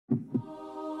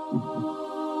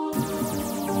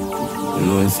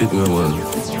know it's it me well.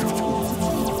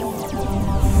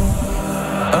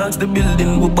 Ask the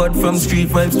building, we bought from street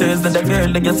vibes. There's that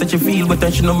girl that gets such a feel, but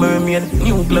then she no mermaid.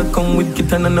 New Glock come with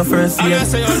kitten on the first year.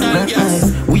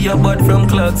 Nice. We are bought from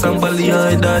Clarks and Bali,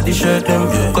 I daddy shirt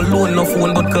them. Cologne no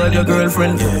phone, but call your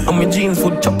girlfriend. And my jeans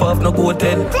would chop off, no goat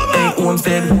head. Hey,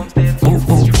 homestead. Boop,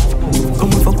 boop. Come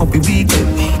we fuck up your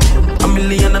weekend. A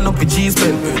million and up your G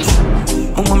spend.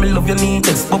 Mama, me love your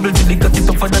neatness. Bubble till they got it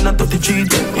tougher than a 33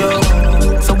 10. Yo,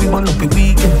 so we burn up your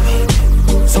weekend.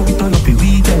 So we turn up your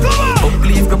weekend. Up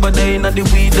leave, grab a day in the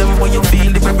weed. Them when you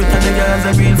feel the every time the guys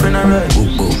a real friend alright.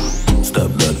 Boop, boop,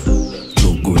 stop that.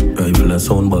 Look good, rifle a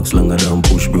soundbox longer than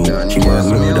push bro. She want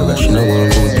murder, but she no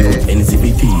want go do.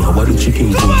 NCPT, how about the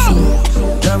chicken cook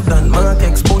soup? Jump down, Mark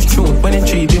X, push through. When it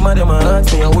treat him, them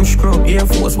ask me, I wish crow. Air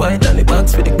Force white and the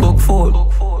box for the cook food.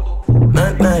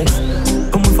 Not nice,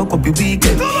 come we fuck up your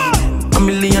weekend. A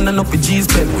million and up your G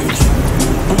spend.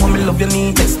 Mama, me love your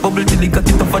neatness. Bubble till they got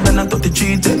it tougher than a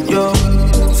 33 10. Yo,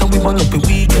 so we burn up your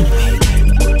weekend.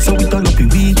 So we turn up your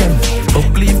weekend.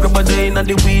 Up leave, grab a day in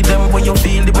the weed. Them when you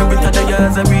feel the every time the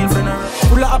guys a real friend.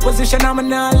 Full of opposition, I'm a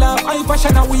nah love. I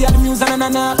passion, we are the music and a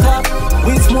nah clap.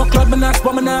 We smoke club, but not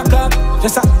spot, but not clap.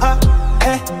 Just a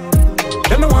eh.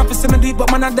 Them no want to see me deep,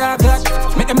 but man a dark that.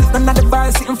 Make them listen at the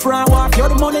bar, sitting front walk. You're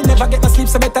the money, never get no sleep,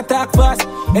 so better talk fast.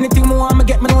 Anything more want me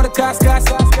get, me know the cost.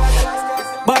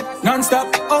 But non-stop,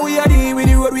 oh we are the with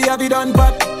the road, we have it done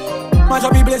pop. Match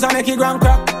up people and make it grand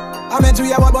crap. I meant to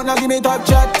hear what, but now give me top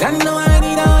chat. Don't know I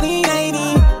need.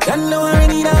 Don't know I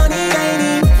need.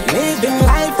 Living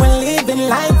life, we're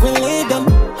living.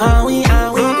 Are we?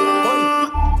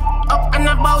 Up and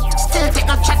about, still take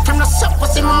no chat from the suck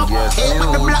pussy mouth. Hey,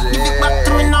 with the block, give it back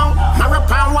to me now. My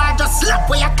rap and why just slap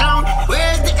where you clown.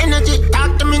 Where's the energy?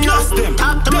 Talk to me now.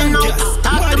 Talk to me now.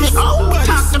 Talk to me.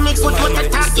 Talk to me. What you're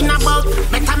talking about?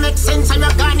 Better make sense of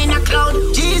you're gone in a cloud.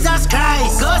 Jesus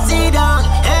Christ, go sit down.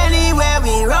 Anywhere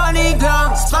we running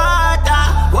ground.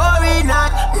 Sparta, worry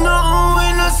not. No,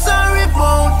 we're not sorry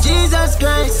for Jesus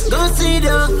Christ. Go sit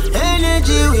down.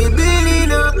 Energy we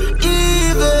building up.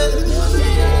 Evil.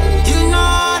 You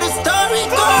know the story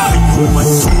goes. Woman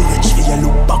too rich for your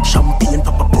look back. Champagne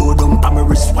pop a pour down pa my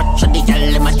wrist. Watch on the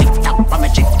girl in my TikTok pa my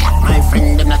chick clap. My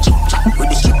friend them a chip chat with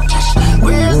the shit cash.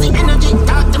 Where's the energy?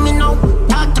 Talk to me now.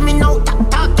 Talk to me now.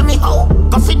 Talk to me how.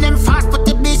 Go feed them fast, put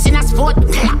the beast in a sport.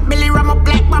 Clap belly ram up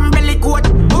like bambelly coat.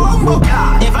 Boom boom.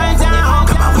 The vibes are home.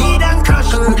 We done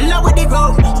crush. Love with the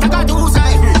road. Stack a two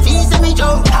side. Feast me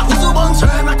joke. Who's the bones?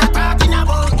 What I'm talking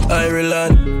about?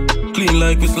 Ireland. Clean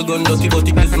like whistle gun, dirty but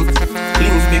it isn't.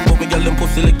 Links big but me girl them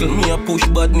pussy little. Me a push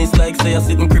badness like say I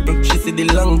sit and cripple. She see the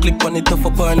long clip on it tough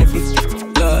up on nipple.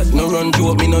 Lord, no run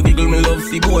joke, me no giggle. Me love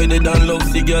see boy, they don't love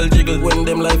see girl jiggle. When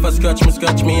them life a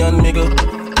scratch me and miggle.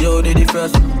 Yo, they the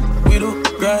first. We do,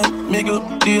 grind,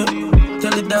 miggle, deal.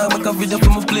 Tell the dog make a video for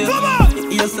my play.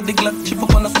 Yes, the Glock chip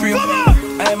up on the screen.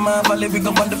 I'm a valley, we go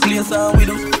on the place. And we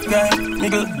do, grind,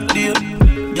 miggle, deal.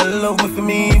 Girl love me for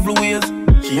me evil ways.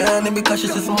 She ain't it because she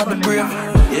see some other brave.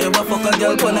 Yeah, but fuck a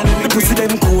girl pon enemy. The pussy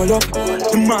them cool up.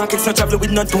 The market's not travel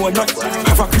with no donut.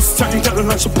 Have a Christian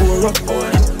girl and she pour up.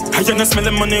 I don't smell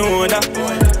the money order.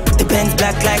 The Benz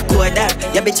black like Koda.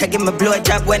 Your bitch I give me blow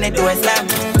job when the door slam.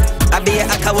 I be a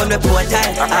hacker when we portal.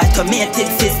 Automated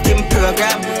system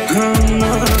program.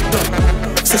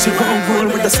 So she gon'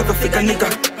 roll with a 7-figure nigga.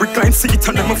 Recline seat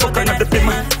and I'm a fucker not the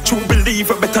bimmer. True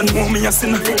believer, better know me a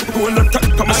sinner. Roll on top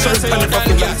of my shirt and never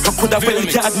figure. I could have well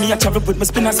yard me, I travel with my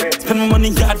spinners. Spend my money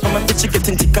yard for my bitch,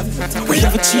 getting thicker. We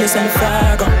have a cheers and a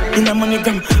fag in a money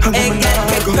gram. Hey girl,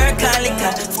 get perk and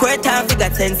liquor. Square time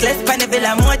figure tense, less pan the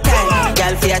villa more time.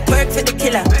 Girl for ya twerk for the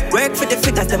killer. Work for the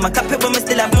figures, them a copy but me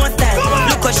still have more style.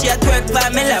 Look how she a twerk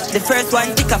for me lap. The first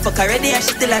one tick a fuck already and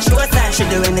she still a show time. She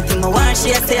do anything I want,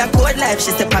 she a say a code life.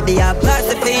 She probably a pass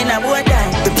the pain a board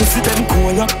time. The pussy them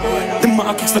cool up. The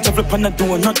market's not travel upon a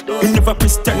donut. We never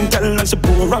Christian girl and she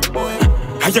pour up.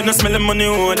 I don't smell the money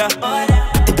order.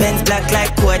 The Benz black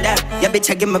like Koda. Your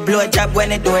bitch I give me blow job when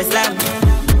the door slam.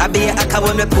 I be a hacker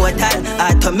when we portal.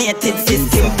 Automated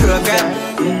system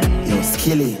program. Yo,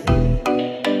 skilly.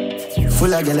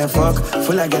 Full of girl fuck.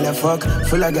 Full of girl fuck.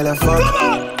 Full of girl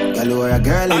fuck. Girl or a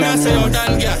girl in a mess.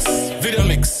 DonnGass, video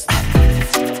mix.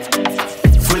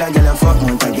 Full of girl fuck,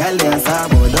 mount a girl there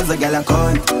sabo, does a girl a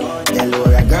cunt. Girl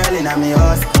or a girl in a me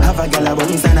house, have a girl a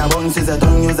bounce and a bounce is a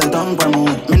tongue, use a tongue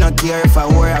promote. Me no care if I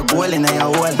wear a goal in a your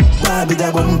hole. Bobby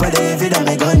the bumper, David and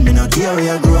me gun. Me no care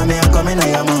where you grow, me a come in a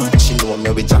your mouth. She know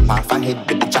me we chop off her head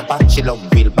with the chopper. She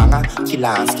love real bang banger, killer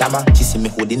and scammer. She see me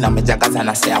holding on my jaggers and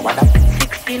I say I want that.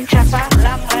 16 chopper,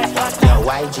 long like water. Yo,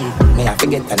 YG, me I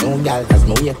forget a new gal, cause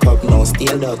me wake up now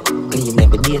still up. Clean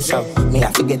every day so, me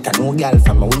I forget a new gal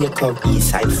from my wake up. East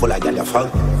side full of gal you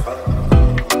fuck.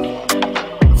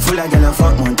 Full of gal you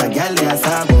fuck, mount a gal they a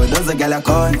sabo. Does a gal a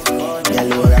con?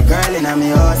 Gal or a girl in a me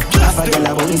house. Half a gal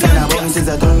a bounce and a bounce is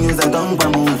a tongue use a tongue for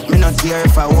move. Me not care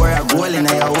if I wear a goal in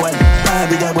a your hole.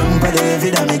 Baby da bun pa the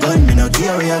heavy da me gun. Me not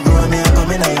care where you grow, me a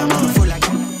come in a your mouth. Full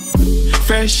of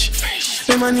fresh,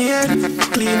 lemonade,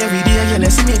 clean every day, you know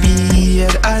see me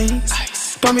beard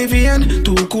eyes. Pa me vein,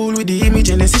 too cool with the image,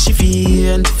 you know see she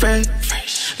feel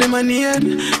fresh.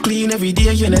 Lemonade, clean every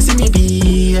day, you know see me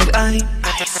beard eyes.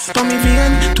 Pa me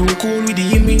vein, too cool with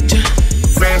the image.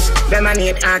 Fresh,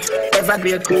 lemonade hot, ever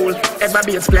be cool, ever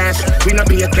be a splash. We no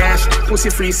be a cash, pussy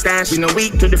free stash. We no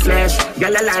weak to the flash.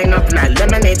 Gal a line up like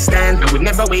lemonade stand, and we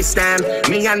never waste time.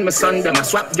 Me and my son, them a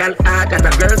swap gal hard at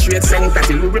a girl trade center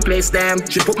till we replace them.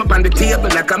 She put me on the table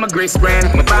like I'm a Grace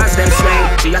brand. My bars them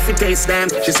swing, she have to taste them.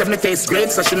 She said me taste great,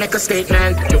 so she make a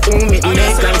statement. You own me,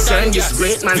 make concern. This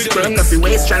great man sperm, no fi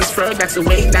waste transfer. That's the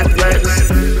way that works.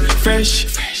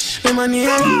 Fresh,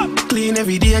 lemonade, clean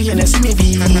every day, you know see me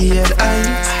beard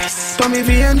eyes. Pa me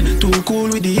vein, too cool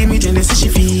with the image, you know see she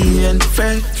feel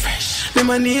fresh.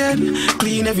 Lemonade,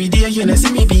 clean every day, you know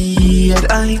see me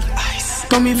beard eyes.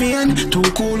 Pa me vein, too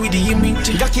cool with the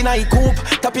image. Jack in a coupe,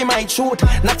 top in my shoot,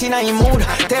 not in a mood.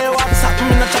 Tell what's up,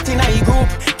 me no chat in a group.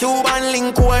 Cuban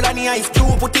link cold and the ice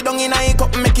cube. Put it down in a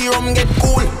cup, make it rum get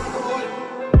cool.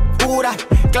 Who that?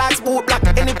 Glass boot black,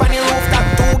 any pan the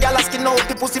rooftop. Two gal asking out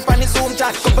the pussy pan the Zoom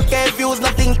chat. Couple K views,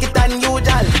 nothing it unusual.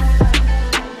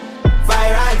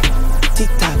 Viral,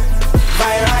 TikTok,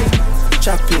 viral,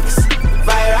 trap pics,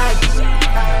 viral,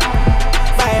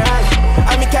 viral.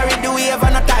 I me carry the wave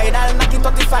and a tidal. Knock it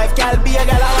 35, gal be a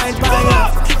gal a wine pan.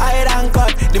 I don't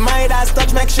cut, the Midas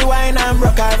touch make she wine and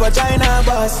broke her vagina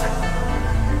boss.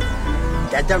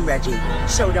 That I'm Reggie,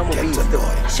 show them what we do.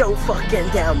 Show fucking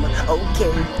them,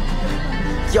 okay.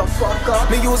 Yo, fuck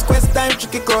up. Me use quest time,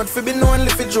 tricky crowd. Fi be known,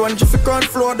 lift it drone. Jiffy crown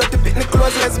floor, dirty picnic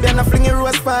clothes. Lesbian, I fling a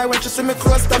rose fire. When she see me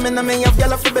close, stamina, me have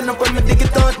gyal a fi bend up when me dig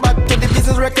it out. Back to the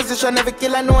business requisition. Every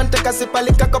killer no one take a sip. I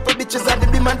lick a couple bitches at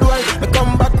the beam and door. Me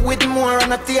come back with more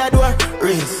on a Theodore.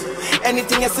 Race,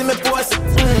 anything you see me post.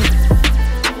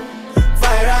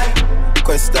 Viral,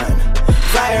 quest time.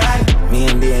 Viral,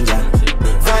 me in danger.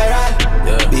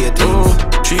 Viral, be a team.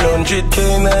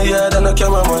 300k in a yard and a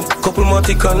cameraman. Couple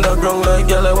matic underground like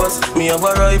gal I was. Me have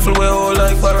a rifle we all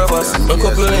like Barabbas. A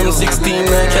couple M16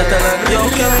 like catalog. Yo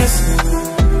chemist,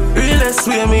 realest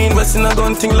way me invest in a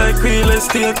gun thing like real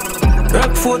estate.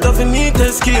 Rock foot of a neat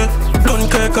escape.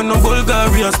 Dunkirk and no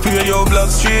Bulgaria spray your black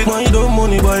street. My dumb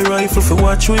money buy rifle for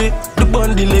watch way. The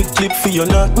bandy leg clip for your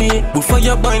knock me. We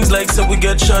fire binds like so we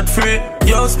get shot free.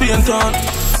 Yo spin town.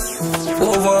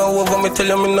 Over, me tell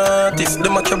you me naughty.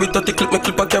 Them a carry 30 clip, me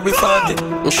clip a carry 40.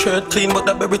 My shirt clean, but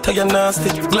that berry tie nasty.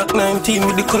 Glock 19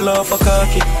 with the color of a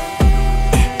khaki.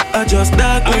 I just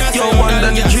darkness, yo, one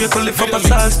than the Drake will lift up a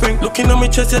salt spring. Looking at me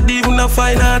chest, you even a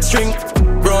fine heartstring.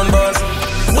 Brown bars,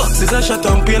 boxes a shot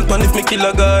on paint pan. If me kill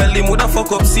a guy, him woulda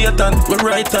fuck up Satan. My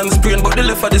right hand sprain, but the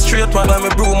left of the straight one. And me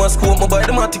broom a scope, me buy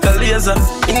the matical laser.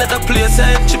 In other place,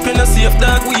 I head chip in a safe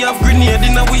dog. We have grenade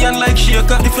in a we and like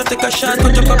shaker. If you take a shot,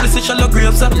 cut your probably say shallow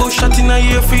graves. I go shot in a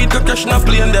ear feed, go crash in a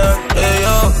plane there. Hey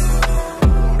yo,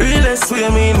 realest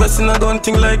way me invest in a gun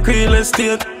thing like real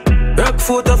estate. Rock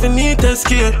foot of a neat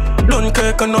escape.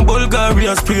 Dunkirk and no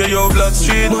Bulgaria spray your black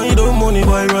street. My dumb money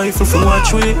buy rifle for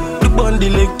watch way. The bandy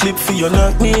leg clip for your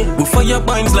knock me. We fire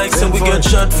binds like so we get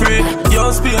shot free. Yo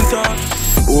spin town.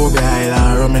 Obi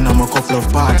Island rumming on my couple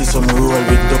of parties. So me roll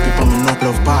with dopey pa me knuckle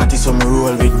of parties. So me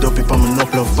roll with dopey pa me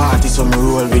knuckle of parties. So me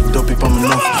roll with dopey pa me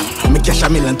knuckle. Me cash a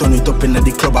million turn it up in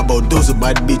the club. About those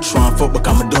bad bitch want fuck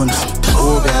because me done.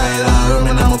 Obi Island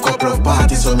rumming on my couple of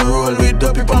parties. So me roll with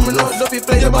dopey pa me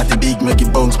knuckle. Your body big, make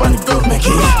it bounce pan the club. Make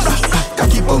it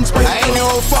cocky bounce pan the club. I ain't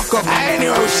no fuck up, I ain't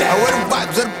no shit. I wear the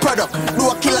vibes of the product. Do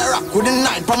a killer rock with a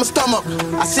knife on my stomach.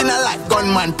 I seen a light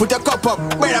gunman, put a cup up.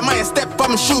 Brother man, step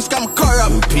on my shoes, come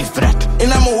corrupt. Please for that. In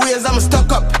my ways, I'm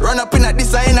stuck up. Run up in a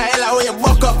this, I in a hell, where you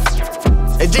buck up.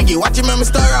 Hey Jiggy, watch him, me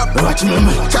stir up. Watch me,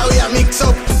 man. Try we a mix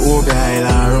up. Obi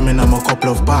Island rumming on my couple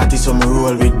of parties. So me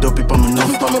roll with dopey pa me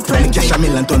knuckle. Me cash a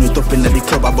million turn it up in the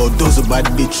club. About those bad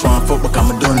bitch want fuck because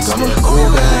me done.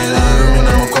 Obi Island rumming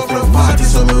on my couple of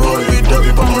parties. So me roll with dopey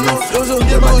pa me knuckle.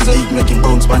 Your body big, make it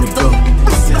bounce pan the club.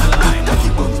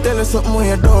 Tell her something when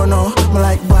you don't know. Me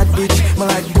like bad bitch, me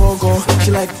like go-go. She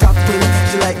like tapping,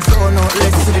 she like zono.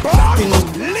 Let's see the tapping.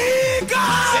 Legal!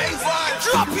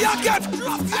 Drop your gun!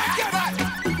 Drop your gun!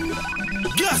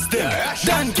 Yes! them,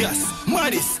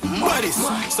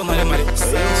 DonnGassMusiQ. Some of them are it. So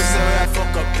you say I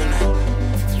fuck up tonight.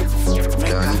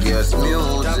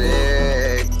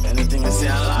 DonnGassMusiQ. Anything I say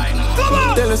I lie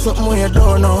now. Tell her something when you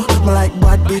don't know. Me like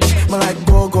bad bitch, me like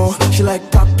go-go. She like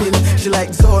tapping, she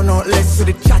like zono. Let's see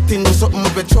the chatting, do something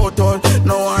with your throat all.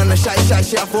 No one a shy,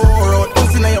 she have to pour out.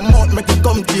 Pussy in your mouth, make it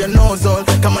come to your nose all.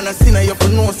 Come on, I see now you for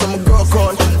know some girl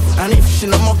call. And if she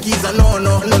no monkeys, I know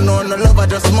no love her,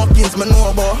 just monkings, me know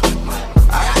about.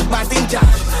 Alright, bad in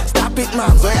charge, stop it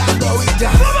man, so I go with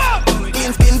that.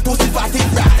 Skin pussy fatty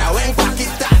rat, I went back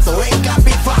it that, so I ain't got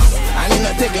it fast. I need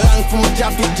to take long for my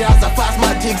job, it jazz, I pass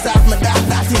my jigs off my dark,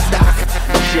 that is dark.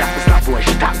 She have to stop when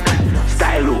she tap.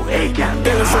 Style low, hey girl,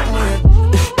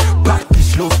 back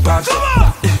bitch love bags,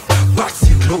 back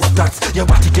seat love tax. Your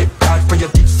body get bad for your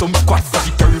did some squats. That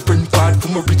she girlfriend bad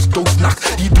for my rich dog snack.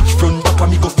 The bitch front up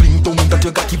and me go fling down that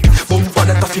you got the big bum for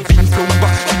that she been from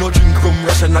back. She no drink rum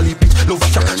rationally bitch, love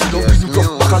shot. She no bring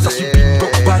rough back as she been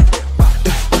broke bad.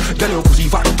 Girl, your pussy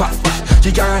fat.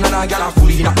 She can't and I get her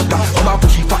fully knocked down. I'm a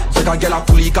pushy fat, so I get her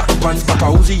fully got pants. Papa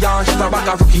Uzi and she's a bag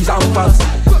of rookies and fans.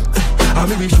 I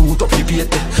mean we shoot up the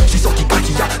bait. She sucky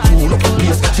cocky, yeah, tune up the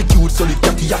place. She cute, so the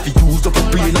catty, yeah, fi use up the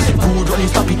brain. She good running,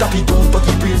 tappy, don't but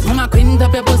the brains. Mama quint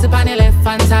up your pussy on the left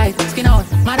hand side. Skin out,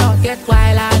 mad out, get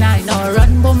wild all night. Now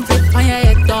run, boom, flip on your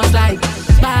head, don't slide.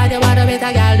 Bad, you water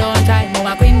better, girl, don't try.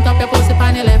 Mama quint up your pussy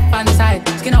on the left hand side.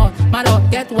 Skin out, mad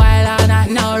out, get wild all night.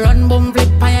 Now run, boom, flip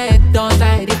on your head, don't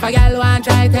slide. If a girl want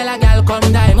try, tell a girl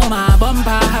come die. Mama bumper,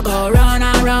 I go round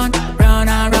and round, round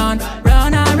and round,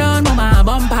 round and round. Mama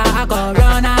bumper, I go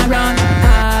round and round,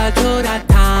 all through the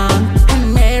town.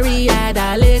 And Mary had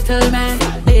a little man,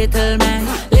 little man,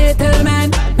 little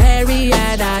man. Mary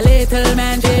had a little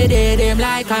man, she did him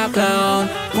like a clown.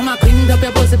 Mama cleaned up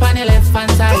your pussy on the left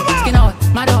hand side. Skin out,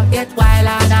 mad out, get wild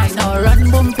all night. Now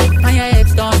run, boom, flip on your head,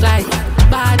 don't slide.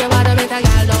 Bad, you water better,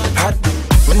 girl, don't. Hot.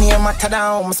 My name matter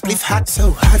down, my spliff hot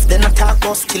so hot. Then I talk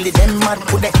about skill it, them mad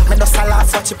put it. Me just a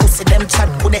laugh watch you pussy, them chat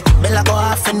put it. Bella go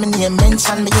off and my name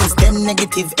mention. Me use them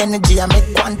negative energy. I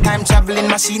make one time traveling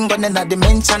machine gun in a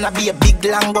dimension. I be a big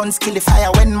long gun skill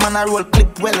fire. When man I roll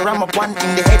clip well, ram up one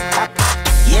in the head top.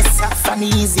 Yes, I funny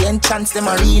easy entrance, them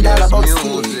I read all about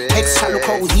skill. Extra look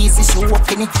how easy she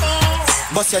walking it.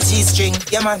 Bust your G-string,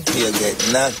 yeah man. You get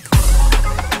knocked.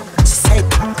 She said,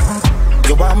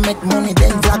 you want make money,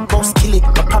 then black boss kill it.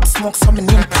 My pop smoke, so me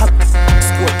name pop.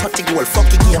 Score 30 goal, fuck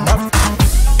the game up.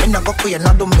 When I go for you,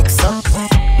 now don't mix up.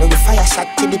 Me we fire shot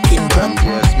till the pin drum.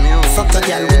 Fuck the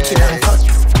girl, wicked and cut.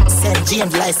 Send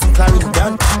James license, Clarin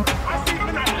done.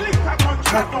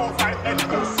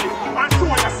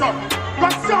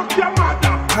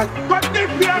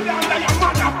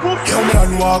 Yo,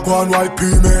 man, walk on white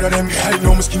pre-made of them. I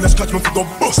know my skin is scratch, me for go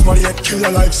bust my head. Kill a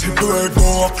life, see the word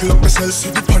go up. Kill up myself, see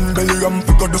the pan belly, I'm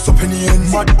for go do some penny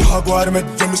ends. Mad dog, why them head,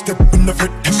 them step in the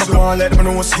fit. Him a go and let them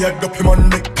know, see a dopey man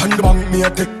make. Pan the bank, me a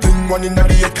take thing, one in the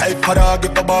head. Kite para,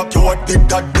 get the back, yo, I take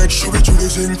that dead. Shoot it to the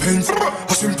zinc fence.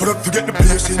 I simple up to get the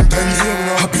place intense.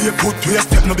 I be a foot, we a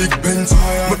step in a big Benz.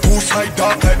 My two side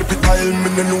dark like the pit tile, me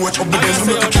no know what you're beginning. I'm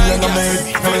not a kill and I'm made.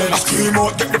 I scream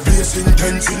out, get the place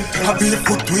intense. I be a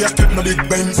foot, we a step in a big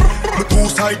Benz. My two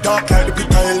side dark like the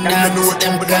pit tile, me no know what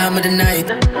you're beginning. Calm of the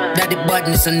night, daddy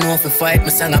badness and no for fight. My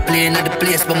song I playing at the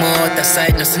place, but my outer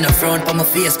side, no see no front for my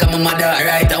face, cause my mother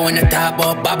right. I wanna talk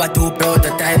about Baba 2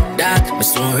 prototype. That, me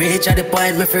soon reach at the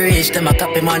point me free reach. Them a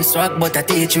copy man swag, but I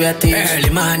teach you a teach. Early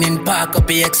morning park up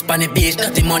the X on the beach.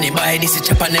 Dirty money buy this, a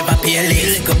chopper never pay a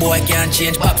lease. Little boy can't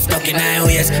change, pop stuck in 9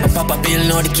 ways. A papa bill,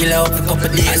 know the killer up a couple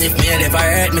days. And if me never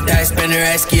hurt me, die spend the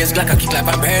rice case. Glock a kick like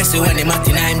a mercy when they at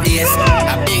 9 days.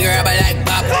 A big rubber like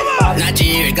Bob.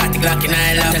 Nigeria got the Glock in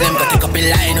Island. Tell them go take up a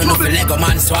line, no feel like a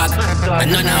man swag.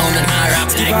 And none of them are rap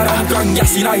like that. Gang,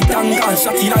 yes, he like DonnGass,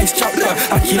 shotty nice chapter.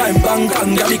 Aki like bang,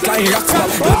 gang, gal, it like rock.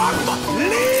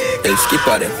 El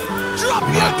skipper them.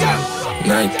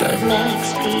 Night time.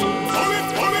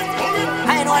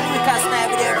 I know what we cast now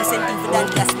every day, same thing for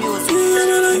DonnGassMusiQ. You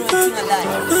know thing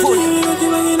alive, full.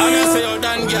 I'm gonna say your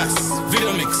DonnGass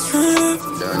video mix.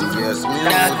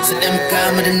 Dog, so them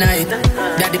calm of the night.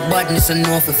 Daddy badness and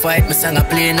no for fight. My song I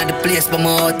playing at the place, but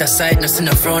my outer side, no see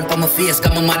no front for my face,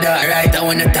 cause my mother right. I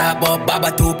wanna talk about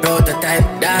Baba 2 prototype.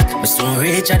 Dog, me soon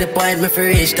reach at the point me free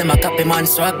reach. Them a copy man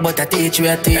swag, but I teach you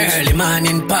a teach. Early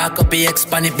morning park up the X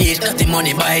on the beach. Dirty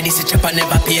money buy this, a chopper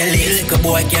never pay a lease. Little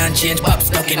boy can't change, pop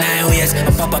stuck in 9 ways.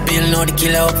 A papa bill, know the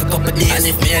killer up a couple days. And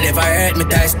if me never hurt me,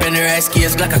 die spend the rice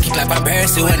case. Glock a kick like a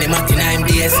mercy when they at 9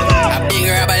 days. A big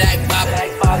rubber like Bob.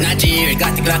 Nigeria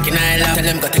got the Glock in Ireland. Tell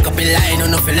them go take up a line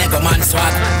on nothing like a man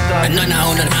swag. And none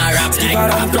of them are rap like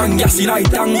that. Gang gassy like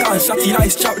tangan, shotty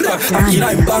nice chop that. Aki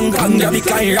like bang bang, ya big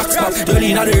kind rock spot.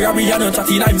 Dolly na the rabbi and no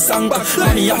chatty like sang back.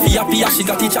 Money happy, she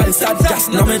got the child sad gas.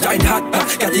 Now me giant hot back,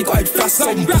 get it quite fast.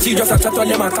 Some pussy just a chat on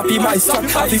them and copy my song.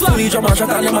 Happy fully drum and shot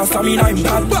on them and slam me I'm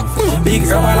bad. Big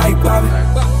rubber like Bob.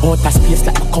 Out of space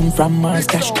like I come from Mars.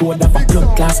 Cash code of a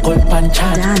blood class called pan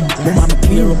charge. Mama me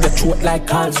clear up your throat like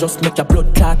calls. Just make your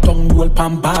blood clot tongue roll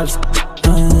pan balls.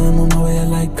 Mama way I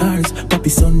like cars.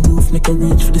 Papi sunroof make a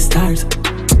reach for the stars.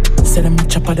 Say them a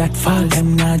chopper that falls.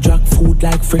 Them nah drag food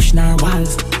like fresh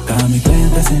narwhals. Call me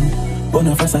client as him.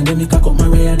 Gonna first and then me cock up my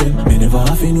rear them. Me never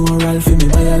have no Ralph me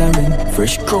buy a lemon.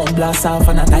 Fresh chrome blast off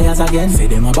and a tires again. Say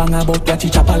them a bang about catchy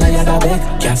chopper like a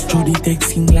bag. Cast through the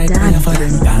text king like fire for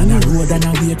them. Down the road and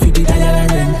I wait for the dial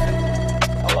ring.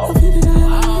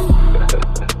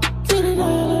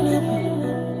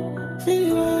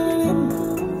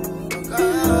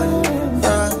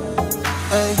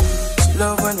 She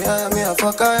love when me I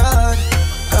fuck her hard.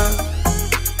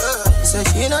 She said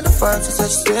she ain't on the farm, she said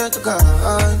she swear to God.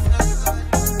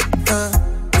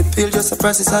 The pill just a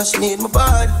process and she need my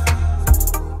body.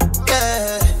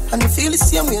 Yeah, and me feel the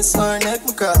same way, so her neck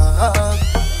me crack.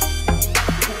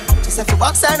 She said for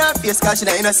box her not face, cause she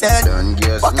not innocent.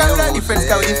 Fuck her with a difference,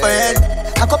 cause we different.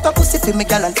 I cup her pussy for me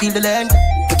girl and feel the land.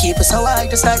 We keep her so high,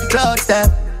 just like the clouds them.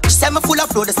 She said me full of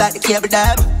flow, just like the cable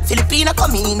dam. Filipina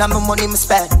come in and my money me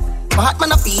spend. My heart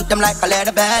man I feed them like a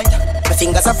leather bag. My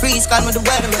fingers are freeze, call me the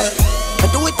weatherman.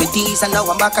 I do it with these and now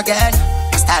I'm back again.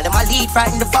 I style them, I lead,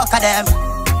 frighten the fuck of them.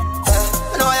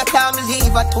 I know I can't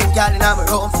believe I told y'all in my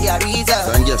room for a reason.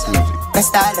 DonnGassMusiQ. My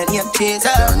style and name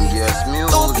chaser.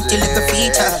 Don't pretty little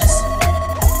features.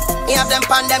 Me have them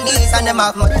on them knees and them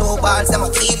have my two balls and my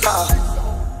keeper.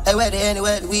 Hey, where they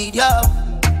anywhere the weed, yo.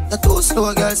 The too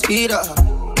slow girl speed up.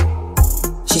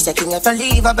 She said, King, if I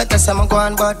leave, I better say I'm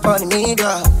going bad for the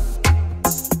media.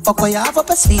 Fuck what you have up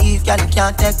a sleeve, girl, you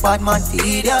can't take bad man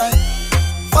feed ya.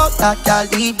 Fuck that, girl,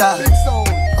 leave that.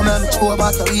 I'm gonna show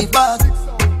about the weed back.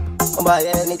 I'll buy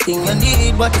anything you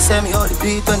need, but you say me all the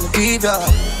beat on the beat, yeah.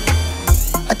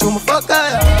 I do my fuck her,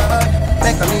 yeah.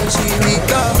 Make a meal, she weak,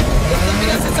 yeah.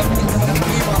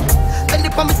 When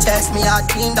they put me chest, me heart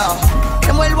clean down.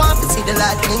 Them well want to see the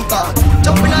light blink out.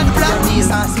 Jumping on the black knees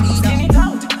and speed.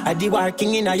 I did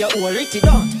working in a your old Rite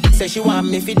down. Say she want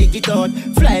me fi dig it out.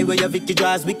 Fly where your Vicky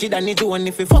draws wicked and it do. And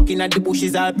if you fucking at the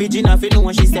bushes all pigeon off, you know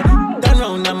what she said. Turn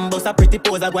round and bust a pretty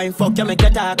pose. I go and fuck you, make you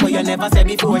talk what you never said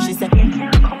before. She said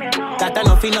that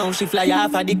enough now. She fly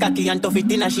off of the cocky and tough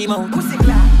it in a she mouth.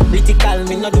 Critical,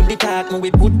 me no do the talk. Me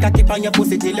we put cocky on your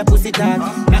pussy till your pussy talk.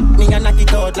 Knock me and knock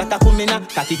it out like a kumina.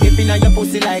 Cocky dipping on your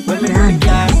pussy like when me put the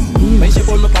glass. When she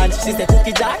pull my pants, she say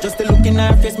cookie jar. Just to look in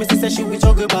her face, me say she with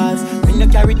juggle balls. Me no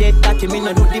carry that cocky, me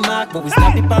no do the mark. But we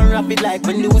snap it and wrap it like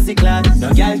when lose the glass.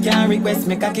 No girl can request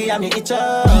me cocky and me itch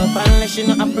up. Unless she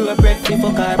no appropriate me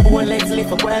fuck her. Poor legs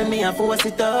lift up while me and force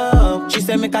it up. She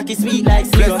say me cocky sweet like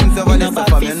syrup. Me no back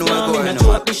fist now, me no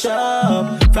throw up the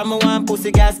shop. From a one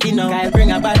pussy gas skin now. Kyle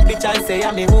bring a bad bitch and say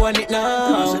I'm me who want it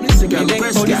now. Me make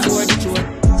for the sword, the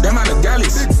sword. Them are the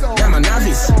galleys, them are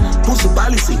novice. Pussy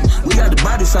policy, we got the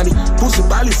body sunny. Pussy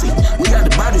policy, we got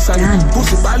the body sunny.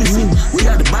 Pussy policy, we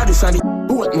got the body sunny.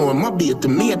 What more, my beat to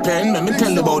me a pen. Let me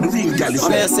tell you about the real galleys.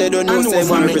 I say don't know say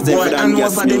one represent for I know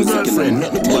about them girlfriend.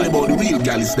 Let me tell you about the real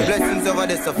galleys there. Blessings over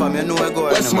this stuff, I know I go.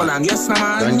 Westmoreland, yes,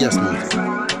 man.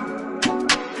 DonnGassMusiQ.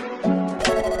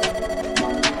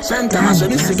 Santa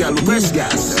Masicka, who press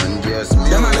gas.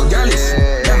 Them are the galleys,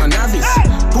 them are novice.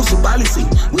 Pussy policy,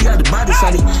 we got the body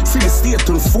sunny. Fill the state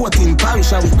to the 14 parish,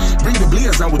 shall we? Bring the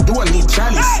blaze and we don't need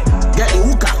chalice. Get a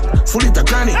hookah, full it a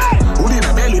chronic. Who did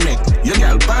a belly make? You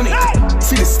girl panic.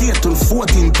 Fill the state to the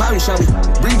 14 parish, shall we?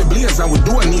 Bring the blaze and we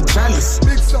don't need chalice.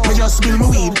 Me just spill my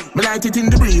weed, me light it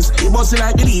in the breeze. It buzz it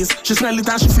like the leaves. She smell it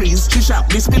and she freeze. She shop,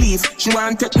 disbelief. She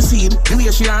want take me seed. The way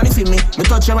she on it in me. Me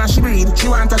touch her and she breathe. She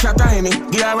want a shot of any.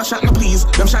 Give her a shot no please.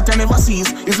 Them shot I never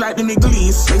sees. It's like the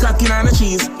Nicholas. They cracking on the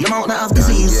cheese. Your mouth not have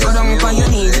disease. So down on your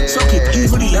knees. Suck it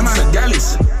easily. Them are the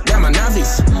galleys. Them are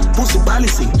novice. Pussy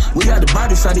policy. We got the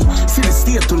body sunny. Fill the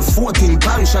state to the 14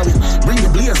 parish, shall we? Bring the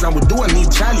blaze and we don't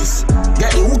need chalice.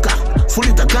 Get a hookah. Full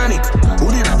it a chronic. Who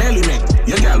did a belly make?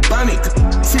 Your girl panic.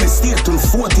 Fill the state to the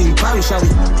 14 parish, shall we?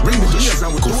 Bring the blaze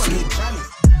and we don't need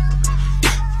chalice.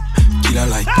 Killer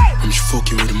like, I'm just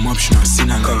fucking with them up, she not sing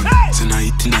a line.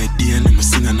 Tonight, day and I'm a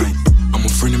sing a night. I'm a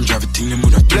friend, them drive a thing, them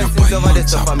would have turn a bike.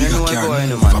 Months have bigger car,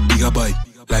 have a bigger bike.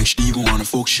 Like she even wanna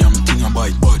fuck, she I'm a thing a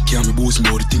bite. But can't be boasting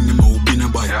about the thing, them who been a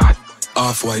bite.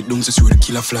 Half white, don't say the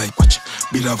killer fly. Watch,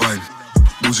 Bill a vibe.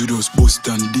 Boozy does bust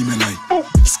and demonize.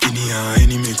 Skinny and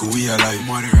any make we alive.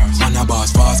 Man a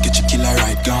boss fast, get your killer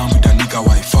right. Gone with a nigga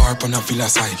wife, far up on a villa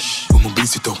side. I'ma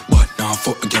bless it up, but now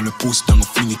fuck a girl a post and a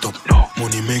fling it up.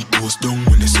 Money make those down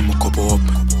when they see my couple up.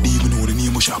 Even know the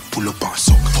name, I shall pull up and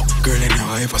suck. Fuck girl, I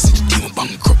never ever see the team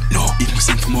bankrupt. No, if me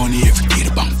send for money every day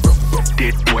the bank broke.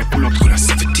 Dead boy pull up, could I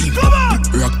 17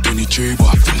 rock 23,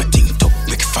 but I feel my thing top.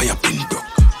 Make fire pin broke.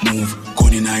 Move,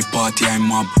 gun in high party, I'm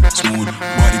mob. Smooth,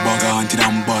 body bag until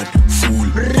I'm bad. Fool,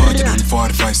 party done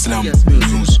 45 slam.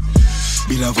 News,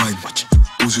 Bill a vibe, watch.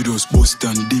 Boozy does bust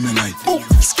and demonize.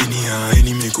 Skinny and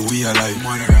any make we alive.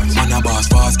 Man a boss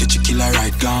fast, get your killer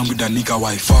right. Gone with a nigga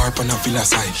wife, far up on a villa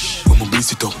side. I'ma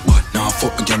bless it up, but now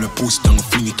fuck a girl a post and a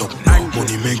fling it up. Now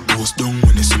money make those down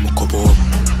when they see me couple up.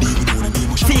 Even know the name.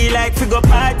 Feel like we go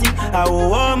party, I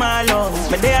will my alone.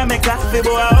 My day I make coffee,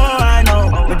 boy, I know.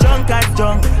 My drunk as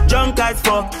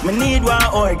fuck. Me need one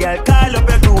oil, girl, call up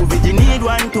your groove. You need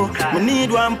one too, me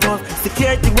need one puff.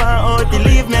 Security one out, to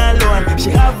leave me alone. She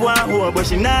have one home, but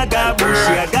she not got bush.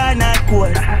 She a got not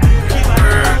cool.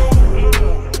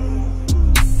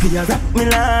 Be a rock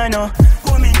Milano.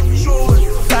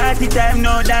 Party time,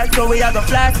 no dog, so we a go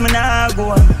flash, me nah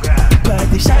go.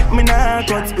 Party shot, me nah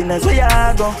cut spinners, where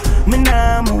ya go? Me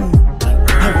nah move.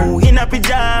 I move in a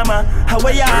pyjama, how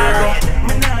where ya go?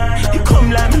 You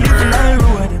come like me living on the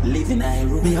road. Living on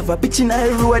the road. Me have a bitch in the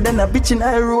road and a bitch in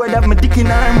the road. Have my dick in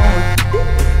her mouth.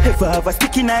 If I have a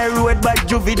stick in the road, but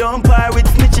Juvie don't par with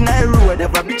snitch in the road.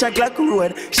 Have a bitch a Glock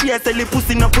road. She a sell the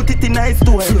pussy, no put it in her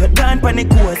store. She a gone panic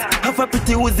course. Have a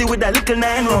pretty Uzi with a little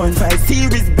 9 rounds. 5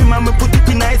 series beam and me put it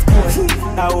in her sport.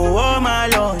 I owe my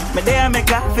alone. Me day I make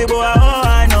coffee, boy,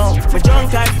 I know. Me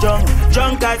drunk as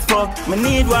fuck. Me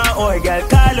need one oil, girl,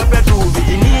 call up your groove.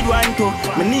 You need one too,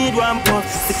 me need one puff.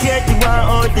 Security one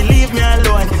out, to leave me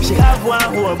alone. She have one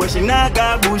hole, but she not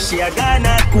got bush. She a got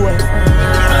not cool.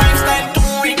 Lifestyle too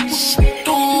rich.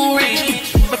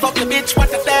 Me fuck the bitch, what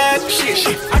a damn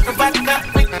shit. I can vodka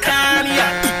with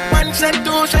cognac. 1 shot,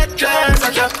 2 shot, drugs,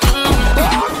 I drop.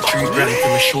 3 grand for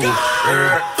my show.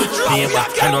 Neighbor,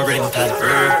 I no rental.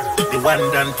 The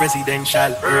one done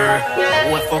presidential. I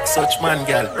won't fuck such man,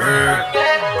 girl.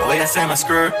 Why you say my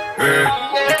skirt?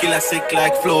 The killer sick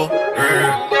like flow.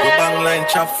 We bang line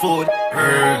chop food. My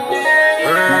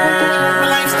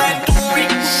lifestyle too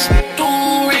rich.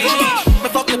 Me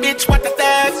fuck the bitch, what a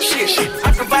damn shit.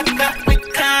 I can vodka with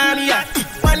cognac.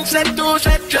 1 shot, 2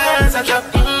 shot, drugs, I drop.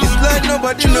 It's like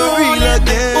nobody no real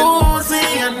again. Uzi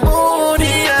and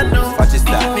Moody, I know. What is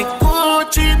that? Me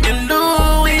Gucci, me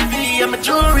Louis V, I'm a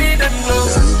jewelry that glow.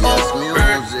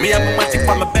 Me have a matic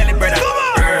for my belly, brother.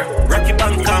 Rocky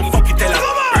bank and fuck it, tell her.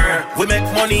 We make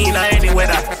money in any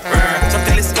weather. So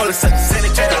tell the skull, send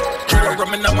each other.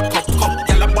 Rum in my cup,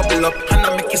 y'all bubble up. And I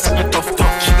make it something tough.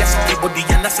 She gets some body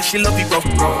and I say she love it rough.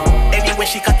 Anyway,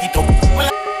 she cock it up.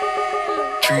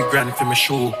 3 grand for my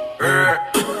show.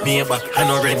 Me a back, I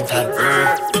no rental.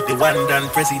 The one done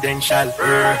presidential.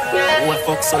 I won't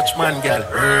fuck such man, girl.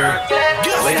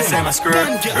 Why you say my skirt?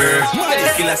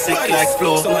 The killer sick like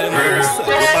flow. We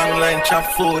bang line chop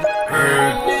food.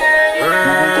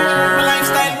 My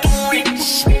lifestyle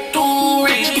too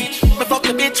rich. Me fuck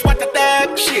the bitch, what a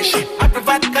damn shit. I can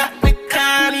vodka with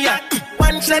cognac.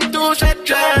 1 shot, 2 shot,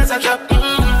 drugs, I drop.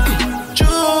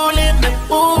 Julie, me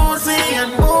Uzi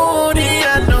and Moody,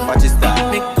 I know. What is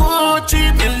that? Me Gucci,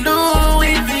 me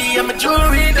Louis V, I'm a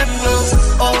jewelry that glow.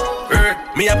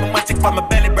 Me have a matic for my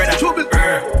belly, brother.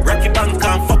 Rocky bank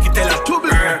and fuck it, tell her.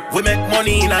 We make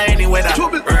money in any weather.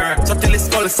 So tell the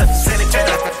skull, send each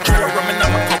other. Rum in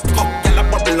my cup, y'all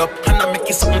bubble up. And I make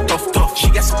it something tough. She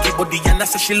gets some body and I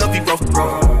say she love it rough.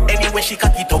 Anyway, she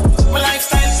cock it up. My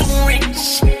lifestyle too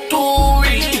rich.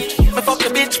 Me fuck the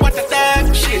bitch, what a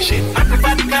damn shit. I can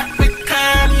vodka with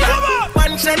cognac.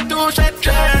 1 shot, 2 shot,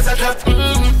 drugs, I drop.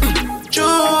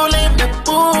 Julie, me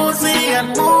Uzi and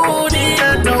Moody, I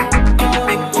know.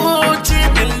 Me Gucci,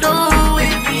 me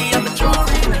Louis V, I'm a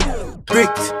jewelry.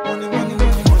 Brick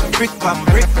pam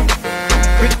brick.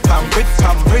 Brick pam brick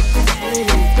pam brick.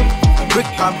 Brick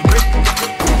pam brick.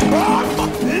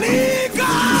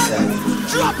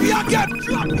 Drop me again.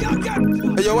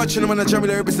 Hey, you're watching them on the channel,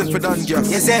 they represent for DonnGass.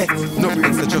 Yes, sir. No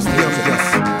breaks, they just DonnGass.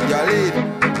 Y'all lead.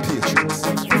 Patriots.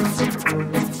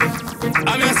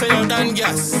 I'm gonna say yo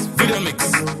DonnGass video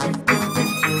mix.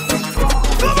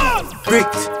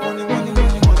 Brick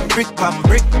pam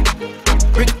brick.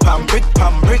 Brick pam brick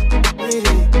pam brick.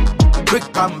 Brick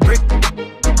pam brick.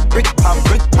 Brick pam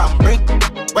brick pam brick.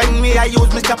 When me I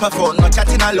use my chopper phone, no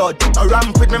chatting a lot. No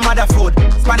ramp with my mother food.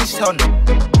 Spanish town,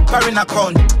 foreign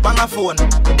account, bang a phone.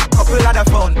 couple of the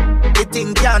phone. The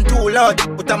thing can't too loud.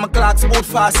 Put on my clocks boot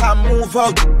fast and move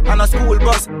out. On a school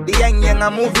bus, the young I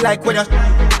move like when you.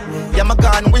 Yeah, my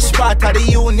gun, which part of the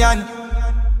union?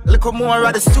 Look more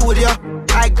at the studio.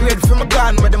 I grade from a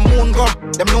gun where the moon go.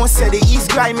 Them no say the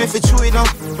East grime if it's true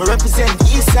enough. We represent the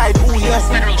East side, ooh yeah. US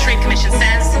Federal Trade Commission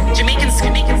says Jamaicans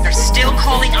are still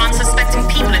calling unsuspecting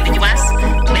people in the US,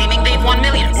 claiming they've won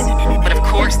millions. But of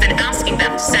course, then asking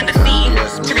them to send a fee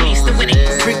to release the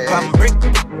winnings. Brick pam brick,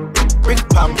 brick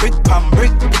pam brick pam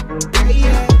brick,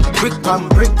 brick pam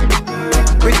brick,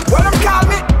 brick. What them call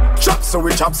me? Chop so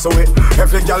it, chop so it.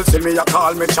 Every girl see me, you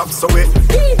call me chop so it.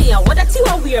 Baby, what that you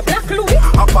wear, black Louis?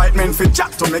 Appointment for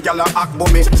chat to me, girl a act for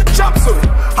me. Chop so it.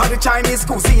 How the Chinese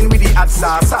cuisine with the hot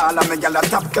sauce. All of me girl a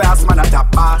top class, man a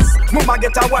top ass. Mama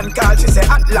get a one call, she say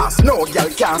at last. No girl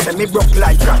can't say me broke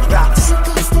like crack glass.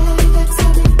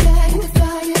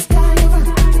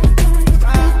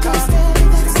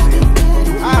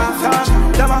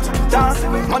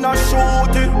 Man a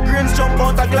shoot it, brains jump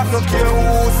out a Glock, no care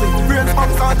who's it. Brains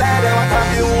pumps out there, they want a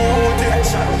beauty.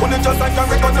 When it just like a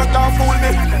record, you can't fool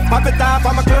me. Pop it off,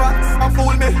 I'm a clothes, and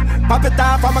fool me. Pop it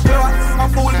off, I'm a clothes,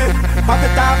 and fool me. Pop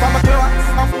it off, I'm a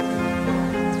clothes,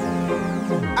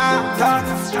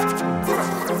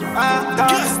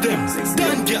 Gas them,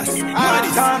 done gas,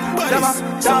 bodies.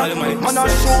 Man a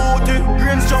shoot it,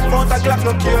 brains jump out a Glock,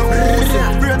 no care who's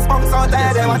it. Brains pumps out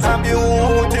there, they want a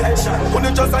beauty. When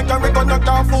it just like a record, you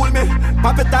can't fool me.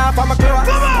 Pop it off, I'm a clothes.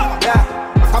 Yeah,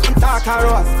 pop it talk and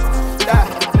roast. Yeah,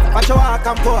 watch your walk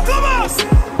and pose.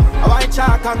 I want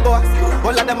chalk and boss.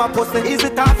 All of them are posting easy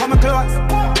talk from my clothes.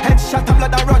 Headshot and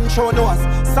blood a run show nose.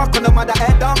 Suck on the mother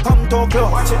head, don't come too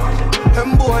close. Watch it.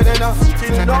 Them boy they not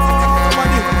kill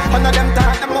nobody. None of them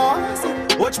talk them more.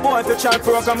 Watch boy if you try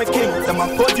program a king. Them a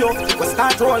put you, we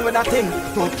start roll with that thing.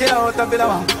 Don't kill out of it.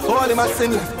 All in my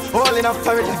sin, all in a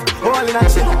forehead, all in a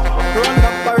chin. Roll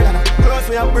up barrel, close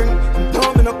me a bring.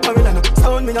 Don't me no barrel,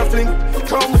 sound me no fling.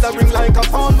 Come with a ring like a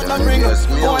phone with a ring.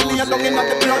 Only a dung in the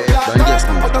blood clot.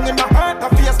 A dung in my heart, a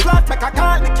face flat. Make a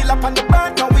call, the kill up on the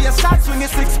bird. Now we a shot swing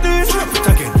 16. Drop it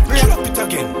again, drop it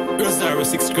again. Rosara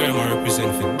 6 gram I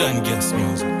represent for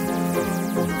DonnGassMusiQ.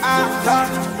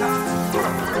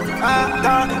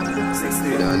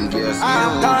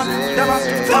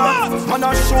 Man a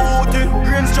shoot it,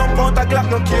 brains jump out a Glock,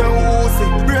 no care who's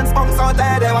it. Brains pumps out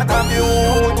there, they want a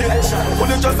beauty.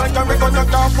 When it just like a record, you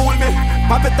can't fool me.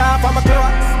 Pop it off, I'm a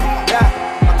clothes. Yeah,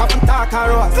 I come and talk and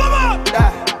roast.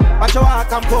 Yeah, watch your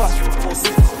walk and pose.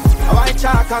 I want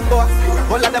chalk and boss.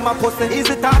 All of them are posting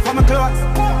easy talk from my clothes.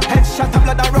 Headshot and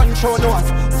blood a run show nose.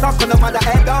 Suck on the mother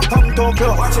head, don't come too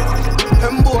close. Watch it.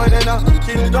 Them boy they not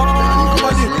kill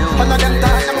nobody. None of them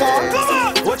talk them more.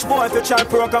 Watch boy if you try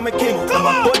program a king. Them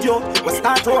a put you, we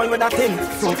start roll with that thing.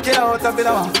 So kill out a bit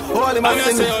of all in my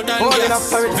singing, all in a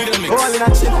parrot, all in a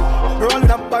chin. Roll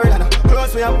with a barrel and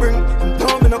close me a bring.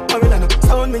 Don't me no barrel and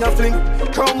sound me no fling.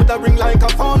 Come with a ring like a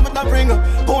phone with a ring.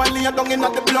 Only a dung in the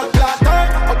blood clot.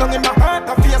 A dung in my heart,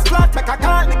 a face flat. Make a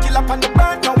call, the kill up on the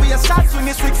bird. Now we a shot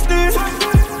swing 16.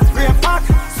 Green pack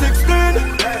 16.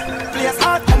 Place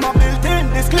hot, I'm a built in.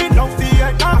 This clean, no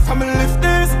fear, nah, from lift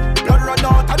this. Blood run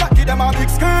out, I lucky them a big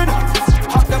screen.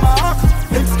 Hot them a hawk,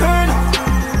 big screen.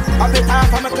 A bit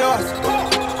half of my clothes.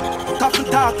 Tough and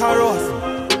talk and roast.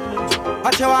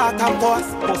 Watch your walk and pose.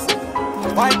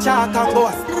 White chalk and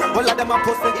boss. All of them are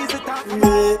posting easy talk.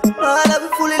 All of me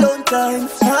fully long time.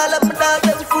 All of my dogs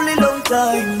them fully long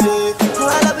time.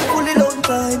 All of me fully long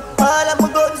time. All of my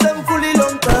guns them fully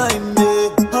long time.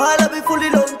 All of me fully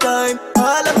long time.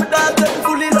 All of my dogs them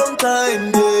fully long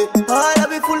time. All of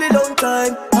me fully long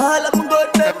time. All of my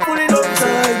guns them fully long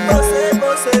time.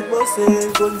 Boss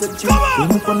it, guns and cheap. When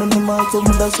you come in the mouth, I'm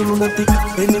that's a lunatic.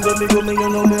 Anywhere me go, me you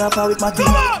know me a power with my team.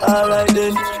 Alright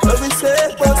then, let me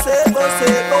say, boss it.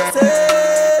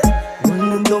 Run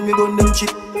them down, me gun them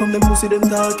cheap. From them pussy, them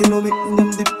talking, know me,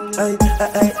 them dip. Aye.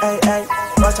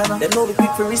 Watch out now. Them know we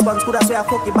quick for response. Could I say I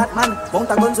fuck a Batman? Mount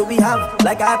a guns so we have,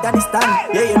 like Afghanistan.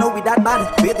 Yeah, you know we that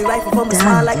bad. Wear the rifle from the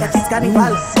small like a kid's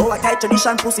carnival. Oh, I carry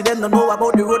tradition, pussy, them don't know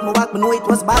about the road. Me walk, me know it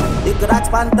was bad. They could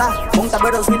ask Panther. Mount a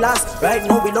brothers we last. Right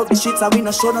now we love the shits and we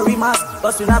no show no remarks.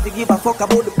 Cause we not to give a fuck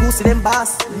about the pussy, them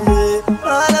boss.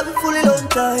 All of me fully long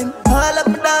time. All of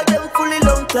my dog, them fully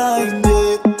long time.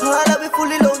 All of me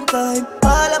fully long time.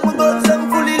 All of my guns,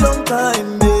 them fully long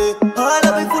time. All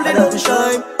of me fully long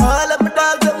time. All of my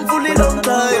dogs, them fully long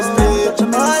time.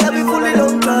 All of me fully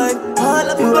long time. All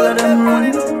of me fully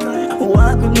long time.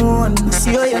 Walk with no one,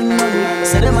 see how you know.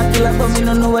 Say them a killer, but me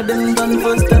no know what them done.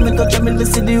 First time me touch them, me me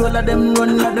see the whole of them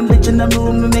run like them bitch in the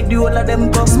room, me make the whole of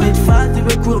them come. Smith 40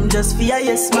 with room just for a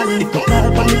yes man. If you call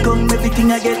up me come,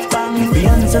 everything I get bang. Me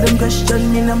answer them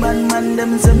question, me no bad man.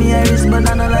 Them say me a risk but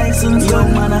I no license.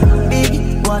 Young man a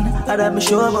big one, I that me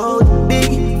show about.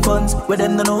 Big funds, where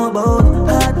them don't know about.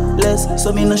 Heartless,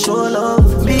 so me no show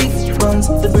love. Big funds,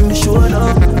 they bring the show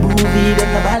love. Movie them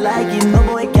never like it, no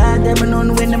boy can't tell me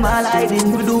none when them all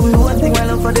hiding. We do one thing while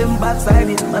up for them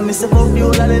backsiding. I miss fuck the whole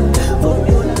of them, fuck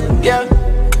the whole of them. Yeah,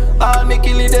 all me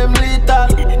kill it them lethal,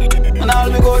 and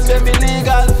all me go them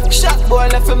illegal. Shot boy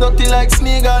left him dirty like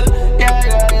Sneagle. Yeah.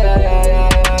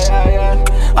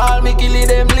 All me kill it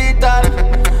them lethal,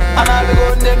 and all me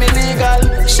go them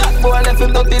illegal. Shot boy left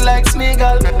him dirty like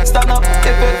Sneagle. Stand up if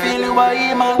you feel you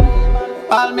are man.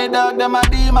 All me dog them a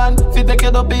demon. Fi take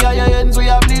it up here your ends we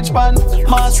a bleach pan.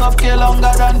 Mass of K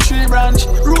longer than tree branch.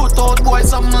 Root out boy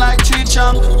something like tree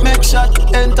chunk. Make shot,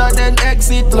 enter then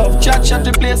exit. Love chat shot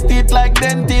replace teeth like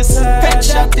dentist.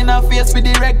 Headshot in her face with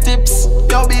direct tips.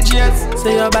 Yo BGS.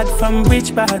 Say you're bad from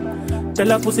which part?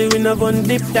 Tell a pussy we no gun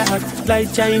dip tag.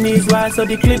 Like Chinese war so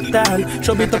the clip tag.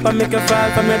 Show it up and make a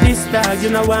fall from your disc tag. You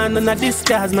know one on a disc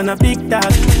cause man a big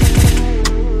tag.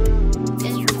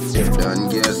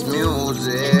 DonnGassMusiQ.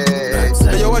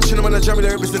 Hey, you're watching them on the jam, they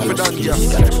represent for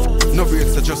DonnGass. No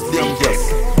breaks, they're just damn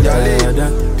gas. I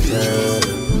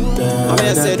mean,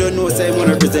 I say, don't know, say, I want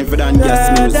to represent for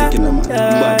DonnGassMusiQ, you know,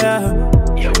 man.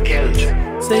 Yo, Kelch.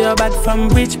 Say you're bad from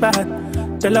which part?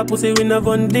 Tell a pussy we no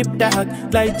gun dip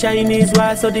tag. Like Chinese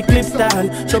war so the clip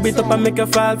tag. Show it up and make a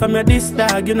fall from your disc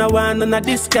tag. You know one on a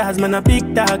disc cause man a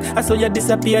big tag. I saw you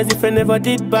disappear as if I never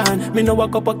did ban. Me no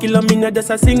walk up a kilo, me no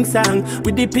just a sing song.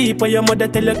 With the people your mother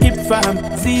tell you keep fam.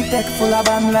 Z-Tech full of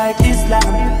bam like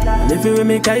Islam. And if you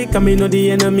make a me know the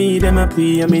enemy. Them a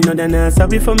pray and me know they not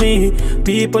sorry for me.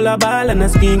 People a ball and a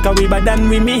skin cause we bad than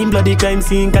we mean. Bloody crime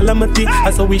scene calamity.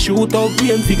 I saw we shoot out we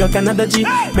and figure Canada G.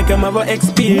 Make them have a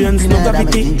experience, no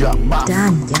gravity.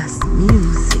 DonnGassMusiQ.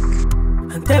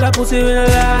 And tell a pussy we no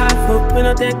laugh up, we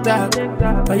no take that.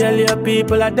 Violate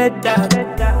people are dead dog.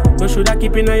 So should I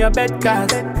keep in on your bed cause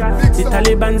the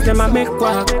Talibans them a make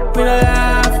quack. We no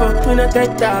laugh up, we no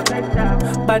take that.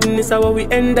 Badness is how we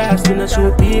end us. We no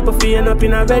show people feeling up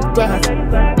in a red grass.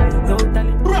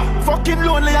 Fucking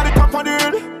lonely at the top of the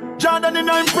hill. Jordan in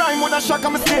 9 prime when I shock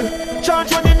I'm still. Charge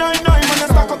 29.9 when I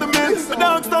stack up the mill. The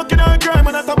dog stuck in a crime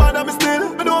and that's a bad I'm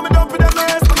still. Me know me done for them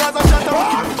rest because I shot them.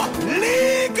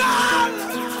 Legal!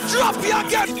 Drop you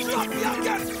again! Drop you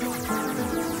again!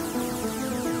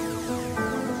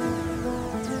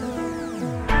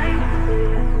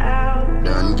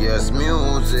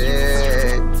 DonnGassMusiQ.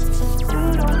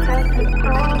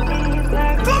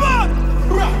 Come on!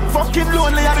 Fucking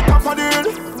lonely at the top of the hill.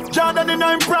 Jordan in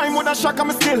 9 prime when I shock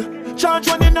I'm still. Charge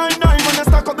 29.9 when I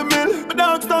stack up the mill. The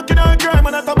dog stuck in a crime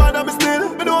and that's a bad I'm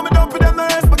still. Me know me done for them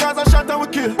rest because I shot and we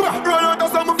kill. Roll out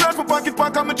of some flash for pocket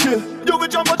pack and me chill. You be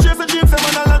jump and chase the jeeps and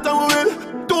man a lot and we will.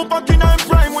 2 pack in 9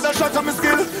 prime with a shot and me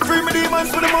skill. Free me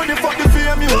demons for the money, fuck the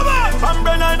FMU. I'm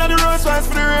brand nine and the Rolls Royce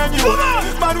for the rain you.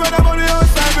 Man when I'm on the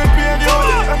outside with pain you.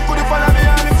 I'm gonna follow me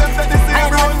and if them set the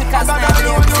same road. I got that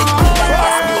alone you.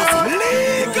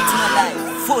 Legal!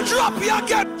 Drop you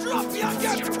again! Drop you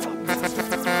again!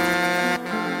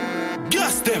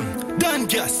 Gas them,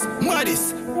 DonnGass,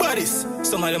 Maddis, Baddies.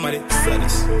 Some of them are the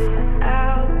saddest.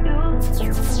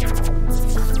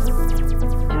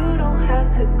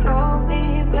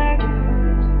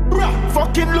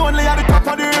 Fucking lonely at the top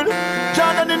of the hill.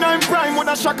 Jordan in 9 prime when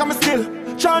I shock I'm still.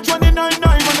 Charge 29.9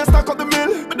 when I stack up the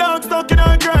mill. The dog stuck in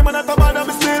a crime and that's a bad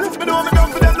I'm still. Me know me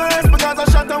done for them rest because I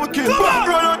shot and we kill.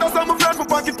 Roll out of some flash for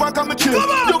pocket pack and me chill.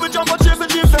 You be jump and chase the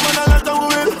jeeps and man a lot and we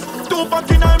will. 2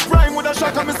 pack in 9 prime with a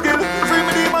shot and me skill. Free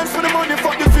me demons for the money,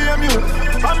 fuck the FMU.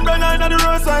 I'm brand nine and the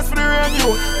Rolls Royce for the rain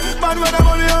you. Man when I'm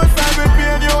on the outside with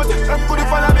pain you. Them could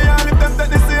follow me and if them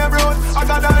take the same road. I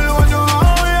got that alone you.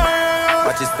 Oh yeah.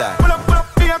 Watch this time. Pull up,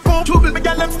 be a cool. Me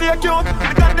get them stay cute.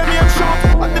 Me got them here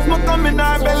short. And if me come in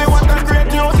our belly, what a great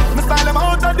news. Me style them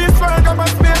out of this world, I'm a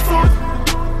space suit.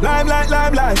 Limelight.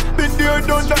 Been there,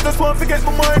 done that, just won't forget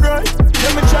my mind right.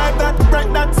 Let me try that, break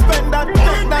that, spend that,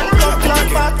 take that, love like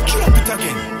that. Drop it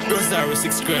again. Rose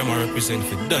 6 I represent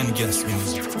for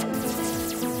DonnGassMusiQ.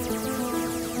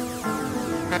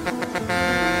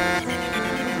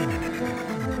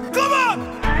 Come on!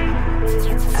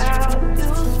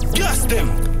 Gas them,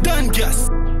 DonnGass.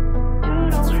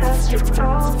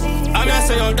 I'm gonna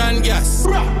say yo, DonnGass.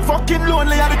 Fucking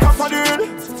lonely at the top of the hill.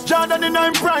 Jordan in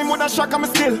 9 prime when I shock I'm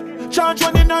still. Charge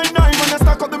 29.9 when I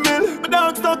stack up the mill. The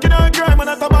dog stuck in a crime and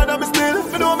that's a bad I'm still.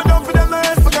 Me know me done for them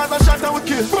rest because I shot and we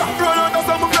kill. Roll out of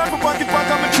some flash for pocket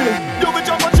pack and me chill. You be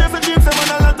jump and chase the jeeps and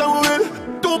man a lot and we will.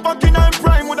 2 pack in 9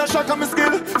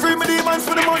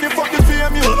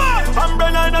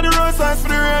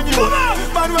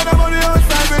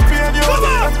 and you.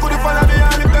 And could you follow me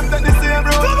and if them take the same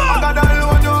road? I got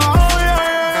alone, you. Oh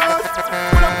yeah.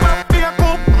 Pull up, be a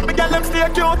cook. Me girl them stay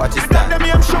cute. Me tell them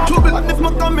I'm sure. And if me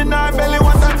come in our belly,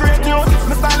 what a great news.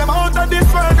 Me style them out of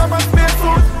this world, I'm a space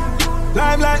suit.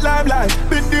 Limelight.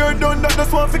 Been there, done that,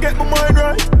 just won't forget my mind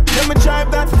right. Let me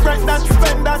drive that, break that,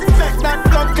 spend that, make that,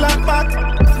 blood clot back.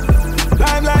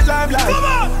 Limelight.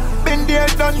 Been there,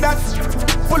 done that.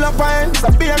 Full of pines,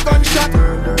 a be a gunshot.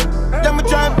 Let me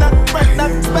drive that, break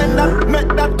that, spend that,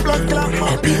 make that, blood clot back.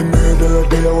 I be a murderer,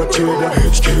 they are what you da.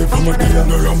 HK from a day,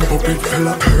 no ram puppet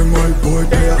fella. Her my boy,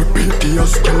 they are repeat the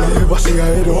skiller. Never see I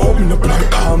head open up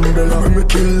like umbrella. When me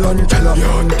kill and tell her,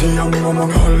 your auntie and mama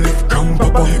all live come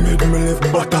papa. He made me live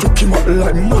butter, took him up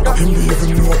like mother. Him be even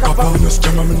know copper. No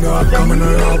scammer, me not come and a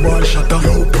rob all shatter.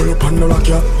 Yo, pull up on the lock,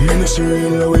 yeah. Ministry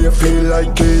in the way you feel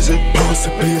like easy. Pass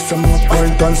the place, I'm a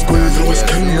point and squeeze. Was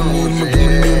king, my name, my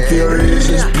name for your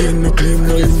reasons. Pain no claim,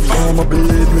 no informer,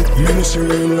 believe me.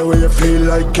 Ministry in the way you feel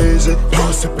like easy.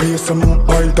 Pass the place, I'm a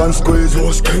point and squeeze.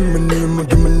 Was king, my name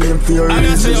for your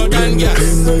reasons. Pain no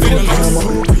claim, no informer.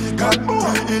 We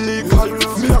illegal.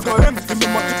 Me a go empty, me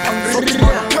money and such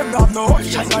man. Can't have no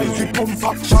option, like the pump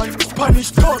action.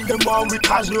 Spanish town, them one with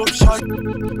cash option.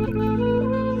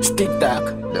 Stick dark.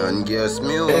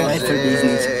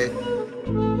 DonnGassMusiQ.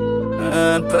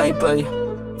 Play.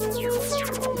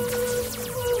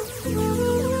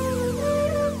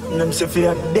 Them say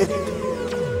fear death.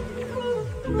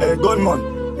 Hey, gunman,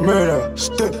 murder,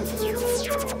 step.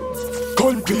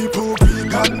 Gun people,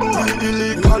 vegan,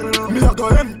 illegal. Me a go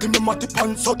empty, me matty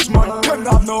pan such man. Can't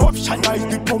have no option, like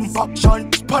the pump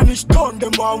action. Spanish town,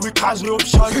 them one with cash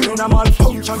option. In a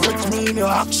malfunction, get me in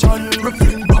action.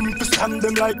 Ripping bomb to stand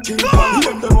them like King Kong.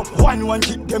 Send them up, one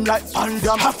hit them like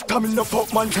Pandam. Half time in the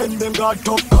fuck man, send them God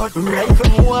top God. Rifle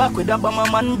me walk with a bomber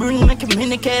man bring. Make him in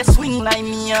the case swing like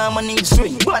me, I'm a need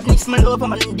swing. Badness me love,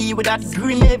 I'm a deal with that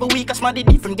grim. Every week I smell the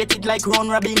different, get it like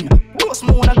round robin. Ghost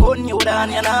moon a gun, you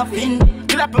down, you're not fin.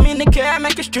 Clap him in the car,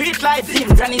 make a street light dim.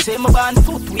 Granny say my band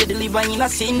foot, we deliver in a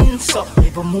sin. So,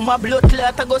 if a mama blood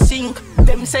clot, I go sink.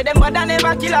 Them say them mother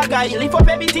never kill a guy. Lift up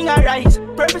everything I rise.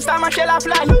 Purpose time I shell a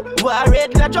fly. War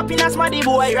red, la drop in a smarty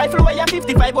boy. Rifle wire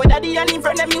 55, boy daddy and in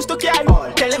front them used to carry.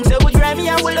 Tell them say we drive me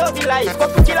and we love you life.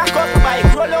 Couple kill a couple bike.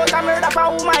 Roll out a murder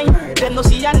for woman. Them no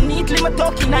see a neatly me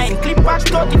talking 9. Clip patch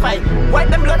 35. Wipe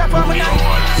them blood up on my knife.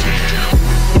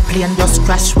 The plane just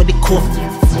crashed with the coke.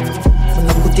 When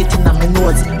I put it in my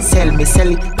nose, sell it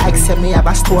like say me have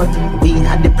a store. We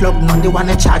had the plug, now they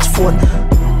wanna charge phone.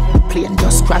 The plane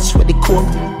just crashed with the coke.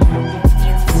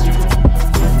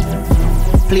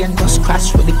 Plane just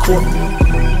crashed with the coke.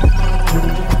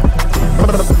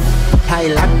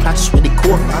 Pilot crash with the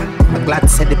coke. I'm glad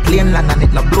said the plane land and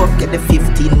it no blow. Get the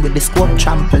 15 with the scope,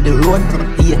 trample the road.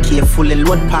 AK fully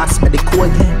load, pass me the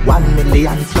code. 1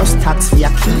 million plus tax for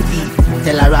your key.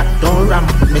 Tell a rat don't ram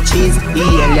me cheese. The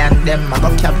alien them I go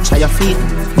capture your feet.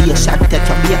 Be a shot take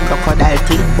your be a crocodile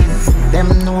teeth. Them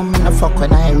know me no fuck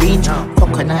when I reach.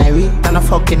 Fuck when I reach, and no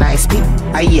fuck when I speak.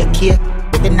 I AK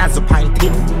with the nozzle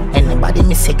pointed. Anybody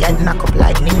miss a get knock up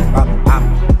like me. Bam bam.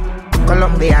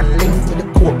 Colombian link with the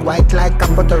coke white like a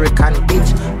Puerto Rican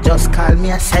bitch. Just call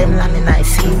me a same land in I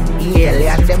see. The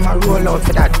alien them a roll out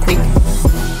for that quick.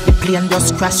 The plane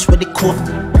just crashed with the coke.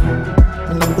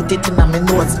 And I put it in my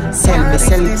nose. Sell it like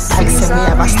say me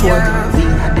have a store. We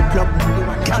had the plug.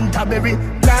 Canterbury,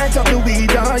 light up the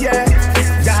weed, oh yeah.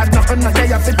 There's nothing that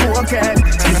you have to do again.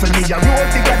 Give me a road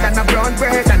bigger than a brown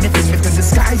bread. And it bring me to the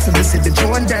sky, so we see the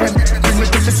drone them. Bring me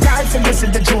to the sky, so we see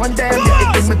the drone them. Yeah,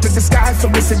 it bring me to the sky, so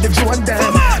we see the drone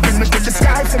them. Bring me to the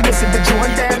sky, so we see the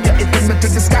drone them. Yeah, it bring me to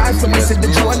the sky, so we see the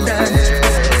drone them.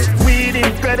 Weed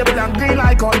incredible and green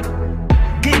like gold.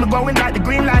 Keep me going like the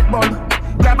green light bulb.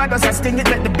 Grab a dust and sting it,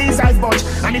 let the bees eyes budge.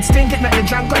 And it stink it, make the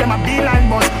drunk call them a beeline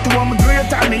buzz. To all my great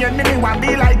time, me enemy want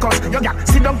be like us. Yo, yeah,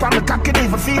 sit down from the cock, it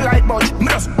even feel like budge. Me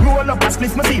just roll up and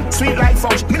split my feel sweet like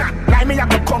fudge. Me not lie, me have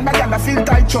to come back and I feel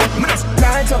tight chug. Me just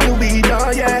light up the weed, oh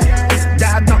yeah.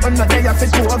 Dad, nothing that they have to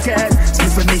do again.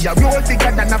 Split for me a roll bigger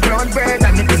than a brown bread.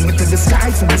 And it bring me to the sky,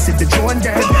 so we see the drone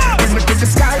them. Bring me to the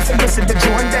sky, so we see the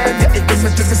drone them. Yeah, it bring me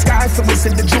to the sky, so we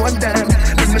see the drone them.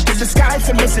 Bring me to the sky,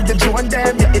 so we see the drone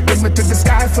them. Yeah, it bring me to the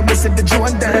sky, so we see the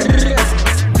drone them.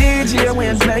 DJ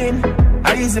when playing,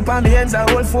 I use it on the ends, I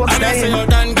hold folks staying.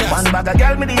 One bag of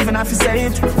girl, me even have to say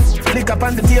it. Flick up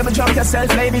on the table, drop yourself,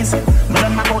 ladies.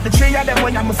 Run my out the tree of them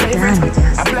when I'm my favorite.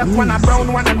 A black one, a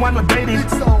brown one, and one with braided.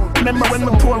 Remember when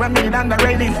we pour, I made it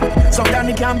underrated. Sometimes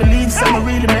you can't believe, some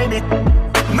really made it.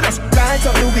 Me just light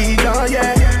up the weed, oh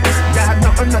yeah. Yeah,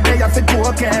 nothing no day I fit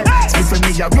poker. Speak for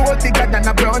me, I roll bigger than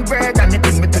a brown bread. And it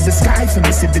bring me to the sky for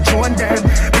me, see the drone them.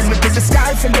 Bring me to the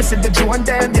sky for me, see the drone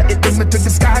them. Yeah, it bring me to the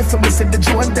sky for me, see the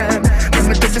drone them. Bring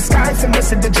me to the sky for me,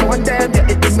 see the drone them.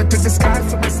 Yeah, it bring me to the sky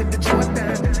for me, see the drone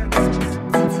them.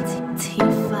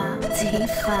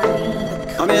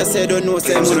 I mean, I say, I don't know,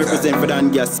 say I'm gonna represent for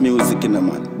DonnGassMusiQ in the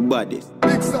man. Body.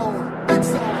 Big sound.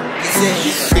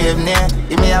 Brave near,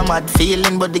 give me a mad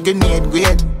feeling, but the grenade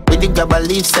great. With the grab a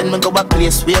leaf, send me go a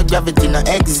place where gravity no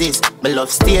exist. My love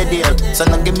stay there, so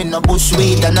no give me no bush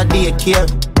weed and no daycare.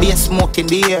 Be a smoke in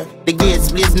the air, the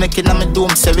gates blaze making on my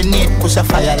dome serenade. Push a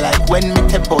fire like when me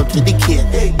tap out with the care.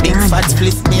 Big fat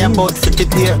split me about 50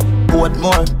 pair, board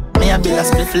more. Me a bill a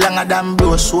split longer than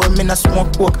bro, show me no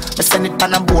smoke coke. Me send it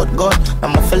on a boat gun,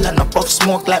 I'm a fella no puff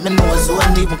smoke like me nose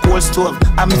zone. Even cold stove,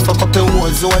 I me fuck up a war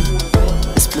zone.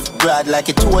 Split broad like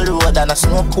a toll road and a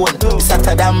snow cone. It's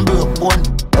hotter than broke bone.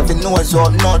 Every nose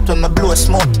up north when I blow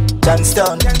smoke.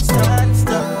 Johnstown.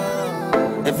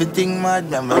 Everything mad,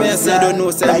 man. I mean, I say, I don't know,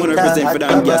 say I'm gonna represent for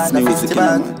DonnGassMusiQ in the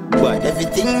man.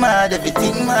 Everything mad,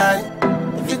 everything mad.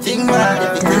 Everything mad,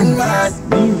 everything mad.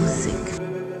 Music.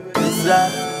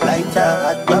 Lighter,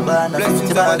 hot grabber and a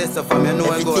 50 bag.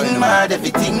 Everything mad,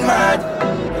 everything mad.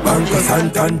 Banco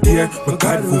Santander, my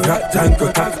God, who got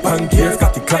Janko Tack, Bankiers,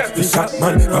 got the clutch, the shot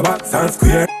man, Robert Sound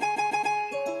Square.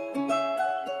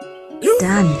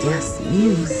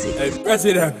 DonnGassMusiQ. Hey,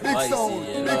 President. Big sound,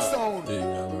 big sound.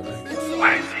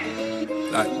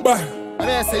 Like, bah. I mean,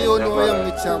 I say, you know, young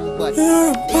Mitch and bad.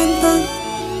 Yeah, Bantan.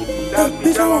 That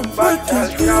bitch, I want fight, I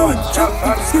want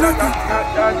chop, see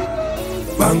that.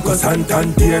 Banco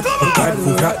Santander, my God,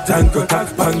 who got Janko Tack,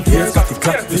 Bankiers, got the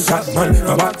clutch, the shot man,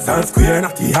 Robert Sound Square,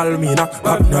 not the Almina,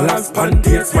 back no last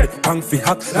panties, my punk fi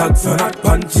hot, lads on hot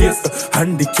punches,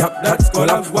 handicap, that's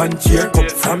call up one chair, come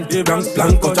from the Bronx,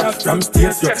 Blanco, jack from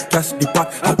stairs, yo, cash the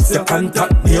pot, hot second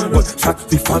top name, but shot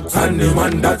the fat and the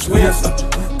man that's waste,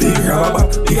 big rubber,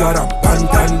 bigger than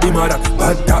Pantan, the mother,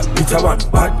 bad that bitch I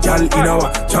want, bad gal in our,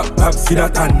 chop up, see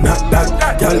that and not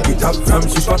that, gal get up from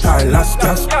she shot her last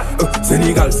cash,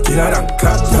 Senegal's killer than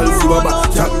clap, gal see baba,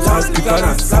 chop jazz quicker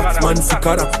than sax, man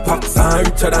sicker than pops and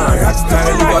richer than rock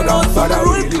style, liver than father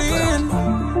with it.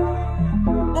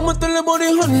 I'ma tell about the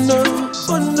Honda,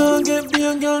 get me a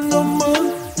girl number,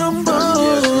 the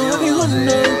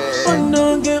Honda,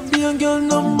 get me a girl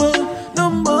number,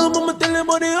 I'ma tell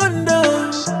about the Honda,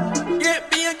 get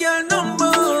me a girl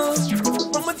number,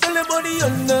 I'ma tell about the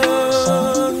Honda,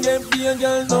 get me a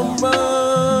girl number.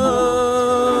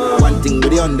 Thing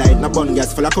with the Honda, it no bun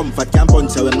gas full of comfort. Can't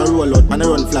punch her when I roll out, man I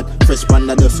run flat. Fresh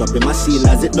panda dust up the machine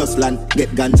as it does land. Get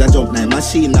ganja jump now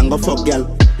machine and go fuck girl.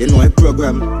 You know a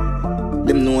program.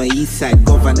 Them know a east side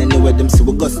govern anywhere them see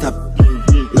we go stop.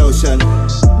 Lotion.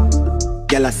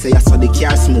 Girl I say I saw the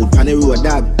car smooth on the road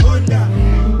dog.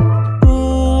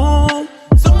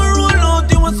 Some roll out,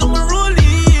 you want some roll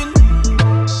in.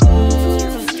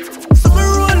 Some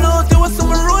roll out, you want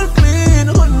some roll clean.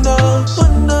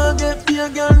 Honda, get me a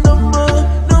girl number.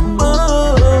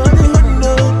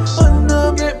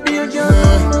 Honda, get me a girl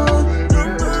number.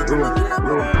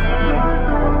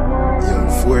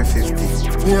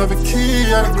 450. We have a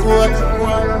key and a code.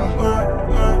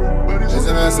 There's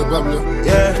a nice problem.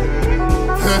 Yeah.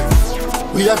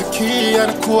 We have a key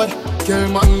and a code. Girl,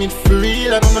 man, need for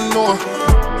real, I don't know.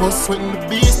 Post when the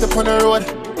beast upon the road.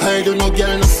 I don't know,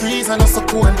 girl, no freeze and no so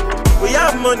cold. We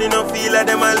have money, no feel like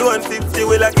them alone. 50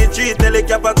 we like a treat, tell the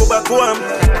cap I go back home.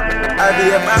 I be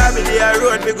a family, I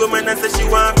road, big woman and say she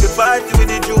want to party with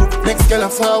the Jew. Next girl I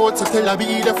forward, so tell her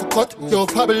be there for cut. Yo,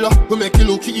 Pablo, we make it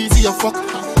look easy, you fuck.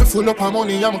 We full up our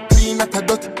money, I'm clean at a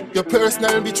dot. Your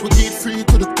personal bitch, we get free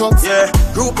to the top. Yeah,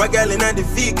 group a girl in the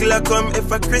vehicle, I come.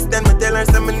 If a Christian, me tell her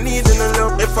some need in a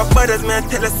love. If a brothers, me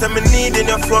tell her some need in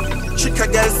your fuck. Trick a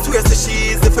girl swear so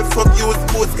she is if I fuck you with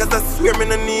boots. Cause I swear me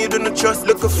no need no trust.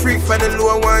 Look a freak from the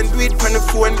low one, do it from the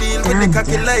phone deal. With the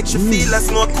cocky like she feel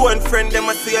as no one friend. Them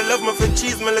I say I love me for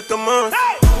cheese, me little mouse.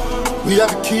 We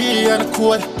have a key and a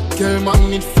code. Girl, man,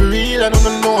 need for real, I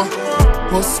don't know.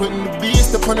 Post when the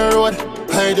beast upon the road.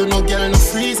 I don't know, girl, no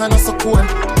freeze and no so cold.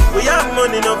 We have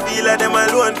money, no feel like them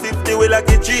alone. 50 we like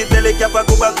a treat, tell the cap I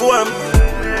go back home.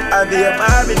 I be a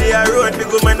family, I road, big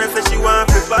woman and say she want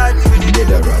to party with the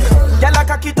dead brother. Girl, I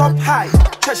cock it up high,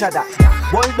 treasure that.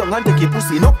 Boil down and take it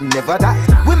pussy, no, never that.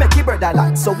 We make it bread a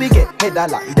lot, so we get head a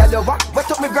lot. Girl, you walk, wet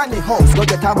up me granny house, go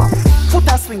get a map. Foot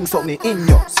a swing, so me in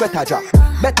your sweater drop.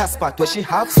 Better spot where she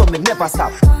have, so me never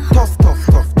stop. Tough, tough,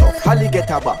 tough, tough, Holly get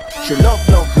her back. She love,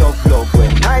 love, love, love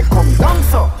when night come down,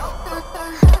 so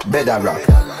better rock,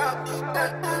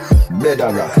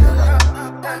 better rock,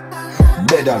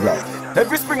 better rock.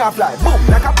 Every spring I fly, boom,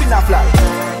 like a pin I fly.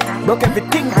 Broke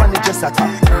everything on the just a top.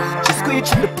 She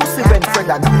screeching the pussy when Fred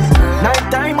and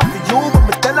night time of the you, but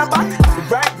me tell her back. The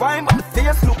bright wine, but the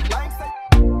face look like.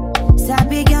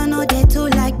 Sabi girl no they too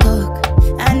like dog.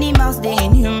 Animals they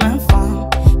in human form.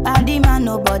 Body man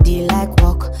nobody like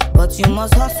walk, but you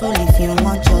must hustle if you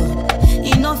want job.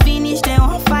 You no finish they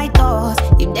won't fight us.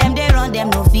 If them they run them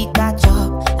no fit catch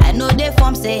up. I know they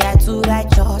form say I too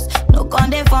righteous. No con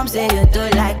they form say you too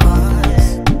like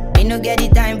us. Me no get the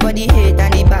time for the hate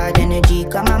and the bad energy.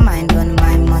 Got my mind on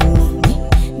my money.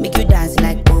 Make you dance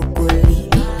like broccoli.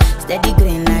 Steady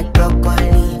green like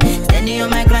broccoli. Steady on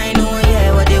my grind, oh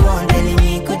yeah, what they want telling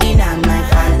me. Could deny my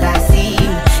fantasy.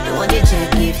 They want to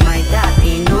check if my tap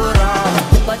ain't no wrong.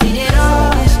 But it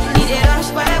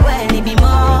rush, well, it be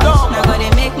much. Now gotta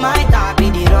make my tap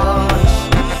in the rush.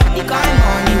 The kind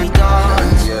money we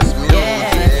touch.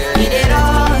 Yeah, it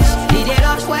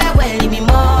rush, well, it be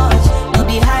much. No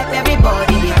be hype,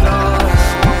 everybody they crush.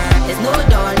 There's no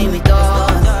darling with us.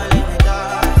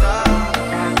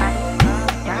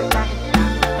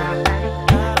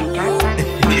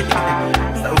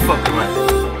 Stop fucking man.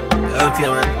 Out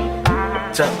here man.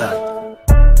 Chop that.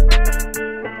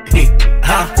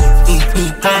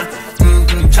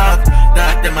 Chop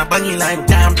that, them a banging like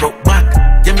damn broke back.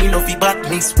 Yeah, me love the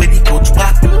badness where the coach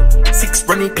back. 6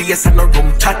 running players and a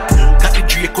rum chat. Got the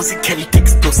Draco, the Kelly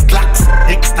takes plus blacks.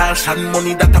 Extortion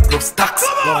money that a plus tax.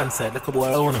 Go on side, look a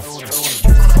boy I wanna.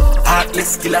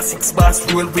 Heartless killer 6 bars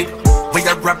roll with. Where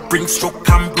your rap bring stroke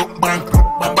and broke bank.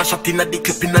 Bamba shot in at the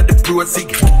clip in at the pro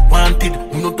zig. Wanted,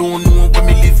 you no don't know where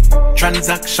me live.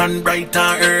 Transaction bright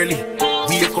and early.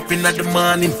 Wake up in the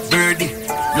morning, birdie.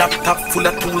 Laptop full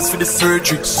of tools for the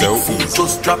surgery. Big food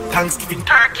just drop Thanksgiving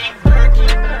turkey.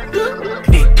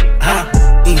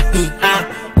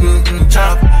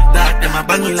 Chop that them a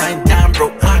banging line damn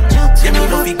broke hot. Yeah, me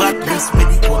love the badness when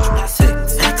the coach pass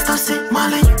it. Ecstasy,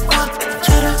 Molly, what?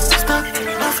 Cheddar, stop,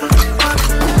 waffle,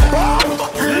 what?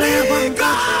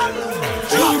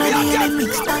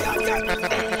 Mixtape.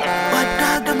 But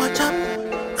dog them a chop.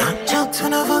 Jokes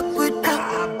when I fuck with that.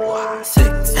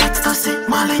 6 ecstasy,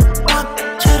 Molly, what?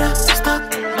 Cheddar, stop,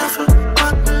 waffle,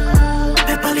 what?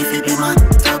 Pepper leaf it be man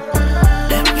top.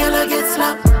 Them gyal get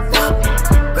slapped, what?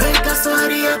 Break a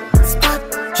sorry up spot.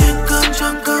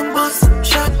 Drink on boss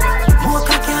shot.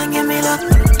 Mocha can't get me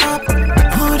locked up.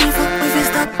 Who the fuck if you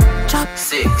stop? Chop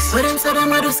 6. When them say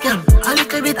them a do scam, a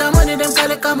little bit of money them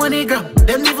collect a money gram.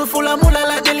 Them live full of moolah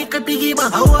like the little piggy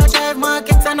bank. I watch drive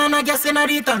markets and I gas in a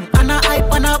return. And I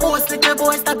hype and I boast little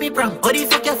boy stop it prank. But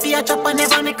if you can fear chop and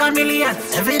never make a million.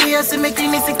 Every day I see me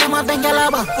clean sick to my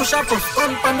bengalaba. Push up,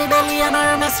 gun on the belly and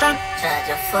I run a strong. Charge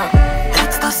your fuck.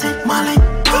 Ecstasy, Molly,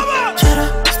 cheddar,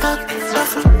 stock,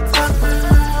 waffle, fuck.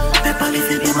 Pepper leaf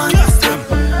it be man.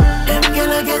 Them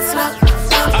gyal get slapped.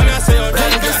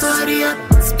 Right the story up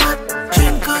spot.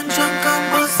 Drink on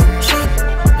boss shot.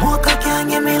 Mocha can't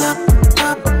get me locked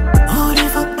up. Who the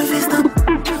fuck if you stop?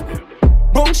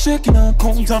 Bone shaking and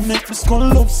count and make me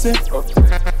skull upset.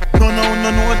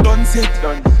 No, done set.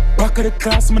 Back of the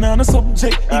class, man on a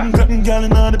subject. England gal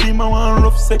in order be my one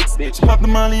rough sex. She pop the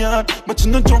molly hard, but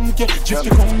you no drunk yet. Drift the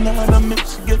crown hard and make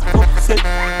she get upset.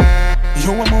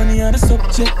 You want money on the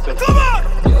subject. Come on!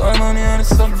 You want money on the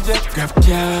subject. Grab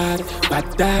card, bad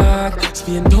dog,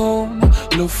 spin down,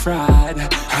 low fried.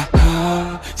 Ha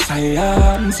ha,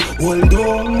 science, hold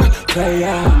on, cry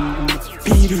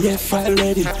PDF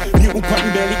already. New pan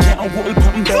belly, can't hold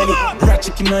pan belly. Rat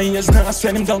chicken in her ears, now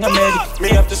send him down a medic. Me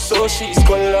have the soul, she's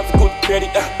skull of good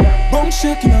credit. Bone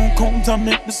shaking and count and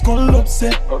make the skull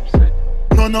upset.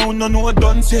 No,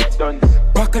 done set.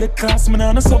 Back of the class, man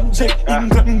on a subject.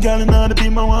 England gal in order be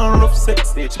my one rough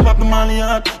sex. She pop the molly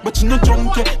hard, but you no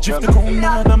drunk yet. Drift the crown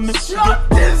hard and make she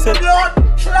get set.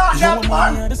 You want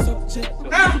money on the subject.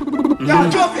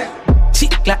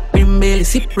 Chick like brim belly,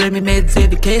 sip Remy meds,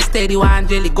 every case steady, one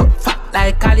jelly. Got fat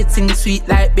like Khalid, sing sweet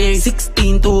like berry.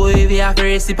 16 to heavy, have a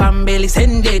recipe and belly.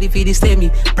 Send ready for the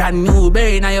semi. Brand new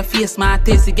berry, now your face, my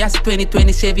taste. Gas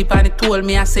 2020 Chevy, pan it told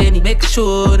me I send it. Make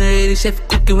sure the ready chef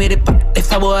cooking with the pot.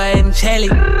 If a boy and Shelly.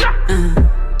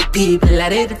 People are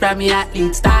ready from me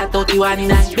athlete. Start out the one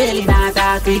in a belly, not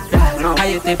a quick drag. I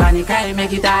hit the panic, I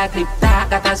make it a clip.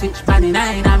 Got a switch pan in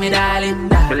a me darling.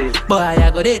 Boy,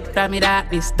 I go dead from me that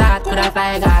me start. Could I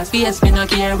fly gas, face me no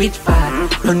care which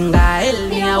part. Run guy, hell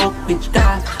me a up which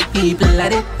car. People are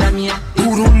ready from me athlete.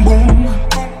 Boom, boom.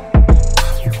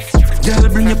 Girl,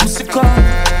 bring your pussy car.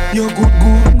 You're good.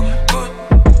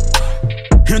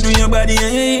 You do your body,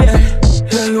 yeah.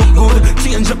 You look good,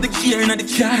 change up the gear in the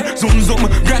car. Zoom,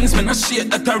 grands man a shit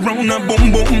that around a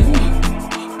boom.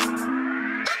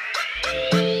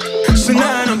 So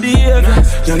now no behavior,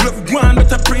 You love one,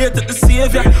 better pray to the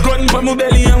savior. Gun for my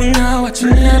belly and we now watch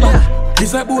your neighbor.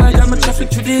 This a boy, got my traffic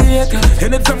to the acre.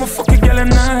 Anytime I fuck a girl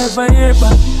and I ever hear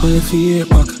back. Oh, if you hear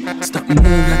back, stop move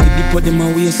like a dip of them a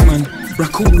waist, man.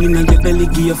 Raccoon in and get belly,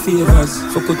 give you favors.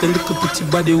 Fuck out a little pretty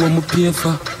body, what me pay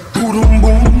for. Boom,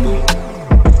 boom, boom.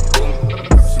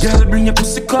 Girl, bring your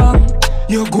pussy come.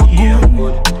 You good,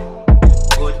 good.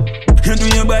 You do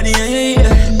your body,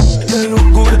 yeah. You look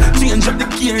good. Change up the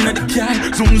gear in the car.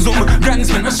 Zoom, zoom. Grand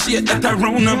spin a shit that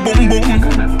around a boom, boom.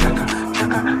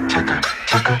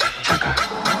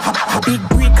 A big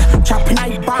brick, chopping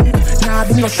I bang. Nah,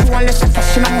 do no show unless you're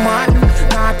fashion a man.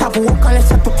 Nah, have work unless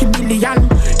you took a billion.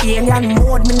 Alien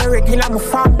mode, me no regular, I'm a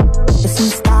fan. You see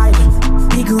style,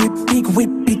 big whip,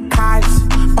 big cars.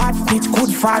 Bad bitch, good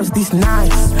vibes, this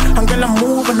nice. And girl, I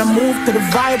move to the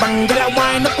vibe. And girl, I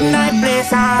wind up in night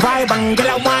place. Vibe, and girl,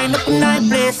 I wind up in night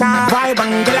place. Vibe,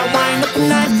 and girl, I wind up in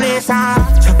night place.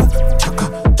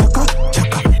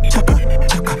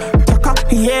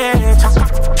 Yeah, chaka,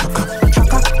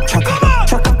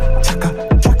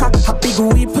 a big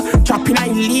whip, chopping I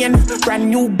lane. Brand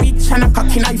new bitch and a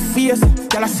cock in I face.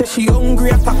 Girl, I say she hungry,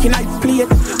 a cock in I plate.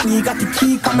 We got the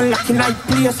key, come and lock in I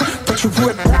place. Touch your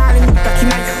road, darling, cock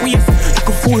in I face. You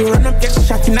can fool, run up, get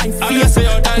shot in I face.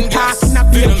 Talk in a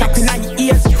beer, chop in I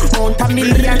ears. Mount a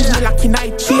million, lock in I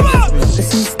chase. The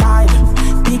sea style,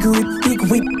 big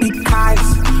whip, big cars.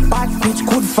 Bad bitch,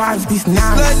 good vibes, this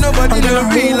nice. Like nobody never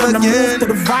feel again. Move to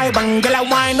the vibe and girl, I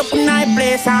wind up in night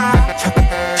place.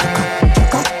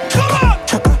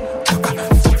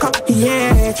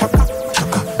 Yeah, chaka.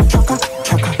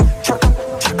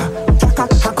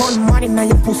 I got money now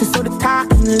your pussy so the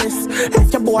talking list.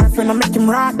 If your boyfriend I make him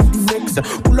rock the vex.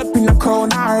 Pull up in the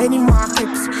crown or any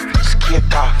markets.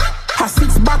 Skater. I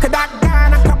six back of that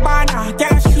Ghana cabana.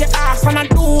 Girl, she ass and I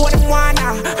do what I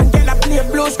wanna. And girl, I play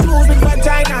blues clues with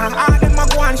vagina. All them a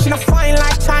go on, she not fine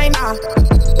like China.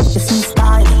 You see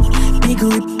style, big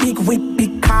whip,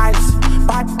 big cars.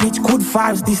 Bad bitch, good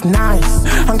vibes, this nice.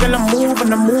 And girl, I move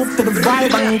to the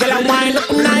vibe. And girl, I wind up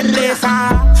in night place.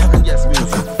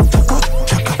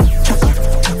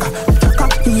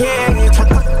 Yeah,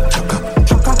 chaka.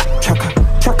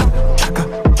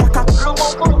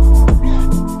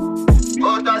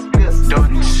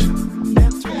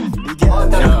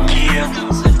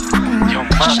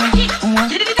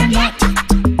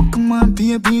 Come on,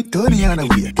 baby, Tun Di Ada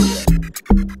Way.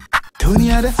 Tun Di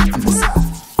Ada,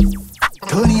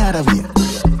 Tun Di Ada Way.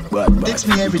 Text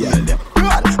me every day.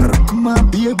 Come on,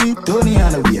 baby, Tun Di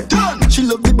Ada Way. She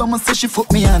love the bomber, so she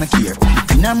fuck me on a care.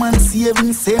 In a man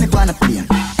saving, saying it on a plane.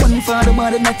 One for the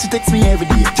body, night she text me every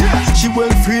day. She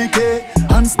well freaky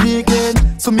and sneaky,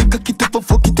 so me cock it up and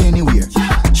fuck it anywhere.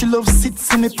 She loves sit,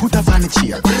 so me put her on the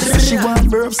chair. She want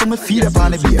burp, so me feed up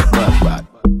on the beer.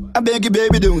 I beg you,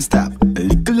 baby, don't stop. A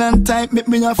little and tight, make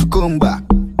me have to come back.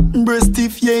 Breast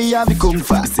stiff, yeah, have to come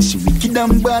fast. Say she wicked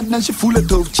and bad, and she full of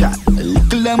tough chat. A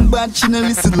little and bad, she no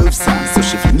listen love song. So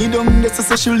she fling it down, that's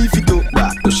so she leave it up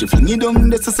back. So she fling it down,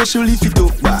 that's so she leave it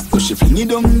up back. So she fling it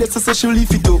down, that's so she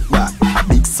leave it up back.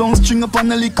 Big song string up on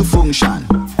a little function.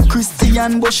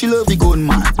 Christian, but she love the gun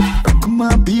man. Come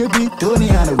on, baby, Tun Di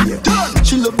Ada Way.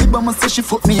 She love the bomber, so she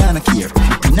fuck me on a care.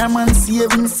 In a man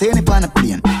saving, saying it on a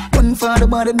plane. One for the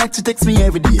body, night she text me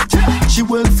every day. She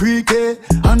well freaky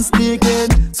and sneaky,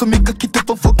 so me cock it up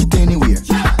and fuck it anywhere.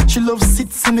 She loves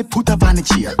sit, so me put up on the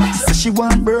chair. So she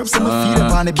want burp, so me feed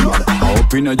up on the beer.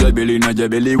 Up in your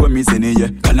belly when me sing it, yeah.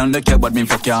 Girl on the care, but me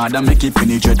fuck your hard and make it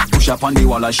finish it. Push up on the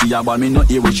wall, she a ball, me not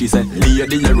hear what she said. Lay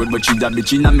in the road, but she a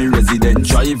bitch in a me resident.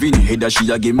 Driving head, she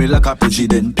a give me like a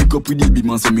president. Pick up with the big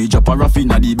man, so me drop her off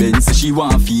in a the Benz. So she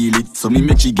want feel it, so me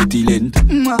make she get it lent.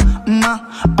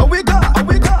 Away go.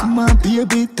 Come on,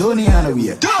 baby, Tun Di Ada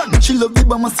Way. She love the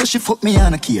bomber, so she fuck me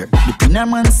on a care. The pinner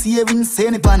man saving,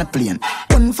 saying it on a plane.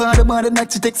 One for the body,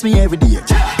 night she text me every day.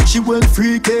 She well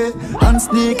freaky and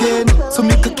sneaky, so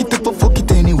me cock it up and fuck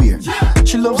it anywhere.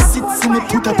 She loves sit, so me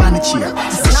put up on the chair.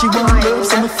 So she want love,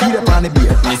 so me feed up on the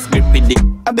beer. Miss grip with it,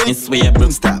 Miss swear bro.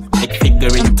 Stop. Like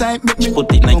figuring, she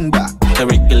put it like back. The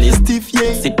regular stiff,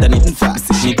 yeah. Sit on it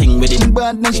fast. She think with it,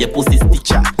 she pussy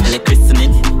stitcher. Electricity.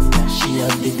 She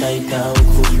have the tight out.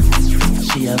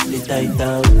 She have the tight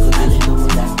out.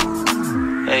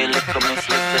 Hey, look at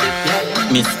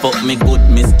Miss Miss fuck me good,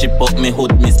 Miss chip up me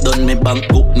hood, Miss done me bank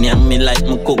cook, and me like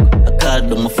me cook. I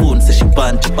called on my phone, say she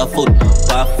punch up her foot.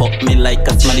 Pa fuck me like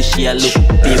a smelly, she a look.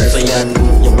 Paper and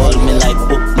you hold me like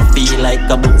book, me feel like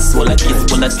a book. Swallow kiss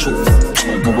full of truth.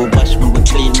 Me go wash, me go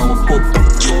clean, me go cook.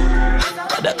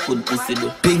 That good pussy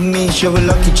do. Big me, shovel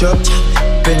lucky chop.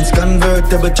 Benz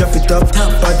convertible, chop it up.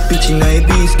 Bad bitch in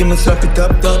IBs, give me slap it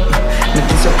up. Me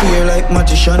disappear like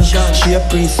magician. She a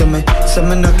priest, so me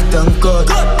knock it on God.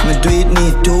 Me do it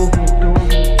need to.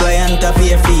 Client a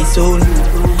pay fee soon.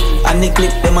 And the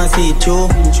clip them a see through.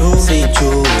 See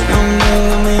through.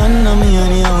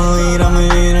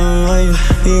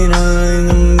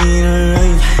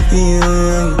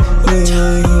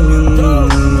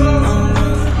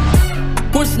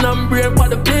 Push number for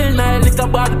the bill, now lick a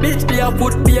bad bitch, be a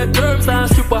foot, be a germs and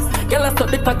stripper. Girl, I start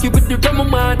the cocky with the drum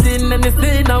Martin, and the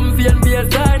scene I'm be a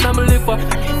sign, I'm a liver.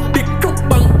 Big cook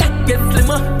bang, get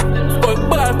slimmer. Skull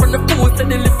bar from the foot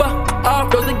and the liver.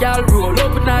 Half dozen gal roll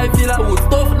up and I feel like wood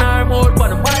stuff in her mouth, but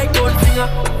the mic don't singer.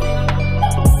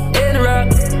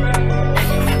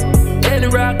 Any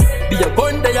rock, be a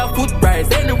gun, they a foot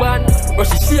price, anyone. Rush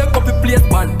the shake up the place,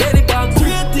 man, any bank,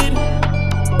 creating.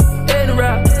 Any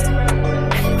rock.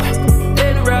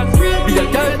 Be a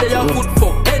girl, they are good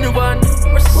for anyone.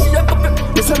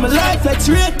 You say my life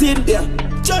X-rated, yeah.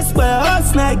 Just by a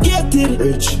house, not gated.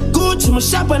 Rich. Gucci, my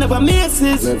shop, I never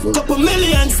misses. Couple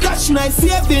million stash, nice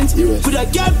savings. With a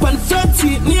girl on front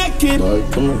seat, naked.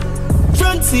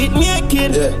 Front seat,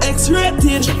 naked.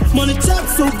 X-rated. Money talk,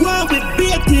 so go on with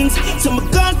beatings. So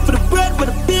I'm gone for the bread, for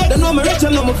the beer. They know me rich, I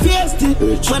know me feisty.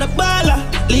 Man a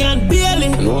baller, Leon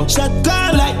Bailey. Shot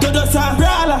gun like Dodos and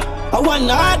Brawler. I want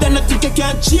hard and I think I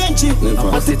can't change it.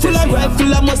 I see full of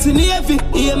rifle, I must in Navy.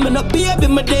 Yeah, man, a baby,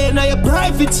 my day now you're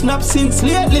private. Snap since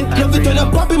lately. Love it when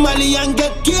I pop in Mali and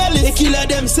get careless. They kill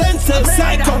them senses,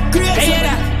 psycho, crazy.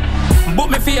 Book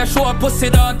me for your show, pussy,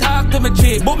 don't talk to me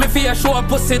cheap. Book me for your show,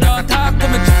 pussy, don't talk to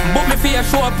me cheap. Book me for your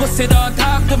show, pussy, don't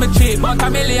talk to me cheap. But a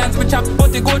millions me chop,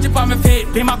 put the Gucci on my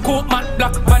feet. Be my coat, matte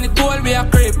black, pan it told me a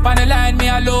creep. On the line me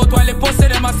a load while the pussy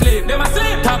them asleep. Them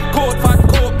asleep. Top coat, fat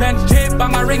coat, bench cheap.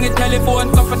 Bang a ring it,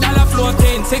 telephone, couple dollar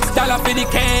floating. $6 for the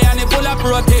K and it full of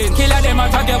protein. Killer them a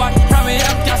talk about from me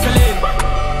up gasoline.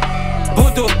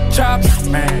 Voodoo, chop,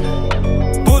 man.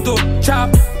 Voodoo,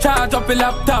 chop, charge up a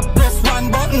laptop. Press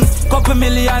one button, couple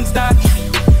millions that.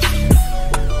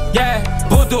 Yeah,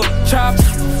 voodoo, chop.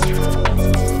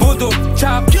 Voodoo,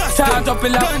 chop, charge up a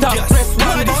laptop. Press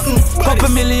one button, couple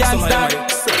millions that.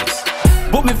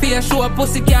 Book me for your show,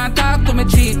 pussy can't talk to me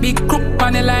cheat. Big crook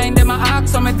on the line, them a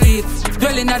ask on me tweet.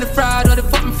 Dwelling at the fraud or the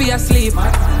fucking for your sleep.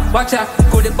 Watch out,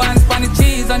 put the buns on the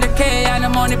cheese, on the K and the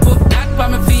money, put that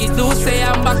on my feet. Do say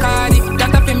I'm Bacardi,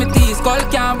 that up in my teeth. Skull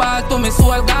can't ball to me,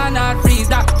 soul gone not freeze.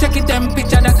 That check it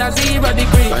temperature, that a 0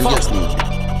 degree.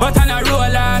 But on a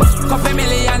roll on, couple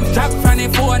millions drop from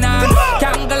the phone on.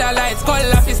 Kangle a light,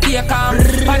 skull off his stay calm.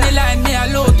 On the line, me a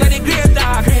look to the great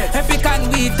dark. Epic and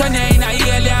weed, turn you in a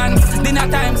alien. Dinner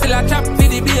time, still a chop for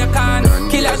the bacon.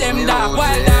 Killer them dark,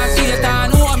 wild and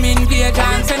Satan. Home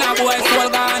invasion, send a boy soul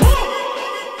gone.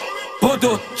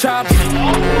 Voodoo chop,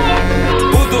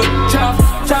 voodoo chop.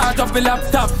 Charge up the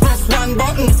laptop, press one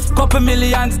button, couple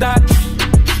millions that.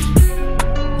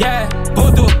 Yeah,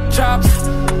 voodoo chop.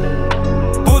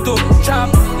 Voodoo,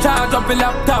 chop, charge up a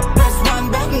laptop. Press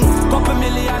one button, couple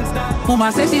millions that.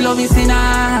 Mama say she love me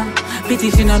sinner.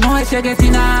 Pity she no know if she get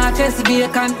in her. Chest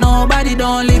vacant, nobody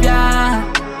don't live ya.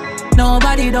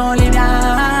 Nobody don't live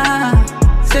ya.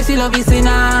 Say she love me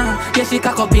sinner. Yeah, she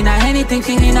cock up in her, anything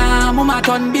she in her. Mama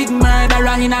turn big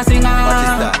murderer in a singer. What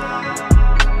is that?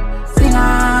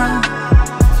 Singer.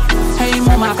 Hey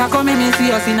mama, come make me see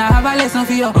you, see now have a lesson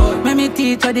for you. Make me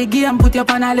teach you the game, put you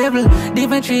up on a level.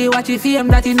 Different tree, watch you fame,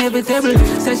 that inevitable.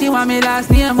 Say she want me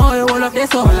last name, oh you all of this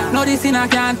so. No this in I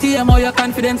can't tame, oh your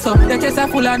confidence so. The chest are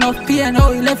full enough pain,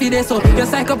 oh you left it there so. You're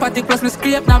psychopathic plus me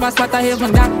scrape, never spot a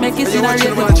heaven. That make you see the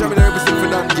reason.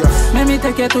 Make me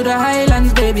take you to the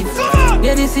highlands, baby.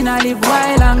 Yeah, this in I live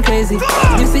wild and crazy.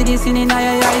 You see this in your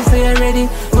eyes, so you're ready.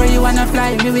 Where you wanna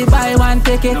fly, me we buy one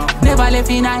ticket. Never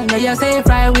left in I, yeah you say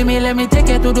fly with me. Let me take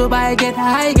you to Dubai, get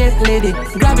high, get lady.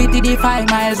 Gravity defy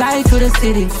miles high to the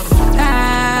city.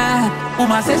 Ah,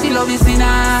 Mama say she love me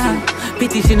sinner.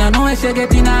 Pity she no know if she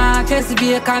get in her. Chest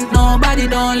vacant, nobody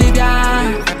don't live ya.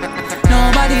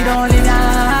 Nobody don't live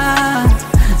ya.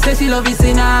 Say she love me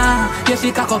sinner. Yeah,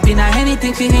 she cock up in her,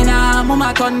 anything she in her.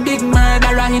 Mama turn big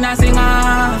murderer in a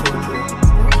singer.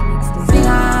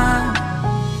 Singer.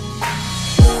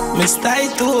 Miss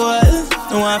title,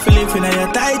 no one feel live in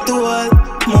your title.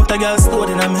 Mount a girl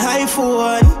story and I'm high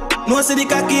phone. No see the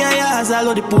cocky and yours, all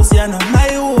of the pussy and I'm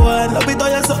my one. Love it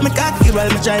how you suck me cocky while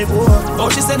me drive home. Oh,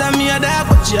 she said that me a dog,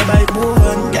 but she a buy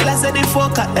bone. Girl, I said the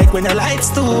fuck out like when the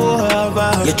lights too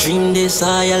over. You dream this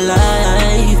all your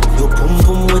life. Your pum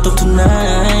pum wet up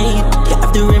tonight. You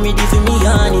have the remedy for me,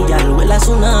 honey, girl. Well, a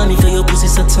tsunami, cause your pussy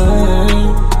so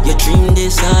tight. You dream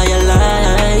this all your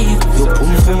life.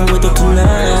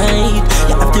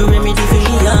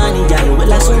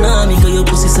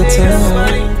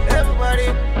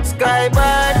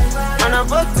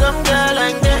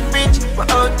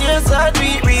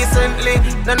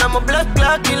 I'm a blood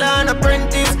clot killer and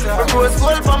apprentice. My rose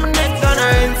gold from my neck down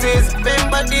her insist.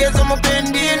 Remember days I'm a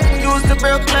pending. Used to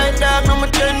broke like dog, now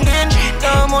I'm trending.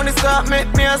 Now money start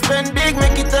make me a spend big.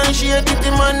 Make it and shake it,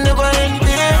 the man never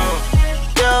ending.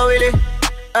 Yo, Willie,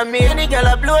 I mean any girl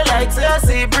I blow like say I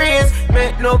see breeze.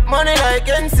 Make no money like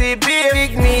NCB.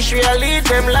 Big niche, really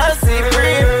them last see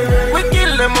free. We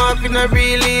kill them off in a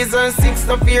release. And 6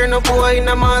 no fear, no boy in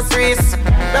a mass race.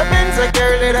 The Benz a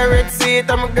girl in a red seat.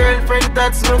 I'm a girlfriend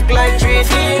that's look like 3D.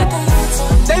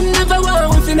 Them never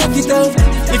want if you make it out.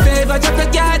 If you ever drop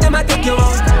a car, them I take you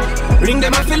out. Ring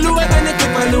them off the load, then they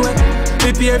keep a load.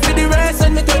 Prepare for the rest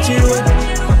when me touch you.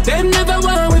 Them never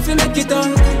want if you make it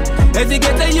out. If you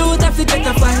get a youth, have to get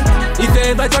a fight. If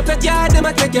you ever drop a car, them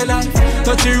I take your life.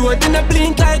 Touch you road in a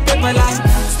blink like pepper light.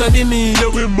 Study me,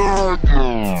 you will mark.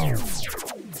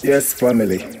 Yes,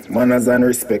 family. Manners and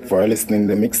respect for listening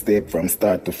to the mixtape from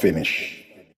start to finish.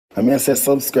 I may say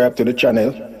subscribe to the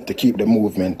channel to keep the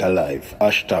movement alive.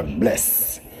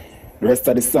 #bless. The rest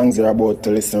of the songs you're about to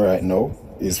listen right now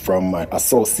is from my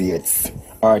associates,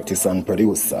 artists and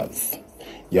producers.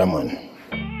 Yeah, man.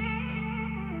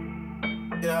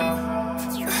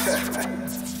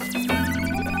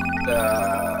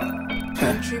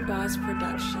 Country Boss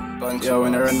Production. Yo,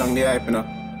 when I run down the hype, you know,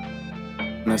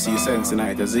 and I see sense in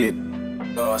it, I see it.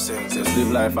 No sense. Just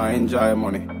live life and enjoy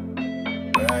money.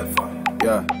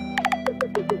 Yeah.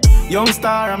 Young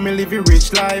star and me live a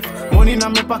rich life. Money in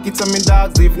my pockets and me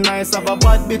dogs live nice. Have a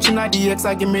bad bitch in the X,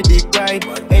 I give me dick ride.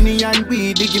 Any and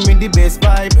weed, they give me the best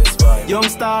vibe. Young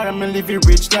star and me live a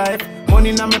rich life.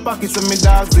 Money in my pockets and me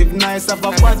dogs live nice. Have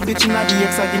a bad bitch in the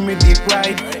X, I give me dick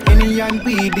ride. Any and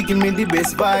weed, they give me the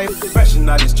best vibe. Fresh in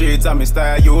the streets and me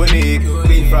style unique.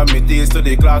 Clean from me taste to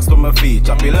the clocks to my feet.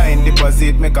 Choppy line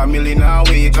deposit, make a million a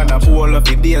week. And a pull of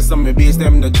the days, so me base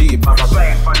them the cheap. I'm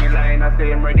flying funny line, I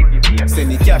say I'm ready to pay.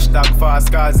 Send the cash tag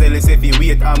fast, cause zealous if you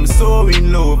wait. I'm so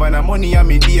in love, and the money and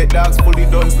me date dogs fully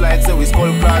done slide, so we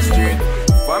skull class straight.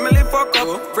 Family fuck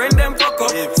up, friend them fuck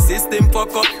up, system fuck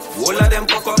up, all of them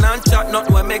fuck up. Non-chat, not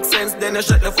what makes sense, then I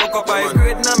shut the fuck up. I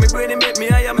grade now, me brain make me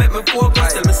higher, make me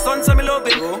focus. Tell my son, say me love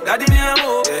him, daddy me a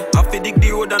move. Have to dig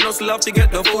the road and hustle, have to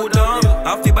get the food down.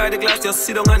 Have to buy the glass, just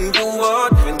sit down and do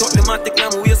what. Talk the matic, now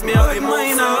me waste me have to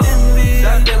mine up.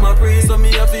 That them a praise, so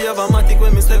me have to have a matic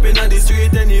when me stepping on the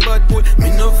street. Any bad pull, me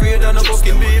no afraid of no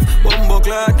fucking beef. Bumbo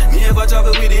clad, me ever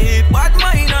travel with the heat. Bad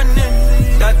mind and them.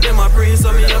 That them a praise,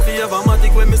 so me have to have a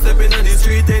matic when me stepping on the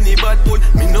street. Any bad pull,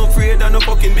 me no afraid of no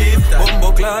fucking beef.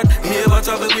 Bumbo clad, me ever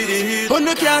travel with the heat. When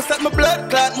you can't stop my blood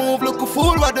clot move, look a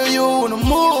fool, what do you wanna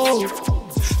move?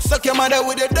 Suck your mother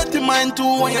with your dirty mind too,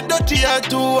 and your dirty heart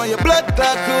too, and your blood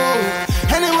clot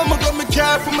too. Anyway, I got me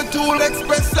care for my tool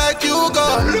express like you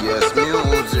go.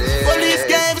 Police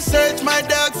can't search my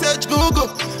dog, search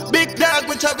Google. Big dog,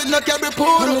 when travel no carry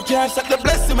pool. When you can't stop the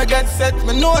blessing, I got set.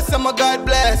 Me know some of God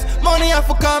bless. Money have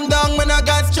to calm down when I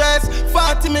got stress.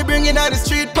 40 me bringing out the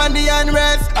street, pandy and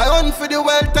rest. I hunt for the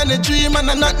wealth and the dream and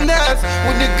nothing else.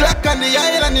 With the Glock and the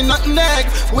island and nothing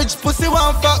else. Which pussy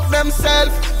won't fuck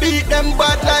themselves? Beat them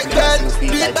bad like that.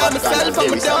 Beat by myself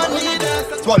and me don't need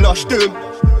it. Swallosh them.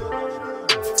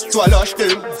 Swallosh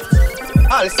them.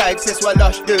 All sides say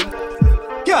swallosh them.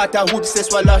 Carter Hood say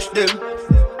swallosh them.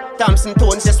 Thompson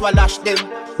Tone say swallosh them.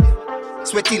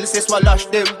 Sweat Hill say swallosh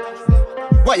them.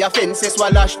 Wire Fence say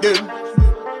swallosh them.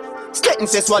 Stetton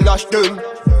say swallosh them.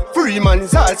 Freeman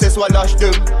Zal say swallosh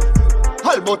them.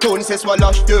 Halbo Tone say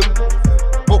swallosh them.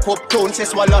 Bup Bup Tone say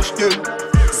swallosh them.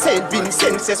 St.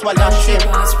 Vincent say swallosh them.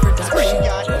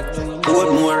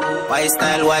 Good more, why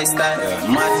style,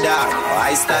 mad dog,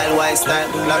 why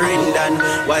style,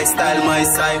 Larindan, why style, my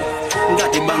side.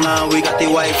 Got the banger, we got the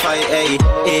Wi-Fi, hey.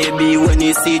 AB, when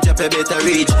you see Jap, better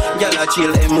reach. Gala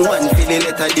chill, M1, feel the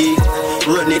letter D.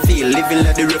 Run it field, living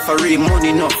like the referee. Money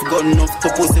enough, gun enough, to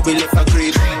pussy we left a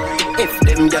creep. If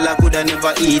them gala coulda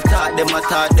never eat, thought them a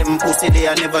thought them pussy they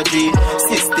a never G.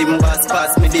 System boss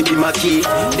pass me they be my key.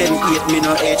 Them hate me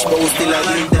no H, but still a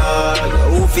great dog.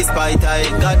 Who fi spite I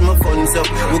got my funds up,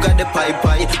 we got the pipe.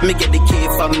 Me get the key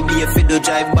from B for the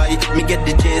drive by. Me get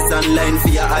the J's online for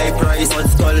your high price. But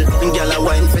skull, gala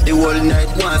wine for the whole night.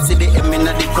 Want see the M in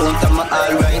the counter, I'm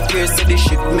alright. Here see the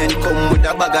shipment come with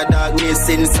a bag of darkness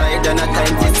inside, and a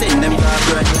time to send them back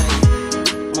right.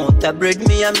 Motor bread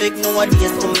me and make no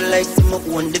ideas come like some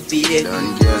own the VA.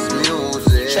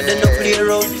 DonnGassMusiQ. Shut the no clear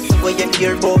out, so what you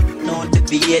hear about, no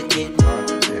debate it.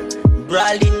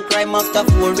 Brawling crime after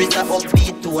 4 is a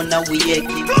upbeat to and a wake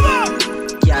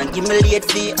it. Can't give me late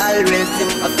fee, I'll rest him,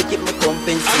 I have to keep me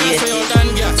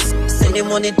compensated. Send the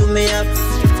money to me up,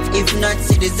 if not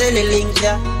see the Zelly link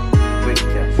ya.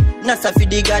 Nasa for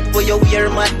the God for you wear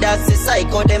my dog, say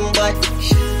psycho them but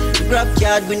grab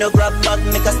card, we no grab back.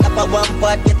 Make a stop at one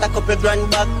part, get a couple grand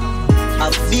back.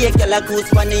 A vehicle a goose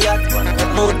for the yacht.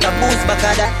 Motor boost back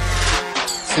at that.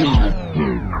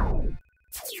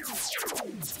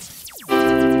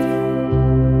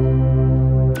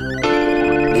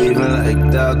 Even like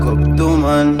dark up to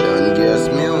man.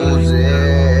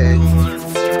 DonnGassMusiQ.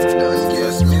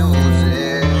 DonnGassMusiQ.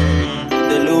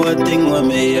 The lower thing when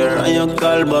me hear and you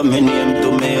call, but me name to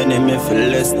me enemy for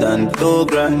less than 2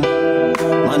 grand.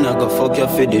 Man, I go fuck you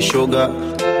for the sugar.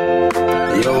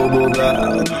 Yo,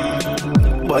 booga.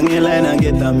 Bang your line and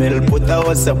get a mill. Put a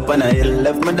house up on a hill.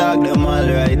 Left my dog them all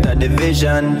right at the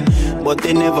vision, but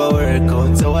it never work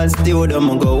out. So I still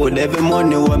them go with every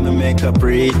money when me make a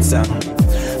preach song.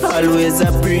 Always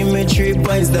a pre-me 3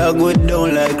 points that go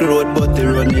down like road, but they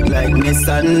run it like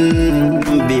Nissan.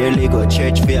 Barely go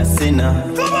church for a sinner,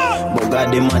 but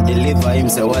God them a deliver him.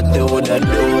 So what they woulda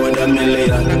do with a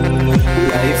million?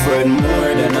 Life worth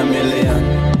more than a million.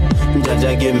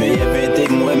 Jaja give me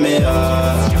everything when me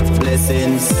have.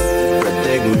 Blessings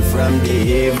protect me from the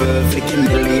evil. Flick it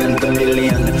million to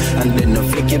million, and then no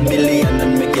flick it billion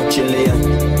and make it trillion.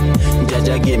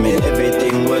 Jaja give me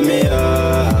everything when me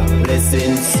have.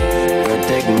 Blessings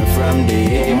protect me from the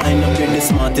evil. Mind up in the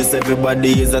smartest,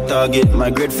 everybody is a target. My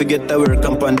great forget the work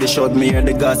and pan the shot, me hear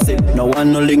the gossip. No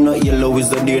one no link, no yellow is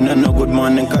the day, no good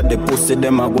morning. Cause the pussy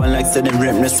them a go like say them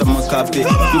rapeness on my coffee.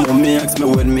 Mommy ask me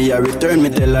when me a return, me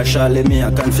tell her Charlie me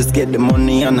I confiscate the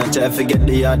money and I try to get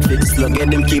the outfit. Slug get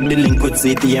them keep the link with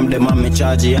CTM, them and me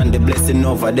charge it and the blessing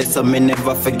over there, so me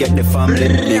never forget the family.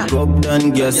 Big up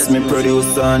DonnGass, me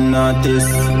producer and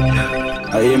artist.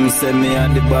 I am say me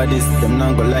at the bodies. Them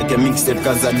not go like a mixtape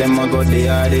cause of them I got the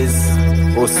hardest.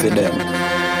 Oh see them.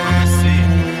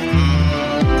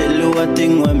 Tell you a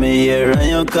thing when me hear and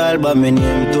you call, but me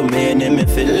name to me enemy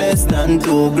for less than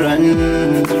 2 grand.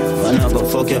 Man I go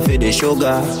fuck you for the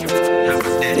sugar.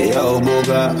 Yo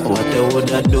booga, what you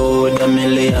woulda do with a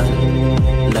million?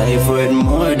 Life worth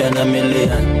more than a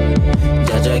million.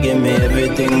 Jaja give me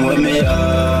everything when me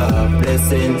have.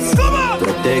 Blessings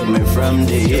protect me from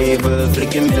the evil.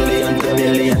 Flick a million to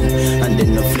billion, and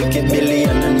then no flick a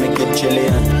billion and make it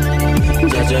trillion.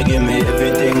 Jaja give me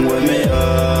everything when me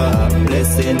have.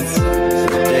 Blessings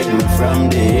protect me from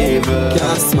the evil.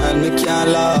 Can't smile, me can't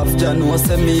laugh. Jah know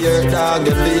say me your dog.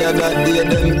 Every other day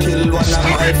them kill one of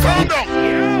my fam.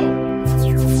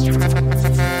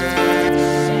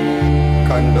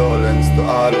 Condolence to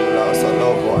all who lost a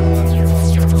loved one.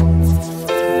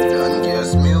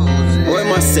 DonnGassMusiQ. What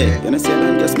am I say? You know say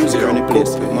DonnGassMusiQ on the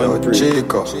place.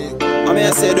 Chico. I mean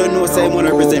I say I don't know say I'm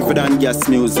gonna represent for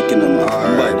DonnGassMusiQ in the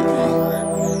body.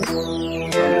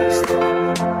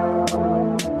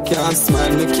 Can't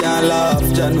smile, me can't laugh.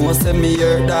 Jah know say me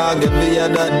your dog. Every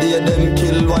other day them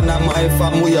kill one of my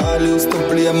fam. We all used to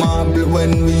play marble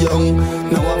when we young.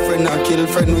 Now a friend a kill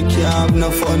friend, we can't have no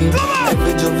fun.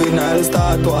 Every juvenile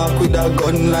start to walk with a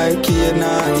gun like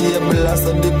Kena. Able as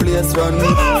of the place run.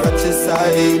 Catch his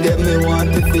side, them me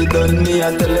want if he done me.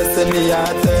 I tell us say me a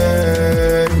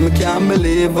third. Me can't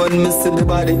believe when me see the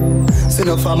body. See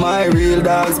no for my real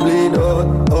dogs bleed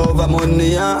out. Over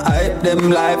money and hype, them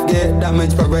life get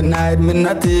damaged for a night. Me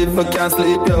not even can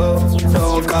sleep, yo.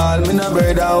 Don't call me no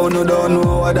brother who no don't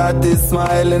know what that is.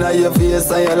 Smiling at your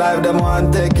face and your life, them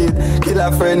want take it. Kill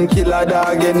a friend, kill a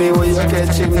dog, anyway you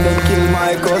catch him. Them kill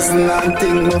my cousin and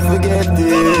think no forget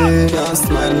it. Can't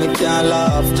smile, me can't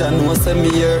laugh. Jah know say me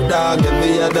your dog.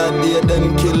 Every other day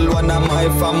them kill one of my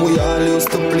fam. We all used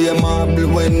to play marble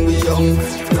when we young.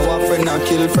 Now a friend a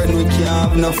kill friend, we can't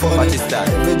have no fun.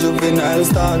 Every juvenile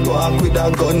start walk with a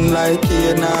gun like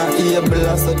Kena. Able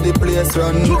as of the place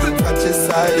run. Catch his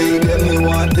side, them me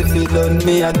want if he done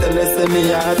me. I tell us say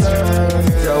me a third.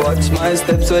 You watch my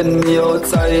steps when me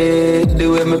outside. The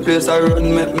way me place I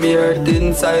run make me hurt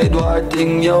inside. War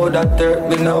thing, yo, that hurt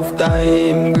me enough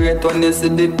time. Great when you see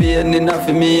the pain enough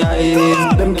in me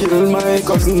eyes. Them kill my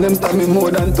cousin, them stab me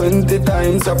more than 20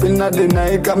 times. Rapping at the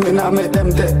night, coming and make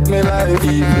them take me life.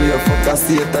 Evil, you fuck a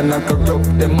Satan and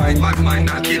corrupt them mind. Bad mind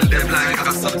and kill them like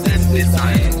a sudden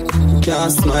design.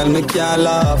 Can't smile, me can't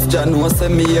laugh. Jah know say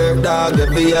me your dog.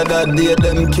 Every other day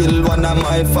them kill one of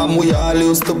my fam. We all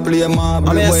used to play marble.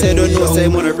 I mean I say don't know say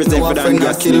I'm gonna represent for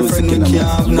DonnGassMusiQ. We can't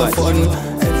have no fun.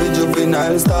 Every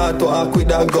juvenile start to walk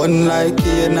with a gun like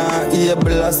Kena.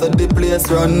 Able as of the place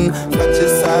run. Catch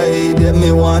his side, yeah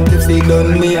me want if he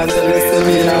done me. I tell us say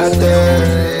me not there.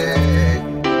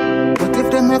 But if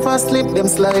them ever slip, them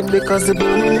slide because the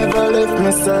blue never left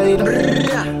my side.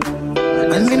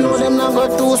 And me know them not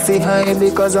got to see high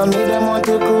because I made them want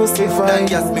to crucify.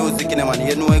 DonnGassMusiQ in the man,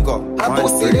 you know it go. I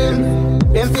pussy them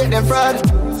fake them fraud.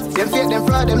 Them fake them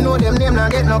fraud, them know them name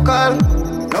not get no call.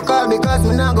 No call because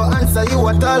me nah go answer you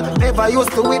at all. Never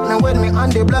used to it, now when me on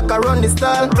the block I run the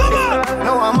stall.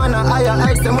 Now I'm on a higher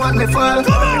heights, them want me fall.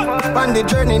 On the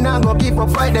journey, now go keep up,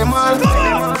 fight them all.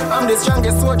 I'm the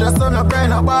strongest soldier, so no cry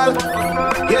no ball.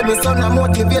 Yeah, me son, I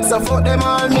motivate, so fuck them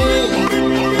all me.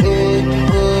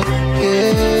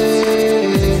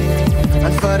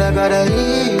 And Father gotta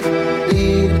lead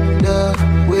the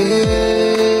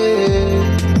way.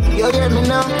 You hear me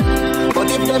now? But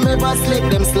if them ever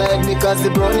slip, them slide. Because the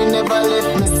brownie never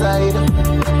left me side.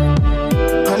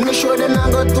 And me sure them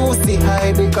not go too see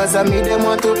high. Because I me them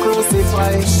want to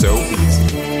crucify. So easy.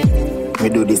 Me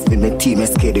do this with my team, I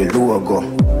scare the logo.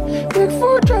 Big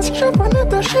foot just chop on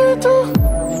it a shit too.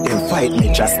 Them fight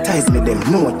me, chastise me, them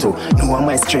know to. Know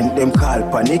my strength, them call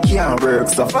panic can't work.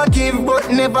 So forgive but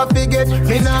never forget.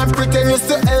 Me not pretend used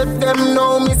to help them.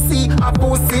 Now me see a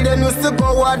pussy, them used to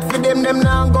go hard for them. Them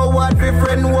now go hard for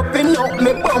friend. Open up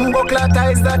me bumbo clock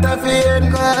eyes that I fear.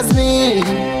 Cause me,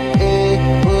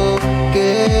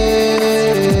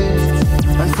 okay.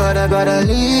 And Father gotta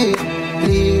lead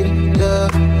the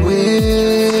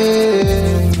way.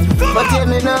 But hear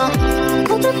me now.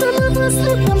 But if them ever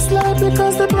slip, them slide.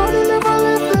 Because the body never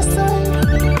left the side.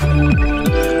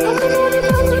 And me know them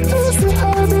not go too see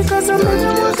high. Because I'm in the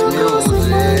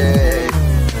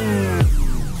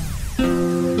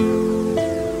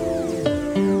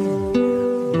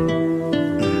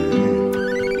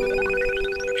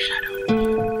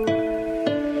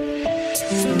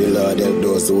The Lord help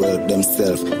those who help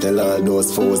themselves. Tell all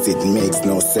those foes it makes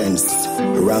no sense.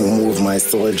 Wrong move, my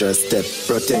soldier step.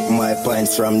 Protect my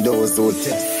points from those who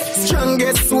test.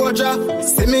 Strongest soldier,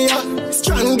 see me ya.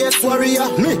 Strongest warrior,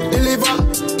 me deliver.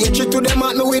 Each to them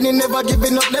out, me winning, never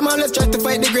giving up. Them always try to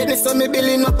fight the greatness, so me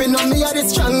building up in on me. Are the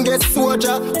strongest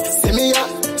soldier, see me ya.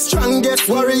 Strongest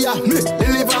warrior, me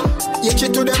deliver. Each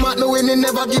to them out, me winning,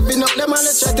 never giving up. Them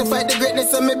always try to fight the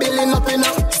greatness, so me building up in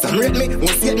up. Some rate me,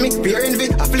 won't get me, fear envy,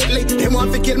 afflictly. Them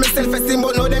want to kill me self-esteem,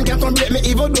 but no them can't complete me.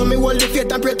 Even though me hold the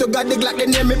faith and pray to God, they glock they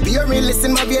name me. Pure me,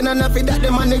 listen my vein and I feel that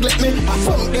them a neglect me. I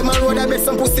funk them a road, I bet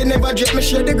some pussy never drape me.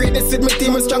 Share the greatness with me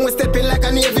team, we strong, we stepping like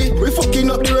a navy. We fucking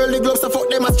up the world, the gloves, so fuck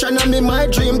them astronomy. My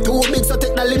dream too big, so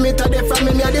take the limit of them from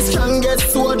me. Me are the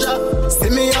strongest soldier, see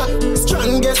me ya.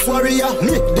 Strongest warrior,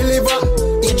 me deliver.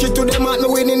 Each to them out, me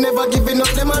winning, never giving up.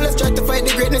 Them always try to fight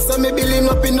the greatness, so me building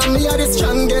up in on me. Are the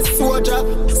strongest soldier,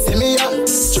 see me ya.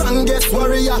 Strongest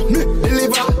warrior, me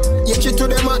deliver. Each to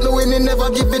them out, me winning, never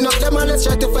giving up. Them always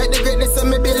try to fight the greatness, so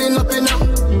me building up in up.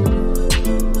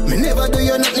 Me never do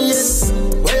you nothing yet.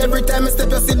 Why every time I step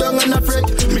you sit down and I fret.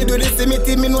 Me do this in me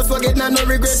team, me no forget now no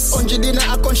regret. 100 dinner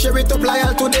I can share it up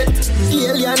loyal to death.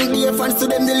 Alien dear fans to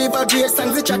them deliver great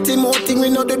songs. The chatty more thing we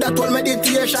no do that all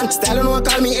meditation. Style no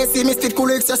call me AC, me still cool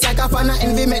just like a fan. I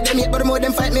envy make them hate but the more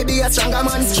them fight me be a stronger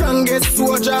man. Strongest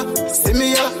soldier, see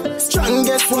me ya.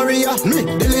 Strongest warrior, me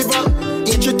deliver.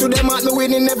 Each to them out, me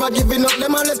winning, never giving up.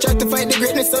 Them always try to fight the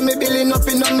greatness, so me building up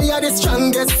in on me. Are the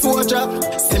strongest soldier,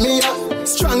 see me ya.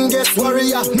 Strongest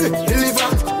warrior, me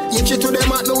deliver. Each to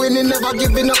them out, me winning, never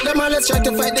giving up. Them always try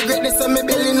to fight the greatness, so me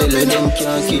building up in them on.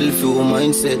 can't kill few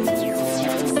mindset.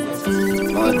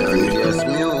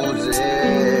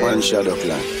 DonnGassMusiQ. One shadow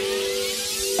clan.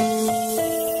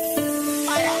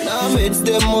 It's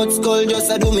them mud skull, just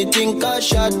I do me think I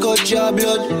shortcut your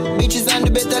blood. Bitches and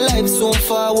the better life soon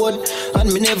forward.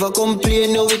 And me never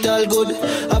complain, no it all good.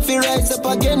 I feel rise up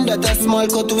again, that a small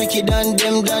cut wicked and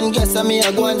them done. Guess I me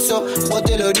a go on so. But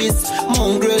tell you this,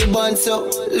 mongrel band so.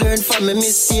 Learn from me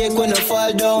mistake when I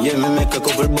fall down. Yeah, me make a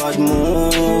couple bad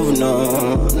move,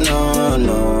 no.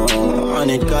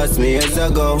 And it cost me years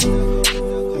ago.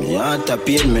 Me heart a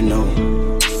pain me now.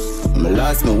 Me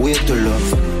lost my way to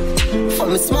love. For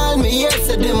me smile, me yes,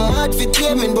 so them hard for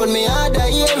taming, but me hard a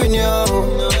hearing you.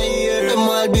 Them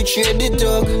all betray the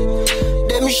talk,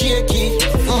 them shaky.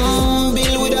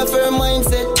 Build with a firm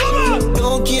mindset.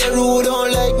 Don't care who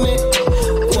don't like me.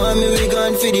 Want me we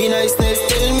gone for the niceness.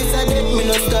 Tell me so that me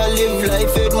not start live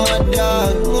life with my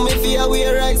dog. Me fear we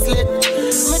a right slit.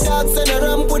 My dog send a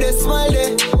ramp with a smile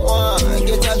there.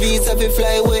 Get a visa fi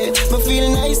fly away. Me feel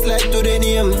nice like today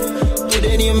name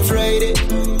Friday.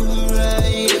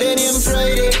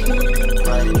 Friday.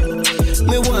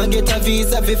 Me want get a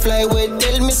visa fi fly away.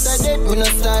 Tell me so that me not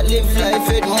start live life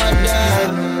with my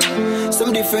dog.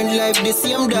 Some different life, the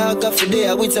same dark after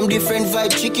there with some different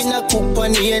vibe. Chicken a cook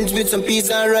on the ends with some peas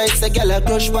and rice. A gal a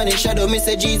crush on the shadow, me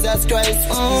say Jesus Christ.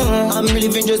 I'm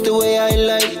living just the way I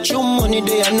like. True money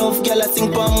there enough, gal a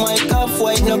sing pan my half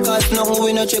white. No cost nothing,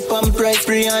 we no check on price.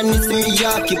 Free and it's me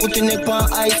yaki, putting it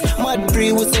on ice. Mad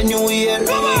pre was a new year,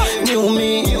 new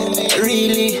me,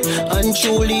 really and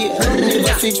truly.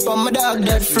 Never switch from my dog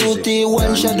that fruity.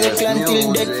 One shadow clan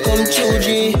till death come true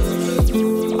G.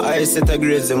 I set a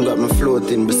grades, them got me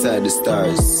floating beside the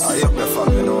stars.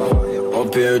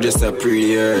 Up here just a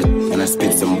pretty earth, and I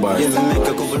spit some bars. Yeah, make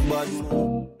a couple bars.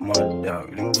 Mad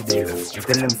dog, link the dealers. You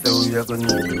tell them so we are gonna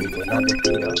need it, but not the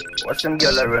killer. Watch them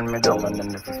gyal run me down and then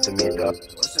the 50 meter.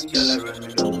 Watch them gyal run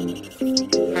me down.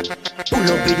 Pull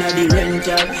up in the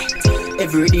rental.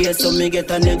 Every day so me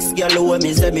get a next gal when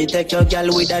me say me take your gal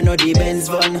with a no the Benz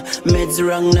van. Meds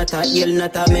wrong, not a ill,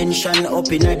 not a mention.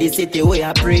 Up in the city where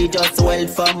I pray just well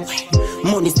fam.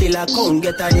 Money still a count,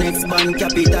 get a next band.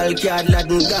 Capital card,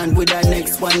 Latin gun with a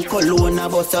next one. Cologne a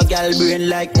bust a gal brain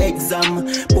like exam.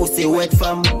 Pussy wet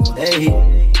fam, hey.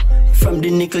 From the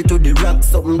nickel to the rock,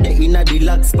 something there in a the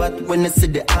lock spot when I see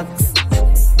the axe.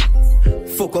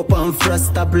 Fuck up and frost,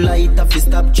 stop light, off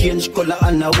stop change color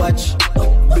and a watch.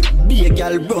 Be a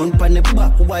gal brown pan the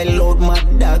back while loud my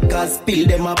dog cause spill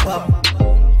them a pop.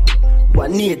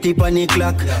 180 pan the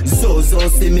clock, so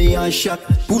see me and shock.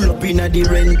 Pull up in a the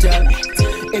rental.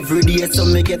 Every day so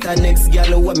me get a next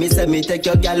gal. When me say me take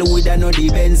your gal with a no the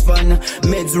Benz van.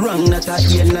 Meds wrong, not a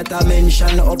ill, not a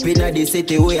mention. Up in a the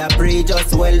city where I pray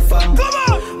just well fam.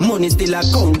 Money still a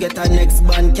count, get a next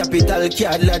band. Capital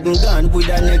card, Latin gun with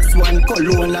a next one.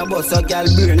 Cologne a bust a gal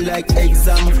burn like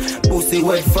exam. Pussy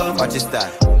wet fam. What is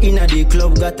that? Inna the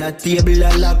club got a table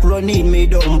a lock. Running me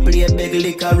don't play beg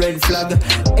lick a red flag.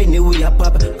 Anyway a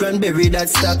pop, cranberry that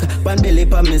stack. Pan belly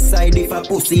pa me side if a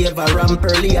pussy ever ramp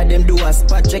early. A them do a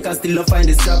spot check and still no find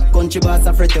the strap. Country boss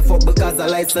afraid to fuck because the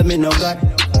lights me no got.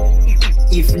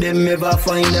 If them ever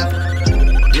find her,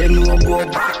 then no go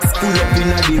back. Pull up in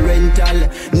a the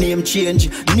rental. Name change,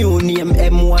 new name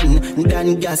M1.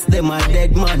 Dan gas them a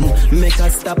dead man. Make a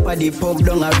stop at the pump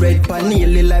down a red pan.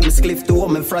 Nearly lime cliff to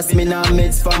home. Frost me now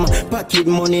meds fam. Pocket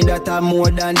money that are more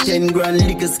than 10 grand.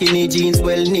 Lick skinny jeans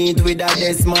well neat with a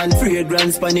desk man.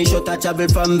 Fragrance Spanish shot a travel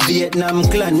from Vietnam.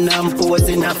 Clan Nam pose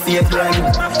in a fake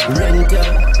brand. Rental.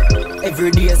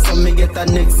 Every day so me get a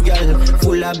next gal.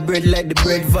 Full of bread like the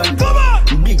bread van.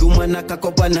 Big woman a cock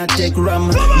up and a take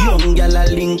ram. Young gal a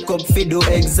link up fi do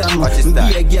exam. What is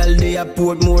that? Be a gal they a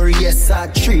Portmore, yes a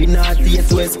 3 North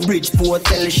West Bridgeport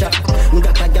tell shop.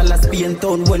 Got a gal a Spain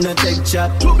town when I take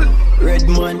chat. Red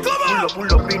man,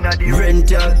 pull up in a the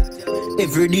rental.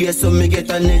 Every day so me get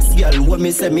a next gal. When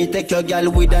me say me take your gal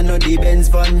with a no the Benz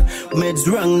van. Meds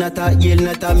wrong, not a ill,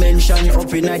 not a mention.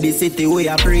 Up in a the city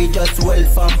where I pray just well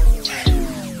fam.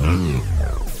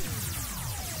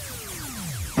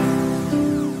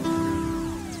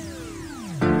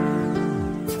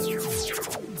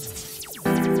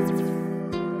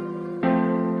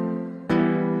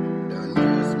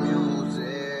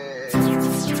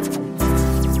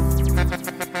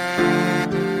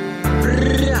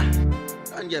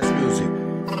 DonnGassMusiQ.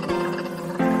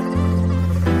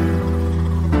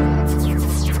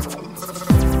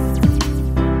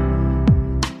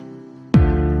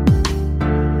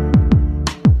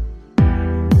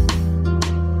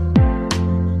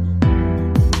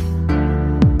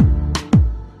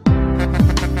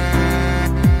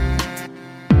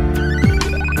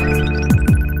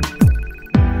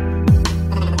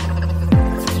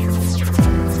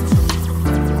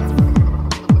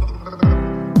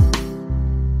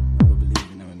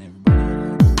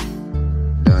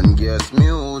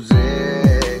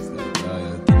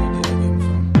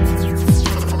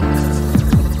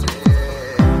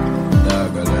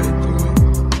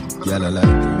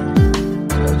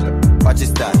 What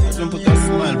is that? Don't put a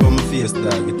smile on my face,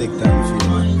 dog. It take time for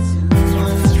you.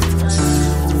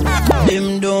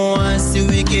 Them don't want to see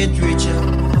we get richer.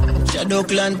 Shadow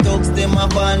clan talks, them a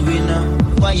born winner.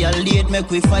 Violate, make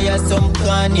we fire some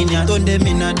can in ya. Turn them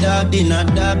in a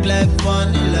dark like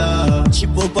vanilla.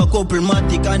 Chip up a couple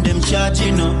matic and them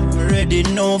charging up. Ready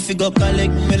now, figure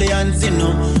collect millions, you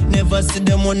know. Never see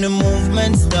them when the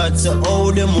movement starts. So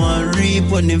how them want reap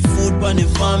when the food when the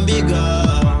farm bigger.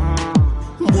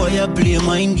 Boy, I play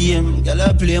mind game, girl,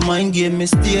 I play mind game. Me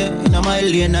stay in my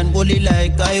lane and bully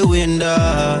like I win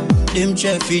that. Them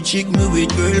traffic chick me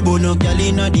with girl, but no girl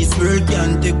in this world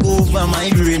can take over my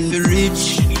brain. Be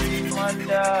rich,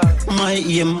 My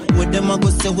aim, with them I go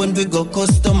say when we go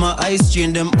customer ice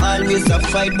chain. Them always a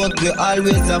fight, but we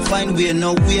always a find way.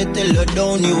 No wait till you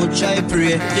down, you try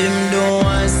pray. Them don't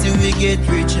want see we get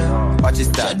richer. What is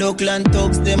that? Shadow clan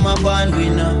thugs, them a born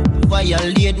winner.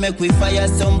 Violate, make we fire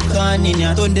some can in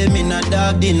ya. Turn them in a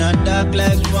dark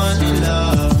like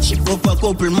vanilla. Ship up a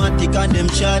couple matic and them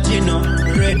charge, you know.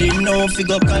 Ready now,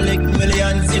 figure collect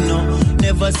millions, you know.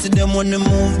 Never see them when the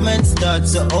movement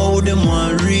starts. So how them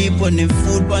want reap when the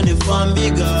food on the farm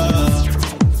bigger.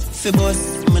 Fi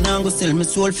boss, me nah go sell me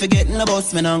soul for getting a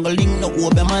boss. Me nah go link no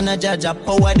obe man a judge a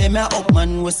power them a up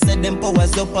man. We set them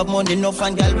powers up of money enough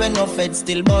and gal when no fed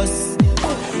still boss.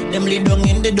 Them lead down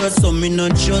in the door so me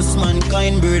not trust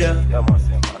mankind brother.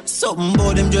 Something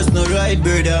about them just no right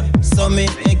brother. So me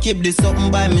keep this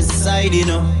something by my side you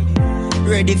know.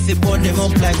 Ready fi put them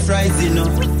up like fries you know.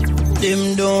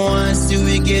 Them don't want see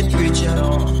we get richer.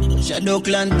 Shadow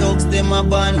clan thugs, them a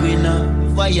born winner.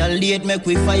 Violate, make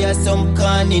we fire some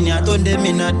can in ya. Turn them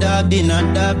in a dark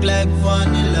like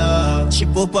vanilla.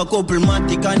 Ship up a couple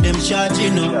matic and them charge, you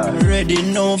know. Ready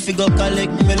now, figure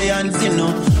collect millions, you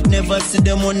know. Never see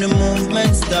them when the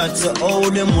movement starts. So how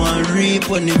them want reap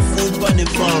when the food on the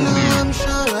farm. I'm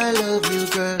sure I love you,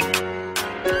 girl.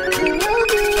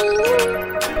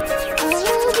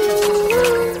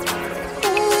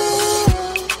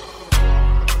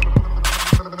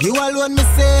 You alone me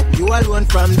say, you alone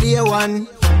from day one.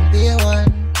 Day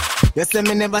one. You say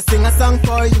me never sing a song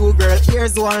for you, girl.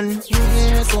 Here's one.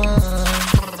 Here's one.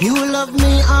 You love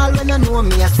me all when I know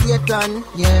me a Satan.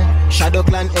 Yeah. Shadow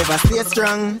clan ever stay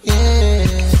strong. Yeah.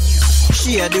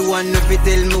 She a the one if you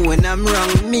tell me when I'm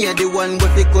wrong. Me a the one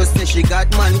but because say she got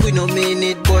man. We no mean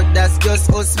it but that's just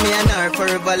us. Me and her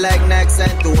forever like Nike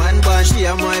and to one band. She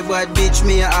a my bad bitch,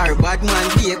 me a her bad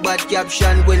man. Be a bad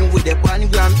caption when we the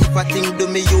pangram. If I think do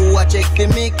me you a check for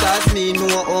me. Cause me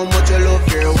know how much I love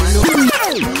her.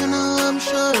 You know I'm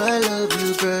sure I love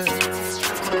you girl.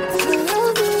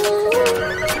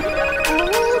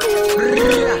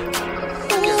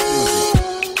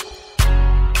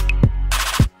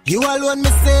 You alone me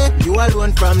say, you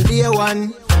alone from day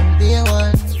one. Day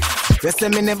one. You say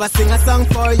me never sing a song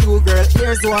for you, girl.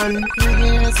 Here's one.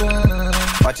 Here's one.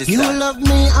 What is you that? love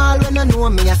me all when I know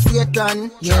me a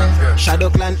Satan. Yeah. Shadow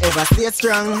clan ever stay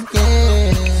strong.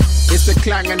 Yeah. It's the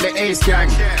clang and the ace gang.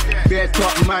 Bear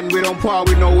top man, we don't par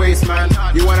with no waste man.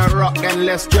 You wanna rock then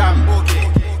let's jam.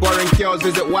 Boring girls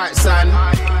visit White Sand.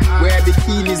 Wear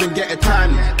bikinis and get a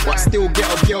tan. But still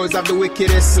ghetto girls have the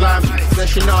wickedest slam. Says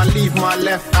she not leave my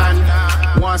left hand.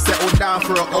 Want settle down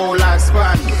for a whole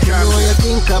lifespan. You know you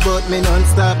think about me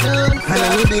non-stop. And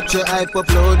I need it to hype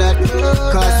upload that.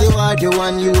 Cause you are the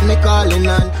one you me calling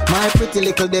on. My pretty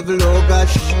little devil, oh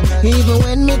gosh. Even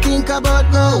when me think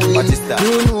about going,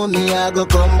 you know me I go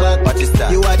come back. What is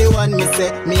that? You are the one me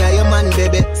say, me are your man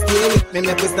baby. Stay with me,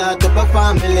 make we start up a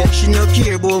family. She no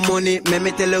care about money,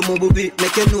 me tell her Bup Bup.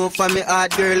 Make you know for me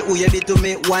hard girl, who you be to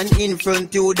me. One in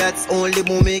front you, that's only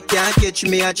mommy. Can't catch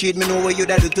me, I cheat me, know what you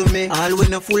da do to me. All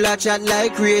when a full of chat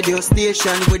like radio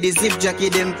station. With the zip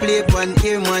jacket, them play one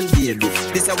ear man baby.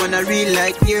 This I wanna real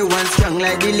like ear one strong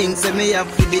like the links and me have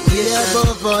to be here.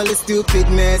 Above all the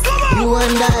stupidness, you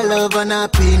and I love and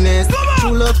happiness.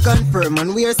 True love confirm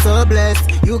and we are so blessed.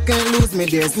 You can't lose me,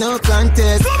 there's no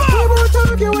contest. We won't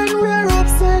argue when we're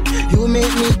upset. You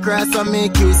make me cry, so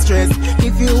make you stress.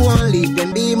 If you won't leave,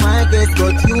 then be my guest.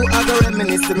 But you are gonna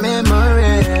reminisce the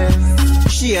memories.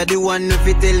 She a the one if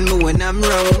you tell me when I'm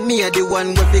wrong. Me a the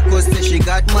one with because say she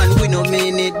got man. We no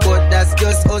mean it, but that's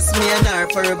just us. Me and her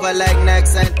forever like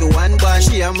Nike and to one band.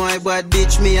 She a my bad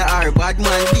bitch, me a her bad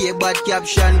man. Be a bad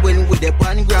caption when we the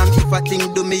pangram. If I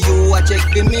think do me, you a check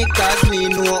for me. Cause me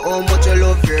know how much I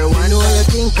love her. I know you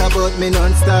think about me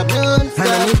non-stop. And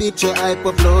I need it to hype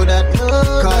upload that.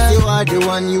 Cause you are the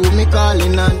one you me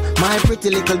calling on. My pretty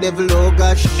little devil, oh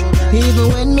gosh. Even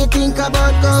when me think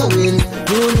about going,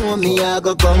 you know me I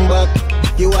go come back.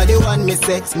 You are the one me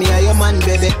sex, me are your man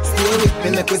baby. Stay with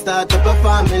me, make we start up a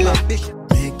family.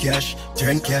 Make cash,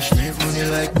 turn cash, make money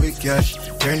like quick cash.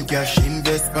 Turn cash,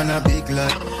 invest on a big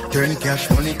lot. Turn cash,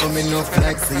 money coming off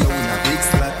like say you in a big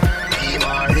slot.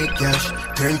 Make cash,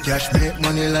 turn cash, make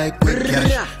money like quick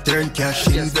cash. Turn cash,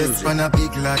 invest on a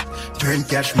big lot. Turn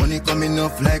cash, money coming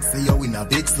off like say you in a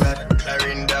big slot.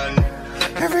 Clarendon.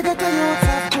 Every ghetto youth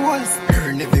have goals.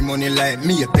 Earn every money like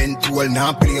me a pen tool.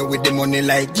 Now play with the money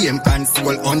like game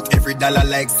console. Hunt every dollar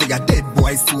like say a dead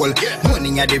boy soul.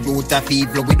 Money at the root of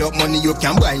evil. Without money you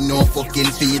can buy no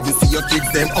fucking feed. You see your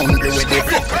kids them hungry with the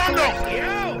fuck.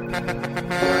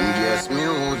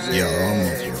 DonnGassMusiQ.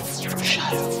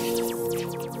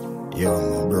 Yo,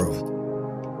 my bro.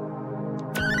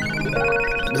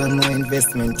 don't know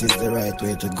investment is the right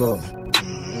way to go.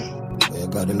 But you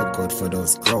gotta look out for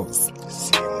those crows.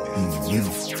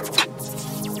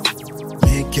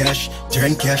 Make cash,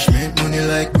 turn cash, make money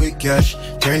like quick cash.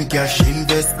 Turn cash,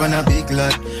 invest on a big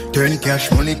lot. Turn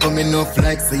cash, money coming off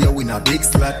like say you win a big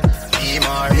slot.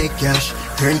 Make cash,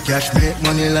 turn cash, make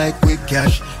money like quick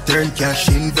cash. Turn cash,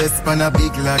 invest on a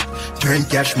big lot. Turn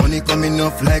cash, money coming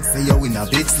off like say you win a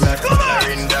big slot.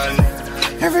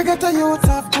 Every ghetto youth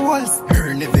have goals.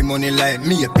 Earn every money like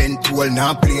me a pen tool.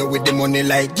 Now play with the money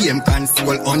like game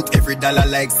console. Hunt every dollar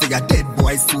like say a dead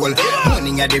boy soul.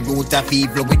 Money at the root of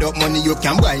evil. Without money you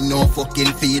can buy no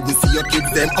fucking feed. And see your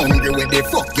kids them hungry when they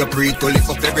fuck your pre to lift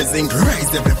up everything.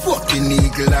 Rise every fucking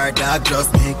eagle or dog.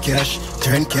 Just make cash,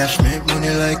 turn cash, make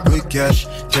money like quick cash.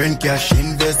 Turn cash,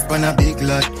 invest on a big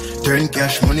lot. Turn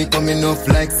cash, money coming off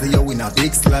like say you win a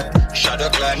big slot. Shadow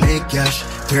clan, make cash,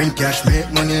 turn cash,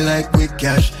 make money like quick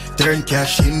cash. Turn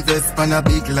cash, invest on a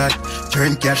big lot.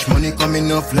 Turn cash, money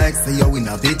coming off like say you win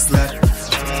a big slot.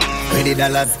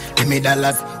 $20, give me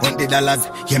dollars,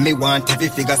 $20. Yeah, me want every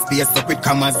figure space up with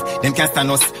commas. Them can't stand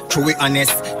us, true we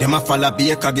honest. Them a follow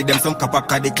baker, give them some copper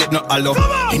cause they clip no hollow.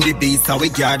 In the beast, how we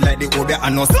guard like the Obe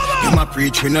and us. Them a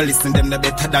preach, we no listen, them no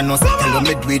better than us. Tell them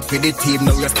me do it for the team,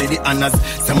 now you see the honors.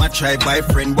 Some a try buy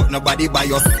friend, but nobody buy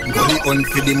us. Go the hunt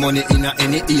for the money in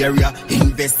any area.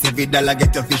 Invest every dollar,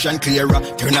 get your vision clearer.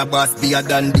 Turn a boss, be a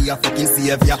Don, be a fucking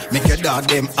savior. Make your dog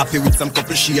them happy with some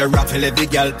couple share. Tell every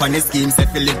girl pan the scheme,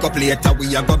 set for link up later.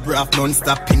 We a go braff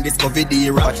non-stop in this COVID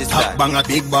era. Top bang a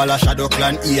big baller, shadow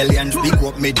clan, aliens. Big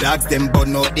up me dogs, them but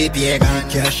no they pay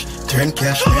cash. Turn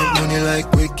cash, make money like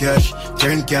quick cash.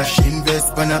 Turn cash,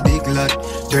 invest on a big lot.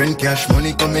 Turn cash,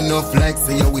 money coming off like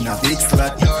say you win a big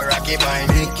slot.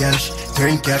 Make cash,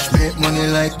 turn cash, make money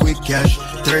like quick cash.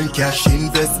 Turn cash,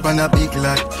 invest on a big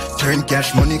lot. Turn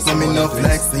cash, money coming off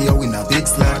like say you win a big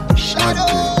slot.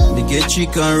 Me get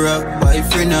chicken rock,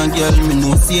 boyfriend and girl. Me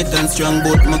know Satan strong,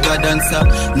 but my God dancer.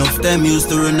 Enough time used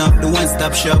to run up the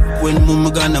one-stop shop. When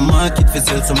mama gonna market for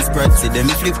sell some spreads, see them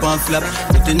flip and flap.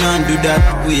 But they not do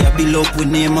that. We a build up with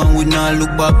name and we not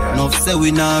look back. Enough say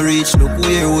we not reach, look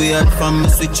where we at from. Me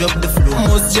switch up the flow.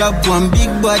 Most job one big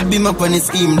bad beam up on the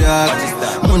scheme dog.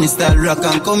 Money start rock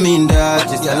and come in dog.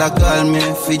 Y'all call me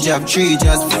for job 3,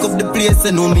 just pick up the place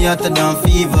and know me hotter than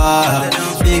fever.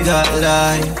 Bigger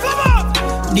life.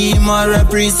 Dima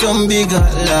reprise some bigger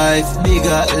life,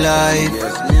 bigger life.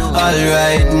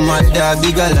 Alright, my dog,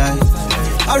 bigger life.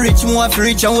 I rich more for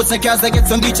rich and what's a cast I get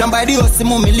some bitch and buy the house.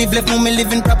 Mommy live left, mommy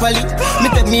living properly.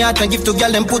 Me take me out and give to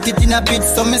girl and put it in a pit.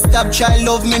 So me stop child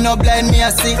love me, no blind me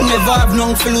I see. Never have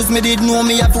none for lose, me did know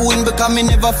me have to win. Because me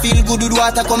never feel good with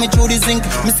water coming through the zinc.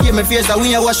 Me scare me face and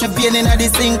when I wash me pain in the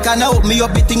sink. And I hope me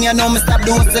up the thing you know me stop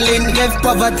the hustling. Left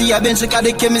poverty I bench like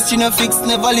the chemistry no fix.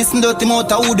 Never listen to the mouth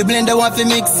who the blender want to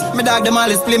mix. Me dog them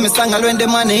always play me song all when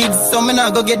them man hits. So me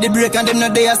not go get the break and them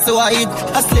no there so I hit.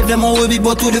 I slave them all will be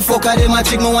but who the fuck are them a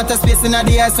chick. Me want a space in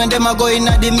the ice when them a go in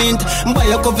the mint. Buy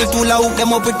a couple tool a hook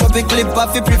them up with couple clip.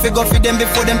 I fi prefer go for them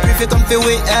before them prefer come for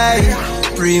way.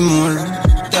 Aye, pre-more,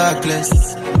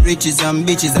 talkless. Riches and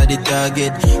bitches are the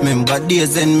target. Remember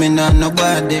days and me not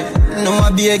nobody. No I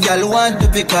be a girl want to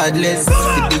be cardless.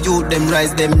 If the youth them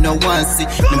rise them no want see.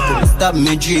 Them put stop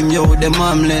me dream yo them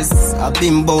harmless. I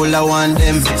been bowl I want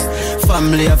them.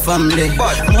 Family a family.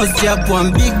 Must job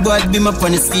one big bad beam up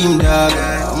on the scheme dog.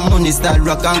 Money start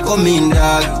rock and come in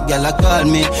dog. Girl a call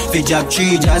me for job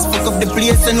 3, just pick up the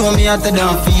place and know me hotter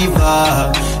than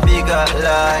fever. Bigger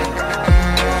life.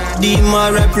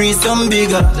 Dima reprise some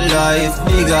bigger life,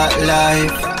 bigger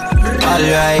life.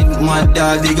 Alright, my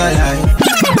dog, bigger life.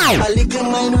 A little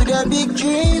mind with a big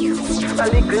dream. A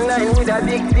little line with a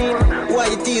big team.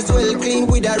 White is well clean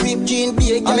with a ripped jean.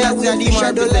 Be a girl with a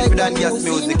shadow like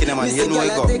DonnGassMusiQ in a man. You know I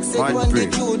go. One free.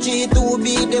 To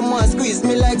be them one squeeze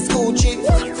me like Scoochie.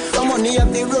 Some money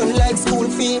have to run like school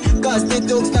fee. Cause the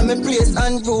dogs now me place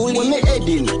unruly. When me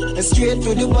heading straight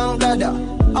to the bank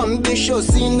ladder.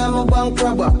 Ambitious in I'm a bank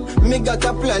robber. Me got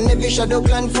a plan, every shadow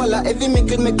clan follow. Every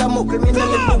mickle make a muckle, me no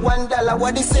live for $1.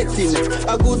 What the setting?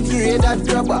 A good grade that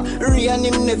grabber. Rian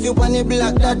him nephew on the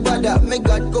black that bada. Me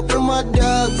got couple more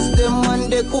dogs, them man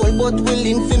they cold but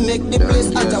willing to make the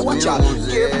place hotter. Watch out,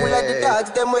 careful of the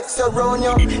dogs, them with surround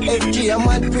you. FG a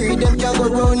mad pre, them can go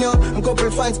round you. Couple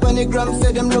fans panigram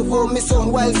say them love how me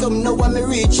sound. While some know when me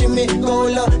reaching me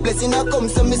goal. Blessing a come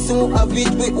so me soon have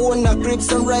it. We own a crib,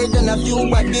 some ride and a few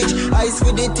bad bitch. Ice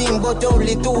with the team but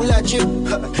only two la chip.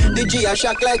 The G a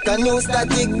shock like a new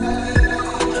static.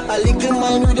 A little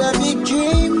man with a big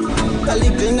dream. A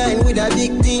little nine with a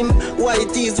big team.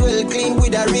 White is well clean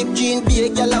with a ripped jean. Be a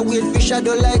gal a wait for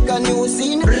shadow like a new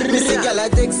scene. Me see gal a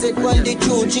take set on the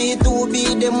chuchi.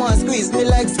 2B them want squeeze me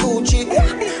like Scoochie.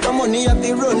 A money have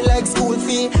to run like school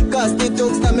fee. Cause the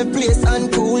thugs na me place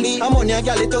unruly. A money a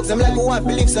gal the thugs them like me want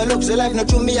to live so luxury life. Not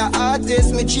true me a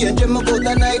artist. Me change them go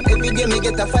tonight. Every day me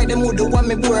get a fight. Them who do want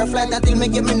me bore a flight. Until me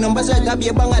get me numbers right. I be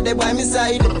a banger there by me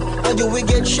side. And you will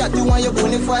get shot. You want you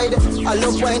bonafide. I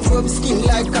love wine rub skin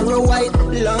like Carol White.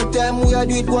 Long time we a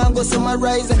do it go and go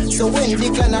summarize. So when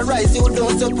the clan arise you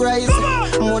don't surprise.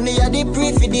 Money a the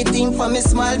pre for the thing for me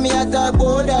smile. Me a talk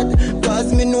about that.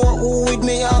 Cause me know who with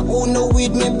me and who no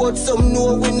with me. But some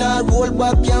know we not roll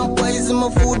back. Can't poison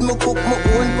my food. Me cook my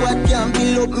own pot. Can't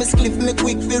build up me spliff. Me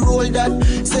quick fi roll that.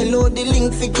 Sell out the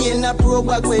link fi gain a pro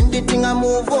back. When the thing a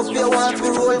move up you want fi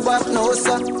roll back now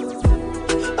sir.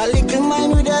 A little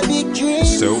mind with a big dream.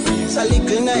 So easy. A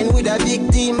little nine with a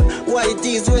big team. White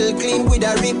is well clean with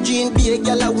a ripped jean. Be a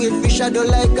gal a wait for shadow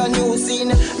like a new scene.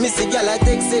 Me see gal a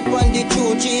take set on the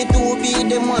chuchi. 2B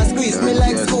them want squeeze me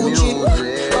like Scoochie.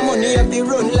 My money have to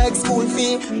run like school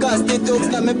fee. Cause the thugs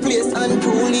na me place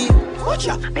unruly. Watch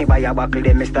out. Me buy a buckle,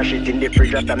 then me stash it in the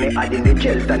fridge. After me add in the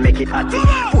gels and make it hot.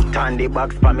 Put on the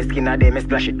box for me skin and then me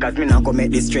splash it. Cause me not go make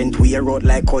the strength wear out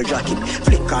like cold jacket.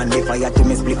 Flick on the fire to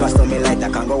me split. So me light I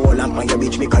can go all on your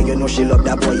bitch. Because you know she love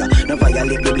that boy. No fire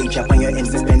lick the bleach up on your ends.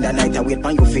 Spend the night I wait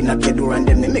on you fin up your door. And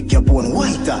then me make your bone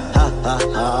whiter. Ha ha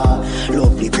ha.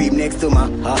 Lovely cream next to my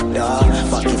hot dog.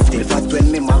 Fuck it still fat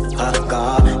when me ma ha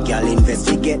ha. Girl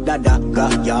investigate that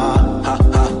dagger. Yeah. Ha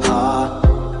ha ha.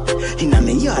 Inna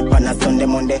me yard pan a Sunday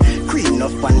Monday. Cream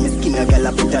up on me skin a girl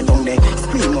a put her tongue there.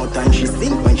 Scream out and she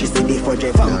sing when she see the fudge.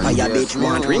 Vampire bitch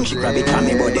want ring, she grab it on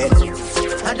me body.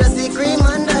 I just see cream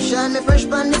and dash and me fresh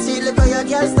pan the seal. Look how your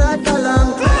girl start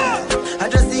along. I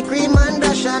just see cream and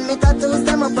dash and me tattoos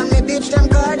them up on me bitch them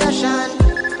Kardashian.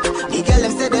 The girl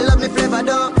them say they love me flavor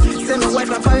though. Say me wipe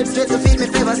my forehead straight to feed me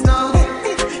favors now.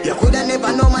 You coulda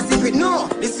never know my secret, no.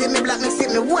 This fit me black, next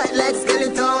fit me white like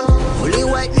skeleton. Fully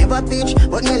white, never peach,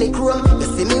 but nearly chrome. You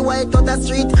see me white out the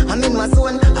street, I'm in my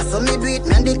zone. I saw me do it,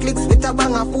 man, the clicks with a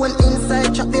banger phone.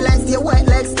 Inside, chop the lines, stay white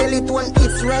like skeleton.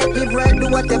 It's right, live right,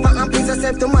 do whatever, and please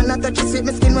yourself to man. Not touch it, sweet,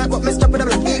 me skin right, but me strap with a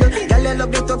black eagle. Girl, they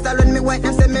love the thugs, I run me white,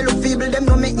 them say me look feeble. Them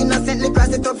know me innocently, cross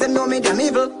the thugs, them know me damn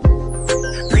evil.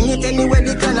 Bring it anywhere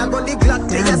the clan, I got the Glock.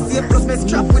 Play a safe plus me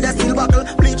strap with a steel buckle.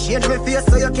 Bleach change me face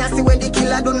so you can't see where the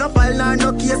killer do no file nor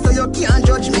no case so you can't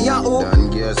judge me a who.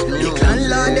 The clan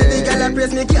lord, the girl a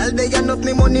praise me, girl they enough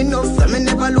me money enough. So me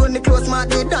never loan the clothes, my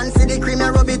they dance, see the cream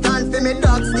and rub it on for me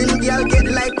dog skin. Girl get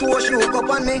like push hook up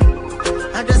on me.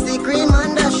 I just see cream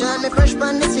and dash and me fresh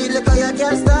pan the street. Look how your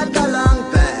girl start along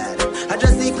bad. I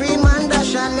just see cream and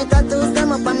dash and me tattoos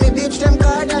them up on me bitch them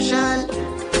Kardashian.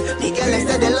 The girl them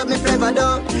say they love me flavor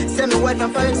though. Say me white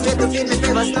from foreign straight to feed me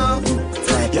favors now.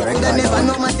 You coulda never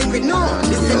know my secret, no.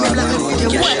 This say me black, me see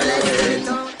me white like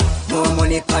skeleton. More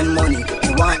money pan money.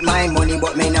 You want my money,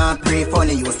 but me not pray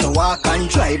funny. Used to walk and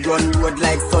drive, run road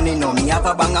like sunny. Now me have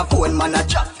a bang a phone, man a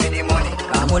chat for the money.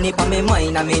 Money pa me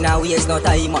mind, I mean I waste no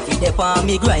time. I fit on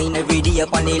me grind every day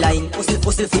upon the line. Pussy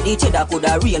for the cheddar,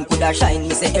 coulda rain, coulda shine.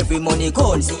 Me say every money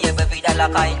gone, see every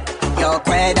dollar kind. Yo,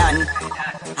 Quedan.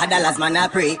 A dollars man I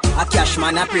pray, a cash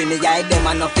man I pray. Me hide them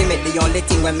and nothing me. The only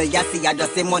thing when me a see I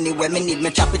just say money when me need. Me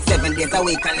chop it 7 days a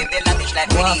week and live the lavish like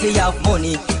me. Want fi have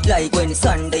money like when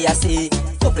Sunday I say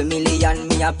couple million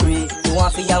me a pray. You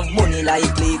want fi have money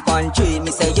like leaf and tree.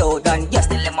 Me say yo done, yes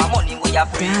still my money we a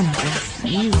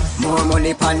pray. More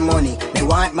money pan money. Me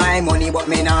want my money but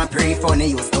me not pray funny.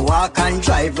 Used to walk and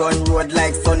drive, run road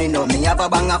like sunny. Now me have a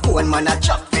bang a phone, man a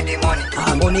chop for the money.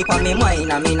 Money pa me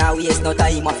mind, I mean I waste no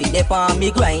time. I fit on me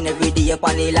grind every day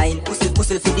upon the line. Pussy for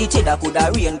the cheddar,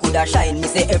 coulda rain, coulda shine. Me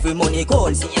say every money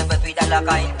gone, see every dollar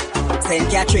kind. Send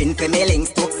Catherine for me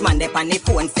links, talks man dep on the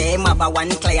phone. Say him have a one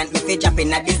client, me fi drop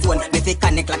in at the zone. Me fi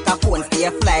connect like a phone, stay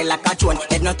fly like a drone.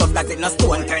 Head no tough, it no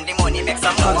stone, turn the money, make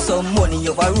some more. Have some money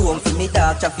over room for me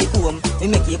dog traffic home. Me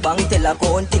make it bang tell a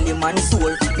count till the man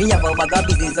soul. Me have a bag of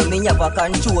business and me have a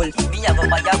control. Me have a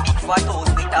buy a big fat house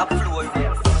with a floor.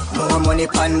 More money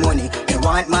pan money. They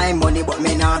want my money but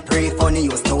me not pray funny.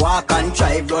 Used to walk and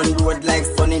drive, run road like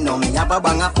sunny. Now me have a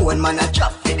bang a phone, man a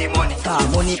chop for the money.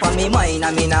 Money pa me mind,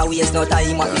 I mean I waste no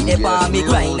time. I fit dey pa me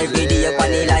grind every day upon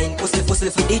the line. Pussy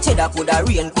for the cheddar, coulda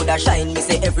rain, coulda shine. Me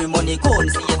say every money gone,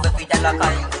 see every dollar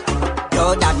kind.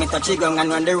 Yo, dad, me touch the ground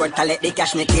and run the road, collect the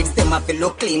cash. Me kids, them have to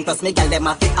look clean, plus me gal, them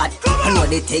have to hot. I know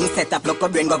the thing set up, look a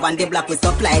brain, go on the block. We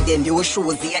supply them new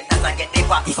shoes, the haters and get the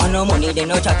back. If I no money, they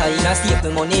no chatter in a safe,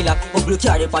 me money lock. Blue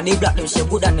carry on the block, them shit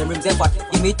good and them rims them fat.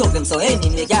 Give me talk them so any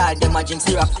me gal, them a drink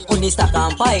syrup. Only stack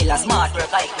and pile, a smart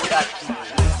work like that.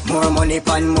 More money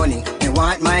pan money. Me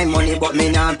want my money, but me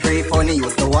not pray funny.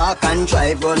 Used to walk and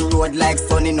drive on road like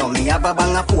sunny. Now me have a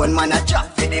bang a phone, man, a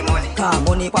chat for the money. Cause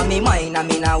money pa me mind, and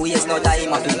me not waste no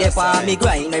time. I feel there for me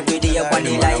grind every day up on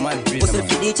the line. Hustle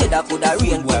for the cheddar, could a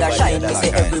rain, could a shine. Me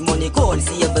say every money cold,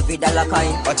 see every dollar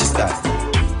kind. Watch this that.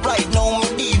 Right now me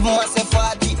leave myself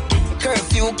party.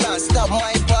 Curfew can't stop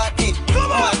my party.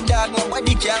 My dog,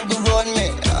 nobody can go run me.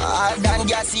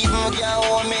 DonnGass even can't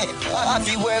hold me. I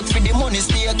fi work for the money,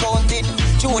 stay counted.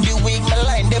 Through the week, my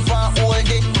line, they can't hold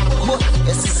it. But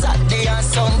it's Saturday and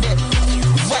Sunday.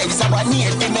 Vybz are near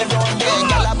them around there.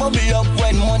 Girl, I bubble up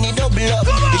when money double up.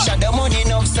 You shot the money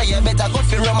enough, so you better go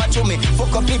fi rum to me.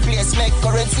 Fuck up the place, make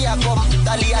currency I come.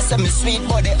 Tally, I say me sweet,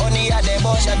 but they only had the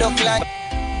bunch of duck line.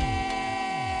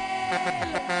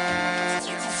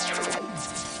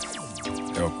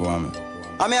 Yo, Kwame.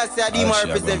 I mean, I say I do more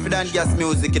represent for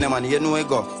DonnGassMusiQ in the man. You know I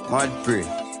go. Mad pray.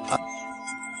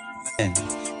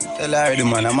 Tell already,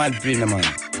 man. I'm mad pray, man.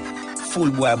 Full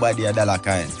boy body a dollar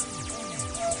kind.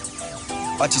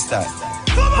 Watch your style.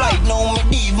 Right now, me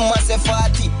leave myself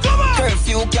party.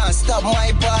 Curfew can't stop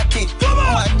my party.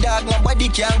 My dog, nobody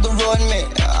can go run me.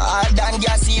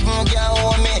 DonnGass even can't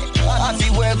hold me. I fi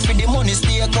work for the money,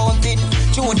 stay counted.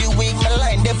 Through the week, my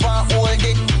line, they can't hold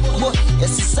it. But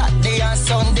it's Saturday and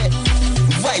Sunday.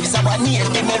 Vybz are near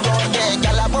them around there.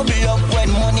 Girl, I bubble up when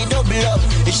money double up.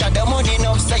 You shot the money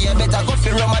enough, so you better go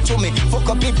fi rum to me. Fuck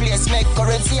up the place, make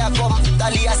currency I come.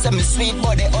 Tally, I say me sweet,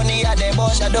 but they only had the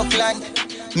bunch of duck land.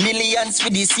 Millions for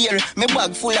this year. Me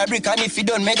bag full of brick, and if you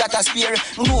don't, me got a spear.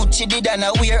 Gucci did and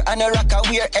a wear, and a rock a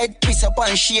wear. Head piece up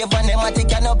and shave, and them a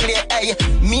take and a play. Hey,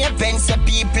 me a pence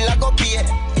people a go pay.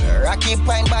 Rocky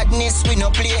pine badness, we no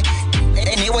play.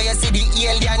 Anyway, you see the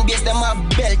alien base, them have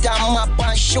belt and map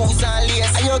and shoes and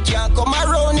lace. And you can't come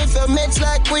around if you mix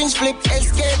like Queens flip.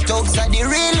 Escape dogs are the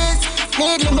realest.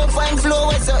 Needly me find flow,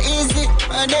 it's so easy.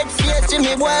 And that fear to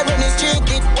me, boy, when it's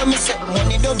tricky. When me say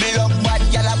money double up, bad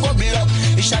gyal a bubble up.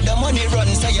 You shot the money run,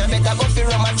 so you better go fi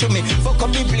rum to me. Fuck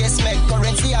up the place, make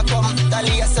currency a come.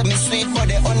 Tally, I say me sweet, but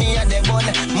the honey a the bun.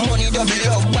 Money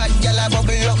double up, bad gyal a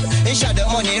bubble up. You shot the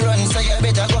money run, so you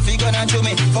better go fi gun to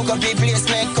me. Fuck up the place,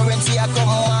 make currency a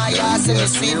come. My ass say me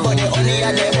sweet, but the honey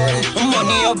a the bun.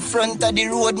 Money up front of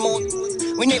the road mode.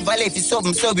 We never left it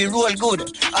something, so we roll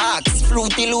good. Axe,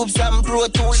 Fruity Loops and Pro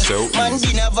Tools. Man,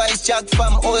 dinner vice jack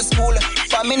from old school.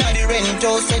 From in the rent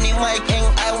house, any mic hang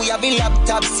high. We have a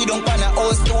laptop, sit down on a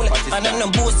old stool. And then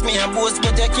no boost me a boost,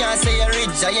 but you can't say you're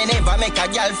rich. And you never make a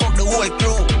girl fuck the whole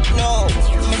crew. No,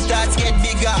 me start get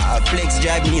bigger. Flex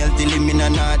drive me till him in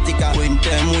a nautica. When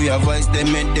time we have voice, they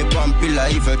make the pampilla.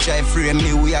 If you try frame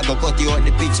me, we are gonna cut you out the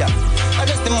picture. I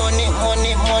just the money,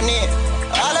 money, money.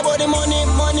 All about the money,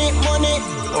 money, money.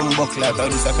 Buckler, how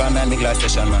this a come and the glass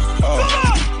session, man. Oh.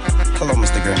 Hello,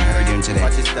 Mr. Graham, how are you doing today?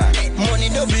 What is that? Money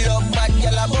double up, bad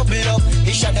gyal a bubble up.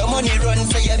 You shot the money run,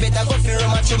 so you better go fi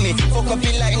rum to me. Fuck up the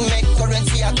line, make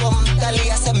currency a come. Tally,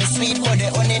 I say me sweet, but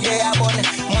the honey they a bun.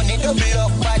 Money double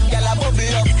up, bad gyal a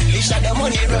bubble up. You shot the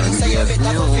money run, so you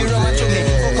better go fi rum to me.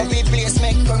 Fuck up the place,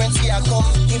 make currency a come.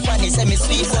 Tiffany say me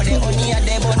sweet, but the honey a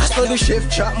the bun. I saw the chef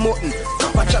chop mutton,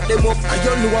 Papa chop them up, and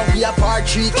you know we a part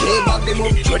 3K back them up.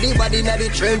 Throw the body in the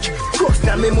trench, trust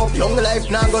them him up. Young life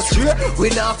now go straight, we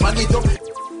now forget up.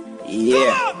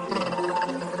 Yeah.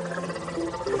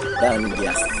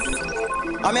 DonnGass.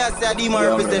 I mean, I say I do more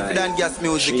represent for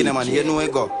DonnGassMusiQ in the man. You know I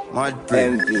go. Mad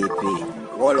pray. MVP.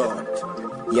 Hold on.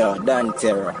 Yo, Dan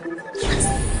Terror.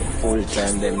 Full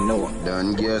time them know.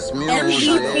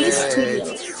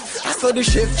 DonnGassMusiQ. I saw the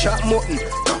chef chop mutton,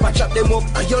 Papa chop them up,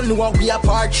 and you know we a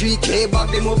part 3K back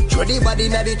them up. Throw the body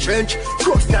in the trench,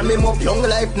 trust them him up. Young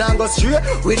life now go straight,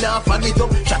 we now forget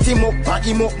up. Shut him up, bag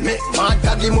him up, make mad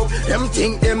tag him up. Them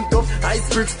think them tough, ice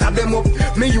brick stab them up.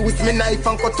 Me use me knife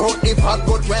and cut out the hot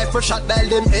gun rifle shot dial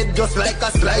them head just like a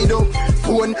slide up.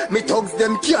 Phone, me thugs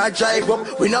them can't drive up.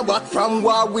 We no back from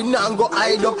war, we now go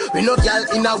hide up. We no girl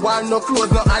in a war, no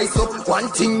clothes, no ice up. One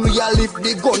thing we a lift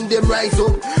the gun, them rise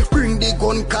up. Bring the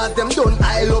gun, cause them done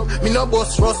aisle up. Me no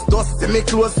bust rust dust, see me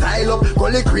close style up.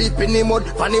 Gully creep in the mud,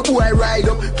 funny boy ride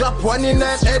up. Clap one in the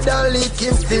head and leak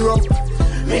him syrup.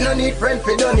 Me no need friend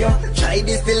for done yo. Try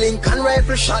this the link and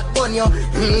rifle shot bun yo.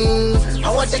 I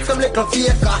want take some little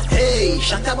faker. Hey,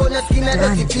 shot up on your skin and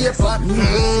dirty paper.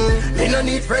 Me no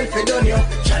need friend for done yo.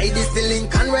 Try this the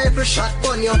link and rifle shot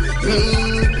bun yo.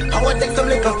 I want take some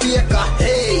little faker.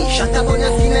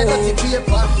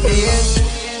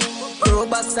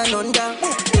 ups and under.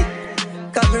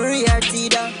 Come rear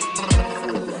teeter.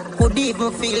 Could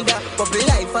even feel that couple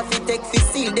life if you take fi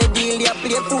seal the deal. Ya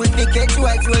play full fi catch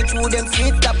white roll through them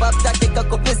streets. Stop after take a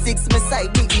couple six, me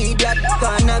side big idiot.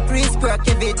 Corner crease crack,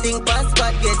 everything pass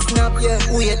spot get snap, yeah.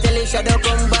 Who you tell a shadow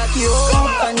come back, yo.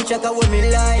 And check out what me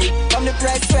like. From the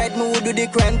price right, me would do the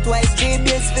crime twice. 3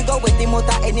 bills figure with him out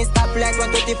at any stoplight.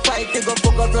 135 figure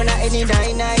fuck up run at any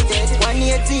 990.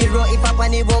 180 if up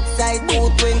on the box side.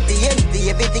 220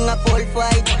 empty, everything a full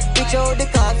fight. Pitch out the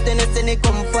cost, then it's any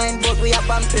come find. But we have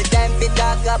pampered time fi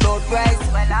talk about price.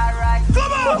 Well, alright.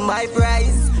 My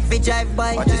price, fi drive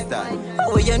by. What is that?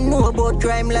 Oh, you know about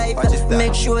crime life. What is that?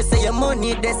 Make sure say your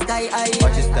money the sky high.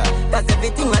 What is that? Cause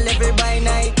everything a level by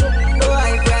night. Oh,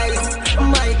 high price,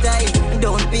 my type.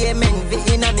 Don't pay men fi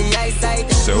inna me eyesight.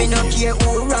 So me no care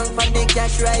who wrong for the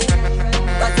cash right.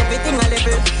 Cause everything a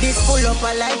level. This full up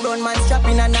a light brown man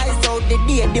strapping a nice out. The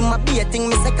day them a beating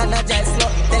me second a jive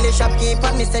slow. Tell the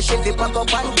shopkeeper me say she fi pack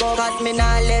up and go. Cause me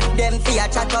nah left them fi a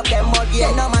chat up them mud. Yeah,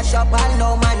 no mash up all,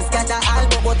 no man scatter all.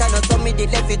 But I know some me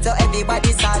did left it so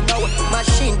everybody saw now.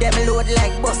 Machine them load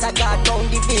like bus a guard down.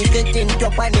 The vehicle tint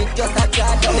up and it just a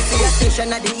jar down. Me see a station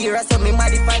at the era so me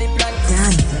mad for the plan.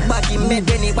 Back in made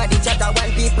anybody chatter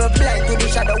while people blind to the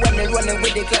shadow when they running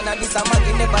with the clan. And this a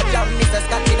maggie never jam Mr.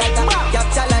 Scotty that a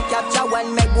capture and capture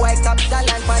one make boy capture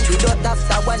and pan the dot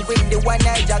after one with the one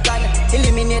eye jagan.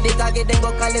 Eliminate the target then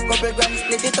go call a couple grand.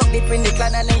 Split it up between the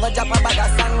clan and then go drop a bag of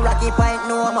sand. Rocky Point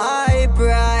know my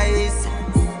price.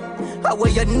 How will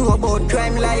you know about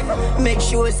crime life? Make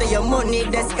sure say your money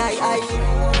the sky high.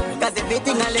 Cause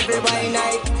everything a level by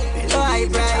night. High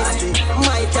price,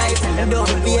 my type. Don't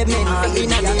be a man in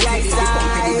the right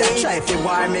side. Try if you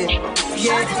want me.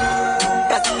 Yeah.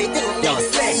 Cause everything yo,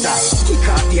 Slater. Kick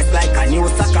off face like a new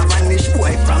sucker. Vanish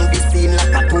boy from the scene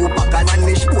like a two-packer.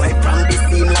 Vanish boy from the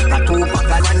scene like a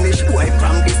two-packer. Vanish boy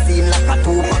from the scene like a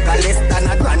two-packer. Less than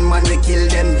a grand man, we kill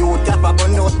them. Do tap up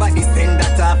on out by the send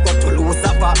that up. Got to lose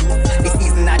up. This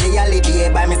season of the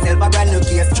holiday by myself a brand new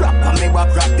case. Trap and me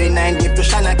walk rap the 9 give to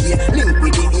Shanaki. Link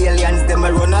with the aliens, them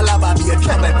a run a lava be a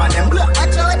trouble on them block.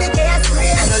 watch out the gas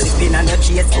race. I no living on the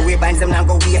chase. So we binds them now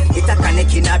go away. It a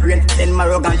connect in a brain. Send my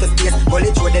rug to space.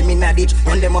 Bullet throw them in a ditch.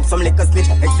 Run them up some liquor snitch.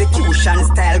 Execution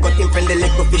style got him friend the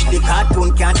liquor fish. The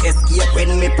cartoon can't escape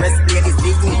when me press play. This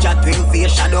big ninja twin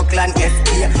face shadow clan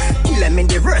SK. Kill them in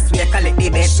the verse we collect the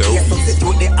best case.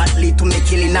 Substitute the athlete to me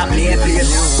killing a play place.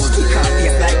 Kick off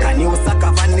face like a new sucker.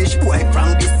 Vanish boy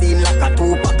from the scene like a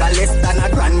two-packer. Less than a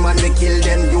grand man we kill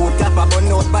them. You tap a bun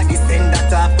out by the send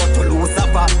that up. Got to lose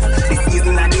up. This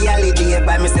season of the holiday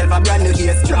by myself a brand new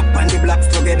gear. Strap and the blocks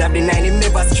together. The 9 him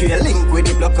never stray. Link with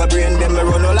the block of brain. Them me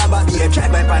run all about here. Try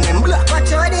by pan them block.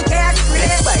 Watch out the gas race.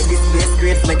 Let's buy this place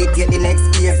great. Meditate the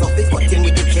next phase. Of it cutting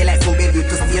with the K like some baby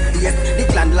to see a face. The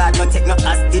landlord no take no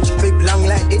hostage. Clip long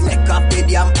like the neck of the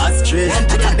damn ostrich.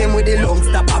 Attack them with the lung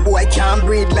stop. A boy can't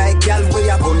breathe like girl with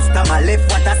a gun stab. My left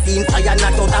what a scene. Fire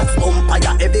not out of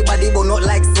umpire. Everybody burn out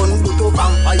like sun. Put to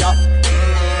vampire.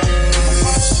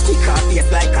 Kick off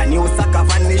face like a new sucker.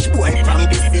 Vanish boy from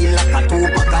the scene like a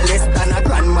two-packer. Less than a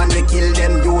grand man we kill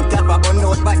them. You tap a gun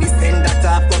out by the send that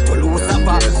up. Got to lose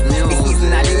up. This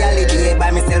season of the holiday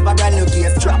by myself a brand new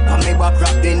case. Trap and me walk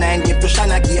rap the 9 give to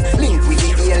Shanaki. Link with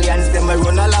the aliens. Them a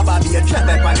run a lava be a trap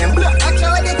up on them block. Watch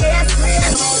out the gas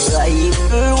race.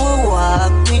 Rifle we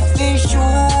walk with fish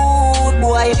shoot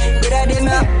boy. Better them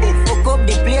up. Fuck up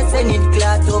the place and it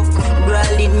clat up.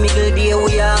 Brawling middle day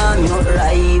we are no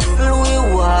rifle we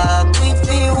walk with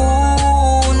the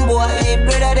wound boy.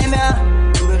 Better them up.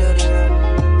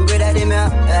 Better them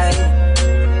up.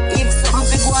 If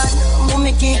something one,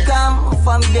 me kick them.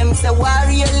 From them say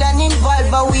warrior and involved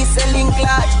but we selling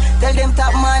clutch. Tell them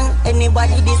top man,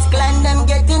 anybody this clan them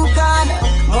getting con.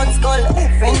 Mud skull,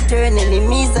 friend turn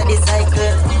enemies of the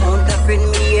cycle. Don't a friend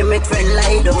me and make friend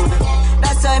lie down.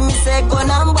 That's why me say gun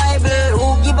and Bible.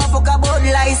 Who give a fuck about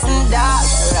license dog?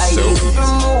 Right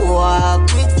from walk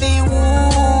with the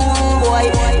wound boy.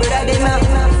 Brother them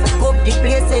fuck up the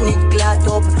place and it clat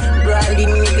up.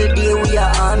 Brawling middle day we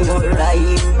are on your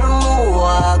right from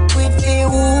walk with the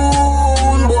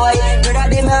wound boy. Brother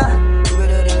them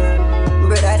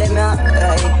brother them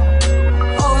right.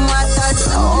 Oh my touch,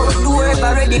 outdoor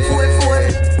ever ready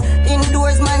 4-4.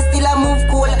 Indoors man still a move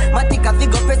cool. Masicka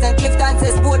figure present Clifton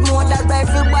says sport more that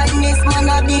rifle badness man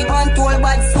a big man told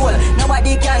bad soul.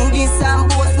 Nobody can diss and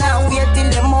boast now. Wait till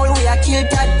them all we a kill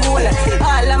tadpole.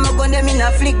 All of my gun them in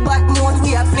a flick bat mode.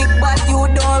 We a flick bat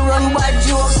you don't run bad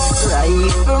joke.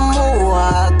 Rifle more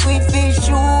walk with fish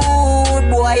shoot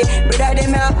boy. Brother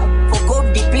them a fuck up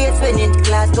the place when it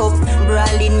class up.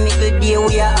 Brawling middle day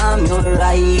we a arm your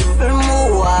rifle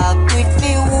more walk with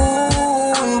the wood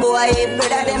sound boy,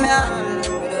 brother them ya.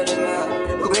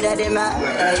 Brother them ya.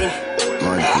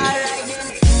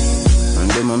 And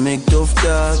them a make tough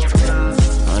talk.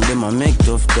 And them a make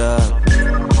tough talk.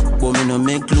 But me no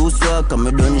make loose walk. And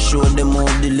me don't show them all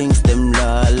the links. Them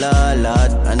la la la.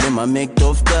 And them a make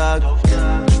tough talk.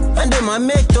 And them a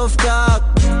make tough talk.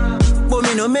 But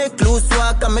me no make loose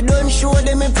walk. And me don't show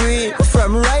them me free.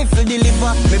 From rifle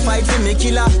deliver. Me fight for me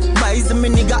killer. Buys me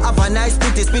nigga have a nice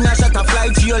pretty spinner. Shot a fly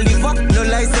to your liver. No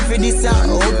license for this ya.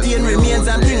 Obtain remains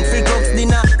and bring free cups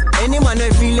dinner. Any man who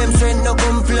feel them strength no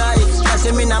comply. Cash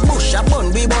him in a bush, a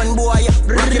bun, be bun boy.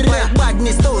 Rocky pipe,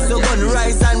 badness, toast, so gun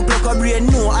rise and pluck a brain.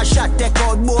 No, a shot take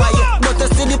out boy. But to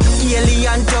see the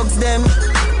alien thugs them.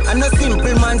 And a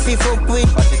simple man fi fuck with.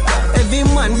 Every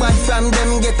man bad from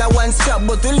them get a one strap.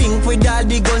 But to link with all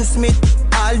the gunsmith.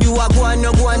 All you a go and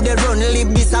no go and they run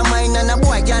live this a mine and a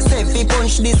boy can't say fi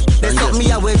punch this. They stop me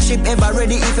away chip ever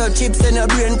ready if your chips and a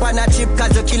brain pan a chip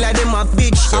cause you killer them a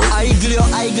bitch.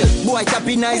 Idle, boy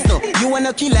tappy nice no. You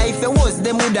wanna killer if you was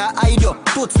them woulda hide you.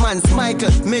 Tootsman Michael,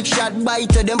 make shot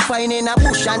bite them find in a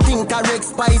bush and think a Rex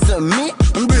spice me.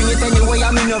 Bring it anyway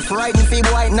I'm enough frightened fi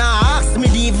boy. Nah ask me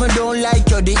the even don't like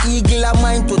you. The eagle a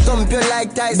mine to thump you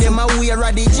like ties. Them a wear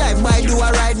a the jive by do a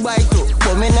ride by too.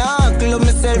 But me nah kill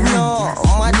myself no.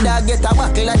 My dog get a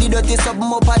buckle of the dirty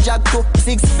something up a jack to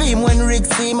 6 feet when Rick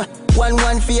see me. One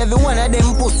for every one of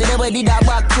them pussy they did a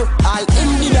back to. All him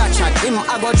did a chat, him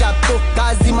I go jab to.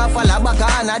 Cause him a fall back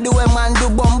and I do a man do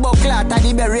bumbo clat. At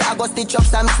the berry I go stitch up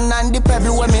Samson and the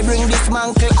pebble when me bring this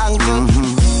mancle ankle.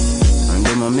 And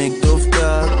them a make tough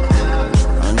talk.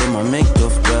 And them a make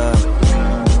tough talk.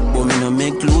 But me no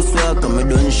make loose walk. And me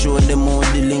don't show them all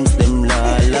the links. Them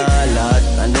la la la.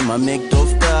 And them a make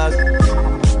tough talk.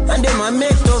 And them a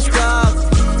make tough talk.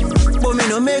 But me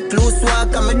no make loose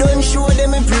walk. And me don't show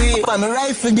them in free. But me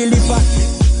rifle deliver.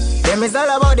 Them is all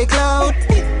about the clout.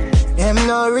 Them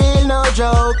no real, no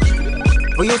joke.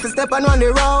 We used to step on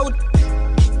the road.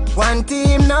 One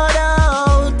team, no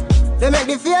doubt. They make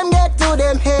the fame get to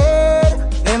them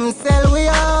head. Them sell we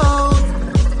out.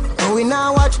 But we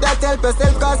now watch that help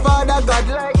yourself cause Father God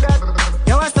like that.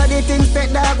 You a study things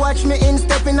set dog, watch me in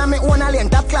stepping on me own lane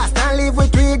top class and live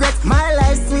with regrets. My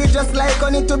life sweet just like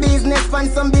honey to business. Find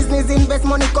some business, invest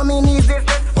money coming easy.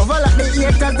 Overlap the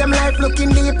haters, them life looking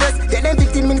depressed. Get them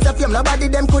 15 minutes of fame, nobody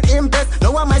them could impress.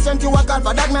 Now am I sent you a call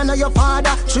for that man or your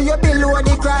father? Should you below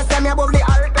the cross, I'm above the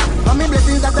altar. For me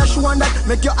blessings that are shown that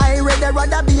make your eye red. I'd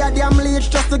rather be a damn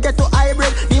leech just to get to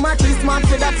hybrid. The matrix man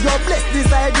say that's your bless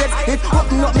decide it. It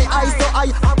open up my eyes so I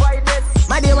avoid it.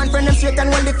 My day one friend them straight and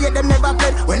when they fear them never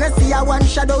played. When I see a one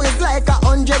shadow is like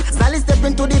 100. Sally step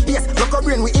into the pace, look up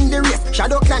brain we in the race.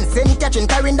 Shadow clan send catching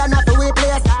carrying down at the way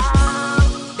place.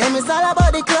 Them is all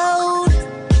about the cloud.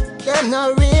 Them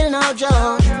no real, no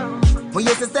joke. We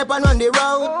used to step on the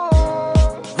road.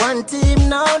 One team,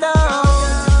 no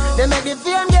doubt. They make the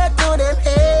fame get to them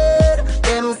head.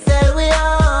 Them sell we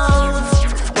out.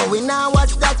 But we now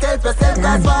watch that help yourself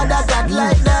cause Father God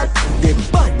like that. Them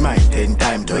bad mind 10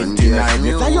 times 29.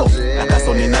 You fly up like a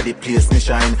sun in the place me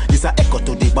shine. This a echo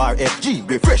to the bar FG.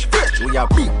 Be fresh. We a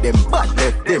beat them bad,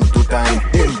 left them to time.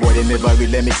 Them boy they never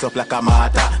really mix up like a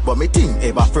matter. But me thing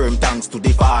ever firm thanks to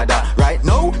the Father. Right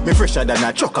now, me fresher than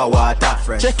a chuck of water.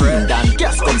 Check in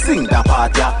DonnGass, come sing the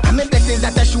part ya. And me blessings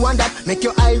that I show and that make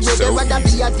you high grade. They rather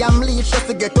be a damn leech just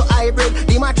to get to hybrid.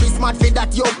 The matrix smart for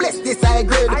that you bless this high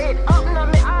grade.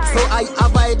 So I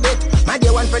avoid it. My day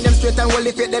one friend them straight and well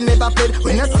if it them never played.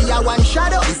 When I see a one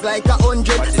shadow, it's like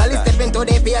 100. Sally step into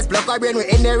the face, block our brain, we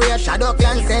in the rear. Shadow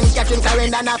can send, catching,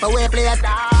 carrying down half away place.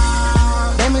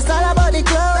 Them is all about the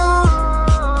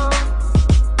cloud.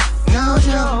 No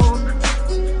joke.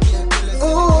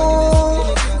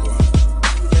 Ooh,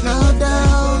 no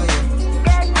doubt.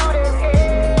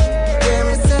 Them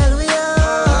is all we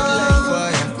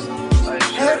are.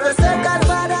 Every second,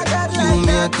 Father God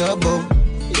like that.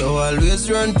 You always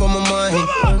run for my mind.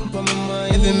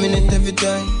 Every minute, every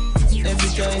time.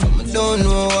 I don't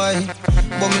know why,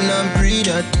 but me not breathe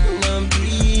that.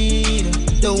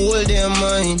 The whole day of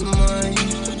mine.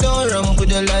 Don't run with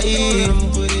the light.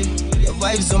 Your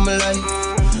vibes on my life,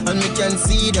 and me can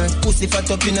see that. Pussy fat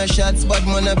up in a shots, bad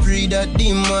man I breathe that.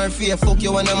 Dim or fear, fuck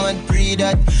you and a man pre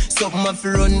that. Something off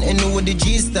run and know the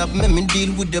G stop. Make me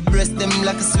deal with the breast them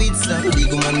like a sweet slap.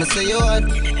 Big man me say you hard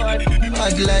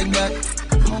like that.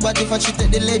 But if I shoot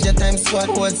at the ledger time swat,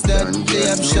 what's that? They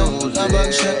have shot, a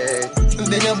back shot.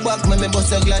 Bend your back, me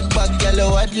bust a glad back. Girl,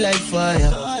 hot like fire.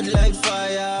 Hot like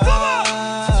fire.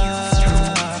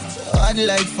 Hot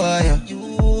like fire.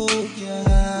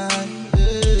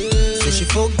 Say she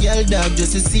fuck girl dog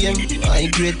just the same.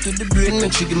 Migrate to the brain,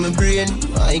 make she give me brain.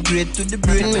 Migrate to the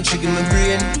brain, make she give me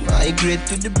brain. Migrate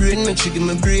to the brain, make she give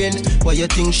me brain. Why you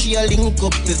think she a link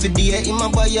up every day? In my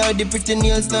buy her the pretty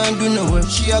nails, now do no work.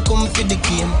 She a come for the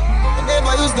game. I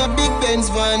never use the big Benz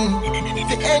van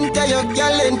to enter your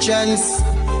girl entrance.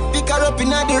 Pick her up in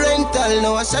the rental,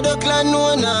 now a shadow clan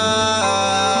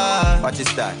owner. What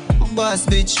is that? Boss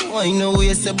bitch, why no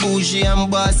way say bougie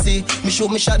and bossy? Me show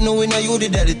me shot no when you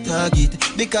did the target.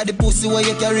 Because the pussy where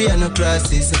you carry and no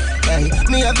crosses. Hey,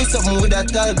 me have something with that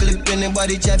tall clip.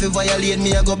 Anybody try to violate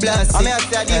me, I go blast it. I mean, I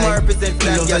said you more represent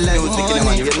DonnGassMusiQ,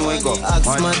 man. You know we go. Ask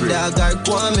my dog or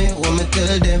Kwame, what me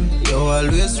tell them. You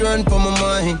always run for my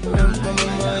mind.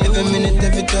 Every minute,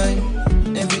 every time.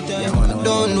 Every time, I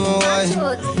don't know why.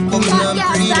 But me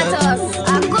not free that.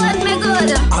 I'm good, me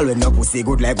good. All when your pussy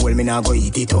good like well, me nah go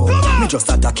eat it up. Me just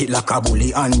attack it like a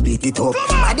bully and beat it up.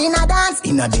 Body in a dance,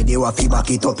 in a bed you a fi back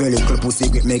it up. Your little pussy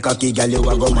grip make a key, girl you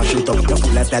a go mash it up. Your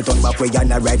full of style turn back way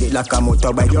and a ride it like a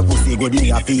motorbike. Your pussy good,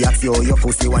 me a fi ask you. Your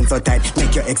pussy one so tight,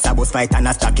 make your ex a boss fight and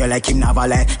a stack you like him never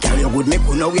lie. Girl you good, me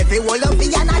could no wait fi hold up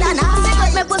fi another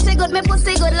night. Me pussy good, me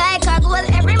pussy good like a gold.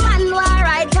 Every man want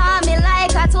ride for me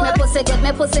like a tool. Me pussy good,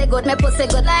 me pussy good, me pussy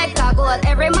good like a gold.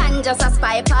 Every man just a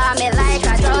spy for me like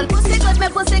a drone. Pussy good, me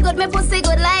pussy good, me pussy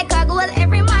good like a gold.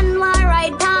 Every man want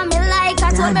ride for me like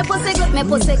a tool. Me pussy good, me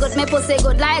pussy good, me pussy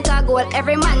good like a gold.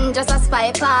 Every man just a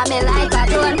spy for me like a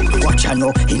drone. Watch ya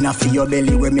know, inna fi your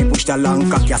belly when me push the long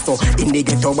cock ya so. In the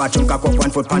ghetto watch him cock up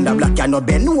 1 foot pon the block ya no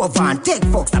bend over and take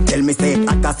fucks and tell me say it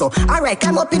hotter so. Alright,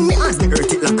 climb up in me hands, me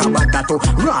hurt it like a batato.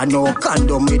 Raw no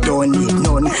condom, me don't need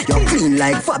none. You clean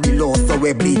like fabulous, so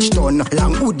we bleach done.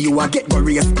 Long hood you a get go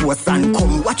race post and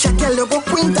come. Watch ya tell you go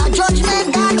quinta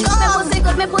judgment God come.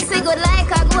 Me pussy good like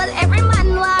a gold. Every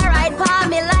man want ride for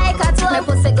me like a tool. Me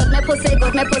pussy good, me pussy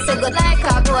good, me pussy good like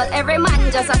a gold. Every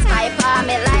man just a spy for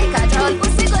me like a drone.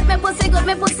 Pussy good, me pussy good,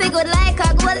 me pussy good like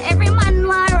a gold. Every man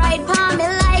want ride for me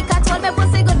like a tool. Me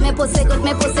pussy good, me pussy good,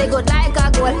 me pussy good like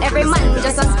a gold. Every man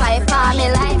just a spy for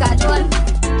me like a drone.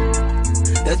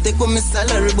 They take on me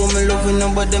salary, but me loving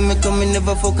nobody. Me come, me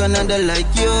never fuck another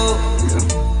like you.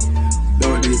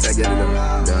 Don't do this again,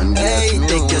 though. Hey,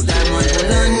 take your time on the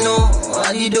land, no.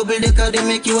 All the double decker, they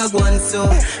make you a guan, so.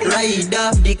 Ride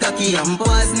off the cocky and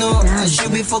pass, no. I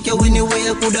should be fuck you anyway,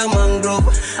 you coulda mangrove.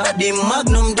 At the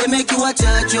magnum, they make you a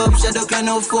charge up. Shadow can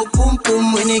no fuck, pum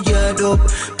pum when you get up.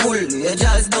 Pull your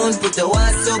jaws down, put the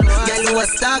wass up. Girl, you a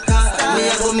stalker. Me,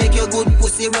 I go make your good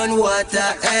pussy run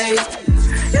water, hey.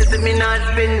 Yes, me not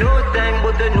spend no time,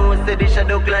 but I know say the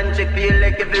shadow clan check feel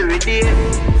like every day.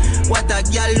 What a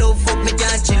girl love fuck me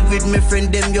can't chill with me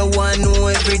friend them. You want know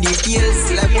every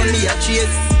details. Like when me a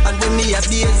chase and when me a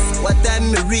base. What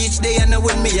time me reach there and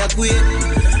when me a quit.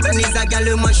 And it's a girl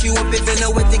who mash you up if you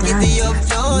know where to get it up.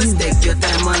 Just take your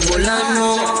time and hold on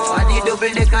no. All the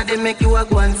double decker they make you a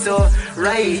guan so.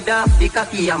 Ride off the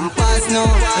cocky and pass no.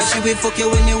 And she will fuck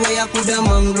you anyway I coulda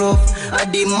mangrove.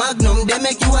 At the magnum they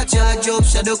make you a charge up.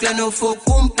 Shadow clan no fuck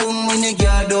pum pum when you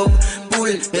get up. Pull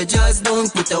the jaws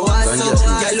down put a wass up.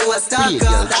 Girl who a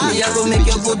stalker. Me a go make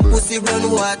your good pussy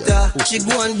run water. She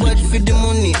go and bad for the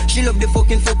money. She love the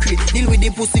fucking fuckery. Deal with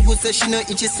the pussy good so she no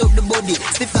itches up the body.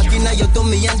 Stiff cocky na your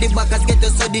tummy and the backers get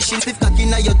us so the shit. Stiff cocky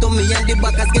na your tummy and the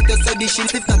backers get us so the shit.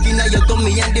 Stiff cocky na your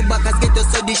tummy and the backers get us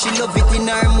so the shit. Love it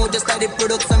in her mouth just like the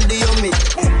products from the yummy.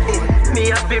 Me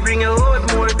have to bring you out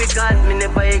more because me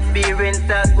never experienced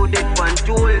that good at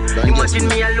control. Imagine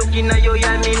me a looking at you,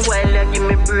 yeah, meanwhile I give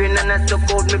me brain and I suck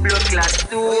out me blood clot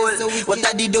stool. What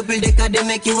are the double decker they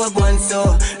make you a gun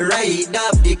so? Ride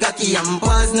up the cocky and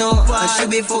pass no. I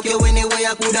should be fuck you anyway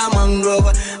I coulda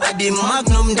mangrove. At the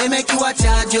magnum they make you a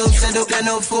charge up. Shadow can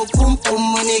no fuck pum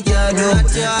pum when you get up.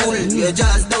 Pull your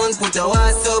jaws down, put your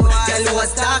ass up. Tell you a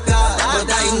stalker, but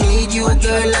I need you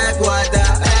girl like water.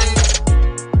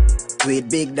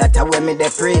 Sweet big data when me dey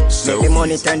free. Make the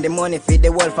money turn the money feed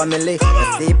the whole family.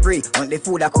 I stay free. Want the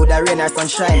food I coulda rain or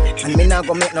sunshine. And me not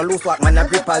go make no loose walk man I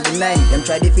grip all the nine. Them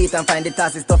try defeat and find the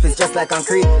task is tough it's just like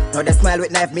concrete. Now they smile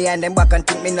with knife me and them back and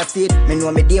think me not see it. Me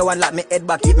know me day one lock me head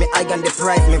back keep me eye on the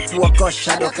prize. Me focus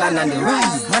Shadow Clan and the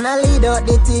rise. Man I lead out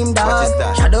the team dog.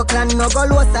 Shadow Clan no go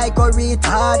low psycho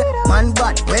retard. Man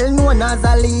bad well known as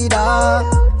a leader.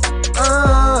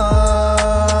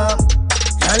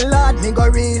 And Lord, me go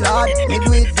real hard. Me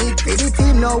do it big for the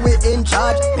team, now we in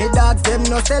charge. Me dogs them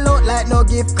no sell out like no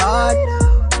gift card.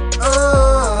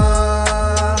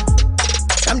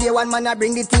 Some day one man I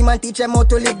bring the team and teach them how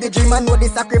to live the dream and know the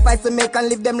sacrifice to make and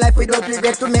live them life without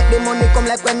regret. To make the money come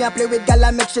like when you play with gal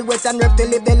and make she wet and rep to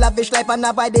live the lavish life and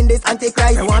avoid in this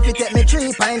antichrist. I want to take me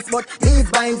 3 pints but these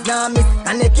binds now miss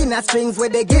and the king of strings where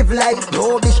they give life.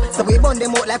 No bish, so we burn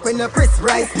them out like when you Chris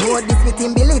Rice. Know this with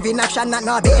him believe in action not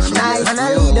no bitch nice. And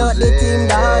I lead out the team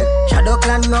dog. Shadow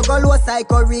clan no go low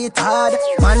psycho retard.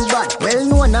 Man bad, well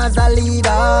known as a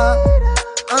leader.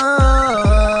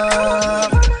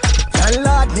 And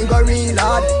Lord, me go real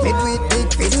hard. Me do it big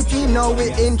for the team, now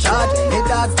we in charge. Me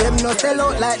dogs them no sell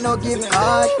out like no gift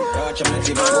card.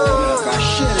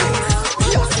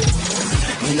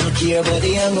 Me no care about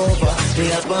the hangover. Me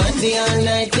a party all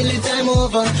night till the time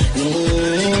over.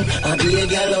 I be a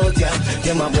girl out ya.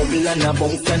 Them a bubble and a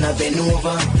bounce and a bend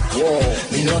over. Whoa.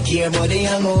 Me no care about the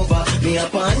hangover. Me a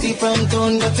party from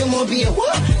town but you mo be a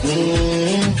what?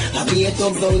 I be a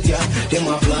tubs out ya. Them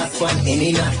a blast fan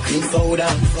any night cream soda.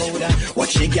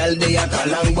 Watch the girl they a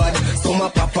galang bad. Some a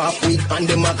pop off with and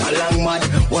them a galang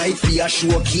mad. Wifey a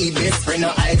show key best friend a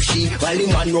hype she. While the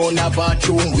man round a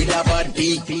bathroom with a bad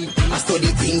beat. I study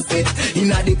things set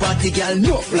inna the party, girl,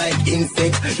 no like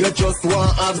insect. You just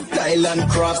want have style and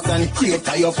crafts and create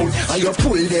your food and you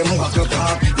pull them back your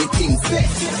car. The things set.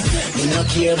 Me no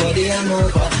care about the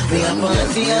hangover. Me a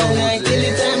party all night till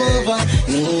the time over.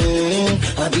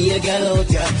 I be a girl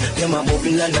out ya. Them a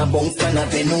bubble and a bounce and a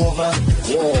bend over.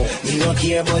 Whoa. Me no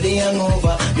care about the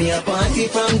hangover. Me a party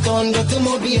from town but to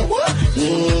mobile. What?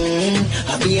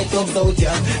 I be a tubs out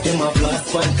ya. Them a blast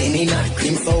fan any night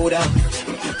cream soda.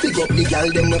 Pick up the gal,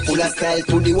 them full of style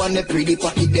too. The one that pretty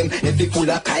pocket them, if they full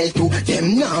of Kyle too.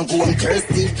 Them now go and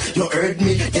thirsty, you heard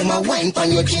me. Them a wine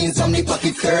pan your jeans from the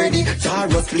pocket 30.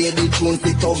 Taros play the tunes,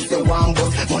 the tubs, the one bus.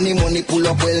 Money pull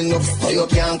up well enough, so you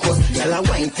can't cuss. Gal a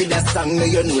wine for that song, now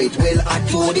you know it well. I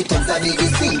do the tubs are the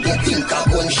thing, they think a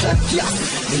gunshot, yeah.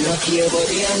 Me no care about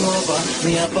the hangover.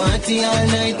 Me a party all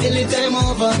night till the time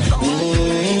over.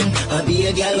 I be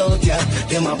a gal out ya.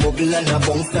 Them a bubble and a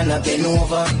bounce and a bend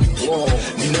over. Whoa.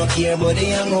 Me no care about the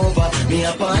hangover. Me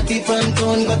a party from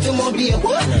town, but you mo be a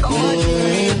what? I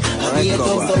be a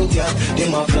tubs out ya.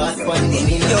 Them a flash pan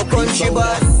any night. Yo country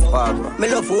boss, me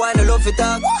love for wine, I love for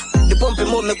talk. The pumping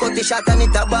move, me cut the shot and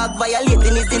it a back.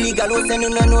 Violating is illegal, who say no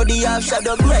know the half.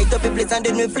 Shadow right up the place and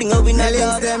then we fling out in a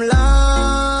dog. Them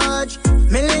large,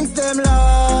 me links them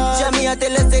large. Jamie a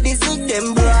tell us say this with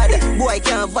them broad. Boy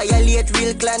can't violate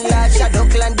real clan large. Shadow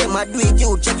clan them a do it,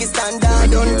 you check his standard. I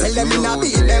don't tell them in a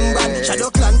beat them bad.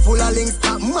 Shadow clan full of links,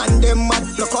 top man them mad.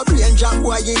 Look up and jam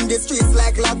boy in the streets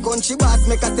like lab. Country boss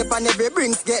make a step and every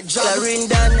brings get job.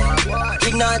 Clarendon,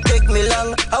 it not take me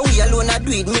long. How we alone a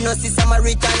do it, me no see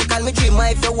Samaritan. Call me dream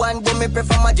if you want, but me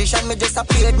prefer magician. Me just a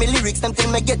play me lyrics until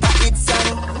me get a hit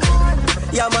song.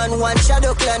 Yeah man, one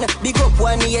Shadow clan. Big up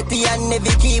 180 and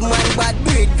Navy key man. Bad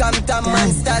breed, Compton,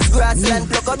 Monsters, Grassland.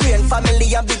 Pluck a brain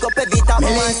family and big up every time.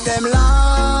 Me links them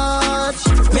large.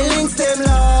 Me links them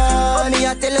large. Me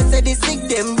a tell us say this sick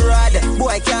them broad.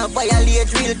 Boy can't violate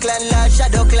real clan large.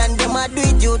 Shadow clan them a do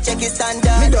it, you check his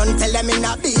standard. Me don't tell them in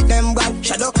a beat them bad.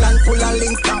 Shadow clan full of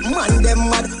links, top man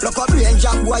them mad. Pluck a brain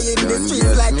jam boy in the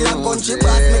streets like lab. Country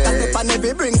boss make a step and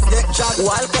every brings get job.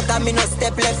 Wall cut and me no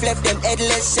step left them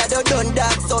headless. Shadow done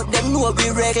dark, so them know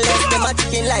we reckless. Them a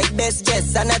chicken like best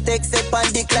chest and a take step and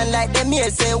decline like them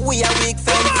here say we a weak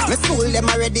friend. Me school them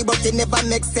already but it never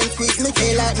makes sense. Treat me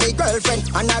feel like me girlfriend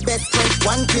and a best friend.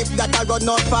 One clip that I run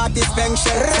out for this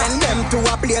function. Send them to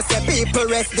a place where people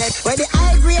rest dead. Where the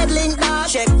high grade link back.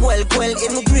 Check well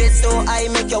in grade so I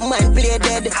make your mind play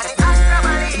dead.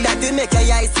 That will make your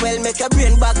eyes swell, make your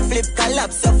brain back flip,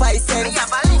 collapse your 5 cents.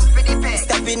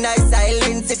 Step in nice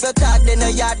silence, if you talk then a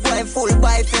yard going full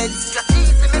by feds.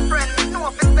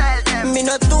 Me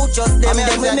not too just them,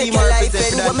 them will make your life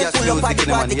end. When me pull up at the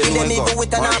party, kill them even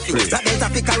with an outfit. That is a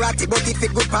pick karate, but if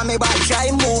it good for me bad. Try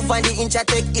move and the inch I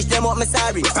take, each them up me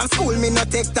sorry. From school me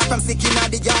not take that, from sick in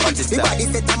the yard. The body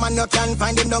set a man no can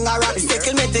find him down a rocky.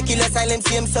 Stickle me to kill a silent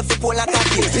flame, so fi pull a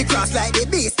cocky. We cross like the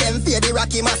beast, them fear the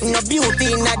rocky mass. No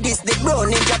beauty in a this, the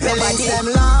brown ninja pelody. Them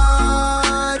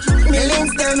large, me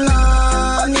links them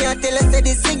large. Me a tell us say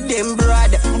the sick them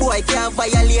broad. Boy can't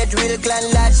violate real clan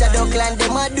large. Shadow clan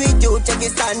them a do it, you check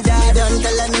his standard. Me don't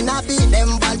tell them in a beat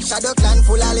them bad. Shadow clan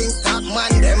full of links, top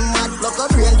man them mad. Look up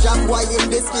brain jam boy in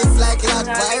this case like lock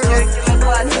virus.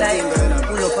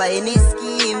 Pull up a any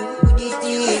scheme with the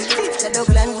team. Shadow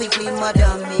clan weekly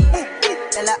madam me.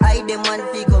 Tell her I them man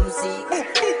fi come see.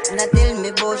 And I tell me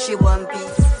about she one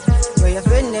piece. Where your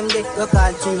friend them they go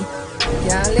call tree.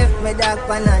 Can't left me dark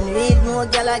pan and read. No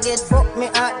girl I get fuck me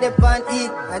at the pan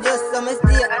eat. I just saw me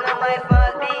stay and I my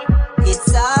fault be.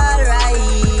 It's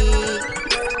alright.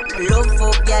 Love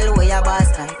for girl where you boss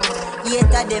like.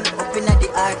 Hater them up in the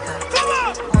archive.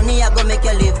 Money I go make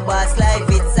you live boss life.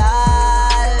 It's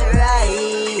alright.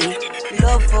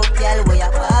 Love for girl where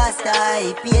you boss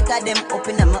like. Hater them up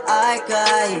in my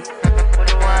archive.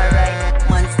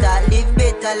 Man start live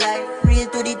better life. Real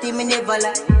to the team me never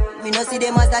lie. Me no see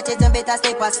them as a chase and better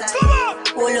step aside.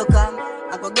 Oh look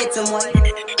I go get some money.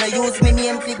 No use me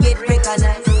name to get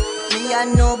recognized. Me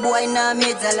and no boy nah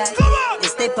major life. You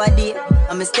step a day,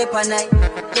 I'm a step a night.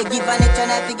 You give an extra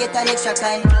night to get an extra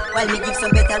kind. While me give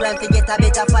some better rhyme to get a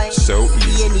better fight. So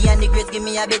easy. The and the greats give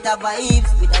me a better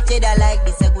vibes. With a cheddar like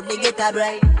this, I could get a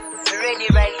bride. Ready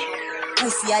right?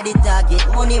 Pussy at the target,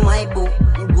 money my book.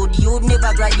 Good you'd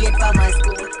never graduate from my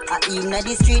school. I in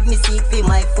the street, me seek for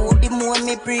my food. The more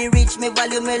me pre-rich, me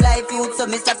value my life youth. So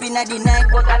me stop in the night,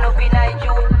 but I love in night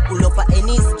youth. Pull up at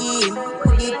any scheme,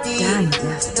 put it in.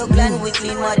 The clan we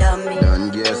clean more than me.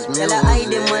 Tell her I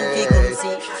them want to come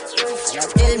see.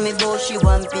 Tell me about she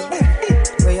want me.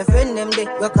 Where your friend them they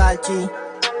go call chi.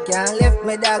 Can't left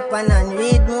me dog pan and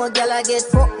read. More girl I get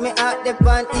fuck me out the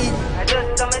pan eat. I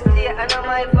just come and see I know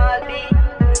my fault be.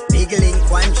 Big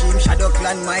link, one team, shadow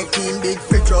clan, my team. Big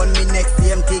fridge on me next,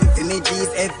 same thing. For me G's,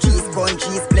 FG's, gun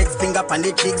cheese, flex, finger pan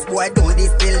the cheeks. Boy, don't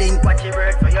this feeling. Watch your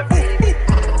word for your feeling.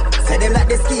 Say them like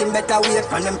the scheme, better wait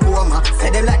from them coma. Say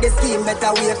them like the scheme,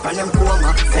 better wait from them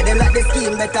coma. Say them like the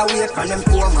scheme, better wait from them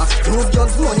coma. Use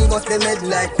drugs, money, bust them head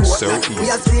like Portland. We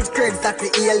have street creds that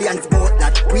the aliens boat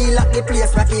that. We lock the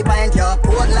place, rocky behind your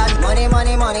Portland. Money,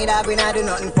 money, money, that we not do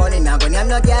nothing funny. Now when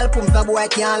I'm no girl, pump the boy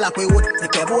can't lock we wood.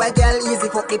 Take a boy girl, easy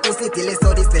fuck the pussy till it's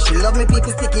so this. She love me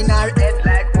people sticking her head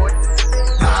like wood.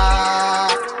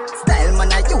 Style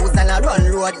man I use and I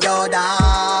run road, yo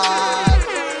dog.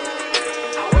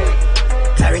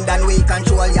 Than we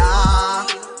control ya.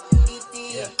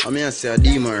 I mean I say a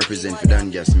demon represent for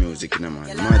DonnGassMusiQ, you know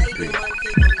man. Mad pre.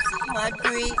 Mad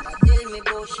pre. Tell me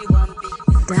about she want me.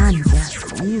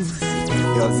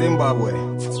 DonnGassMusiQ. Yo Zimbabwe.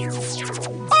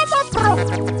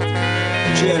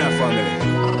 China family.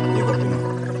 You got me now.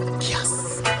 Yes.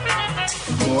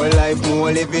 More life,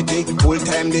 more liberty. Full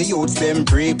time the youths them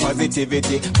pray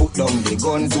positivity. Put down the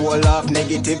guns, wall off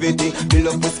negativity. Build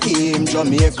up a scheme,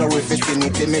 Jamaica with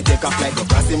vicinity. Me take off like a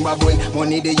cross Zimbabwe.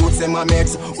 Money the youths them a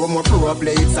mates. Go more pro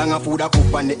play it, sang a food a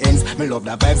cook on the ends. Me love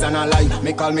the vibes and I lie.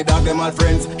 Me call me dog them all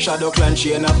friends. Shadow clan,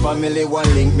 she and a family.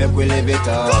 One link, make we live it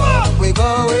up. We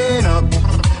going up.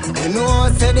 You know,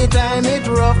 say the time it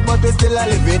rough, but we still a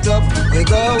live it up. We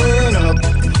going up.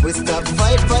 We stop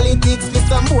fight politics with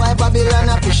some boy Babylon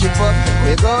a push it up.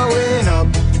 We going up.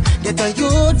 Get a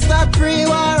youth stop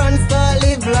pre-war and start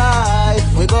live life.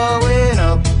 We going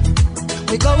up.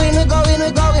 We going up.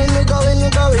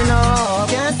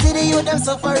 Can't see the youth them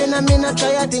suffering and me not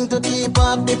try a thing to keep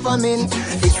up the famine.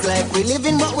 It's like we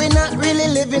living but we not really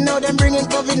living. Now them bringing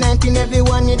COVID-19,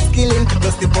 everyone it's killing.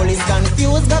 Plus the police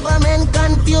confused, government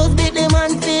confused. Beat them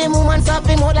and fame, woman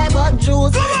stopping out like bad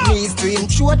juice. Knees to him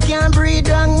throat, can't breathe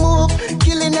and move.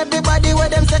 Killing everybody where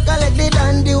them say collect the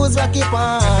damn dues. Rocky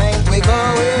Point, we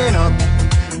going up.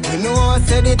 We know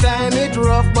say the time it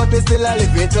rough, but we still a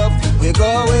live it up. We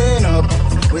going up.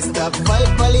 We stop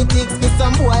fight politics with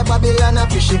some boy Babylon a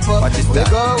fish it up. We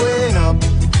going up.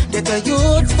 Get a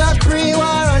youth stop pre-war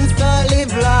and start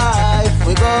live life.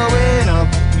 We going up.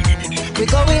 We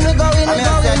going up.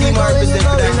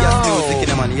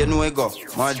 You know we go.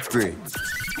 Mad pre.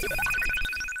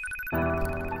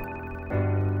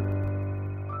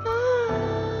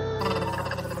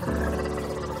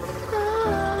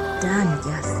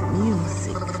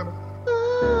 DonnGassMusiQ.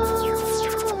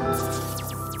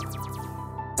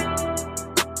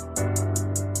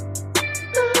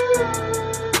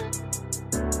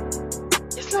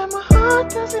 It's like my heart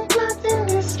doesn't plant in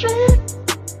the street.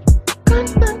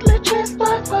 Constantly chased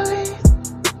by police.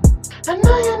 I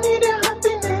know you need your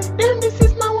happiness. Then this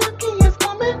is my working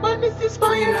moment, but this is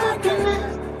for your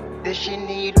happiness. Does she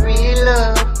need real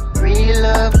love, real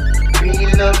love,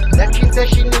 real love? That she says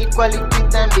she need quality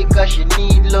time because she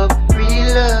need love,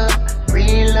 real love,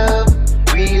 real love,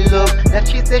 real love. That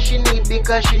she says she need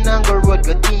because she not go road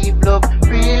go deep love,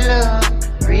 real love,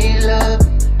 real love,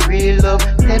 real love.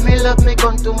 Tell me love me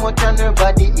come too much on her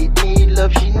body, it need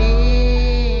love, she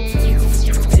needs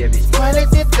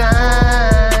quality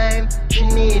time, she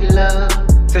need love.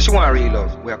 Say she want real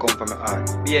love, where I come from my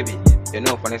heart, baby. You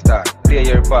know from the start. Play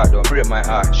your part, don't break my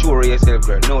heart. Sure yourself,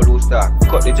 girl, no loose talk.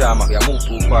 Cut the drama, you move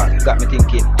too far. Got me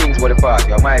thinking, things for the past.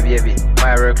 You're my baby,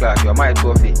 my world class, you're my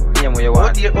trophy. Name what you want.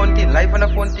 Out here hunting, life on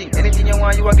a fun thing. Anything you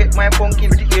want, you will get my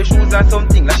funkin'. Pretty your shoes and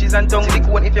something, lashes and tongue. Lick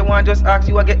one if you want, just ask,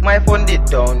 you will get my funded.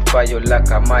 Down for you like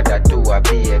a mother to a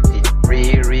baby.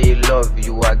 Real love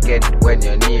you will get when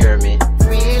you're near me.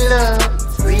 Real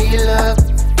love, real love,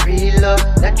 real love.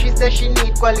 That she says she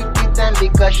need quality time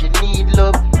because she need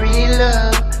love. Real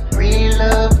love, real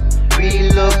love,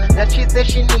 real love. That she says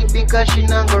she need because she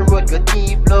not go road go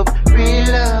deep love. Real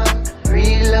love,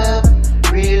 real love,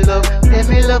 real love. Tell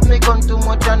me love me come too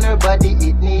much on her body.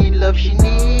 It need love she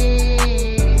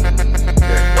need.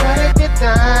 Quality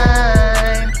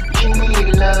time, she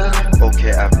need love.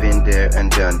 Okay, I've been there and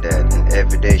done that, and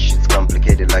every day shit's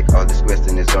complicated. Like all this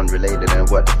question is unrelated, and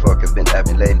what the fuck has been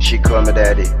happening lately? She call me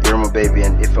daddy, you're my baby,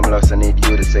 and if I'm lost I need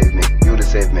you to save me. You to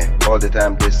save me. All the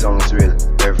time this song is real.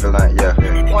 Every line,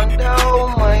 yeah. Wonder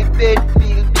how my bed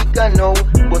feel big I know,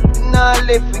 but we not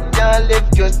left, we can't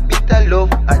left, just bitter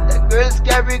love. Other girls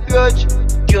carry grudge,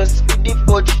 just for the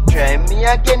fudge. Try me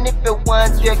again if you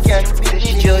want, you can be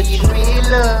the judge. Real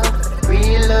love,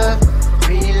 real love,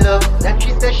 real love. That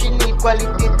she says she need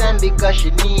quality time because she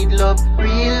need love.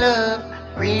 Real love,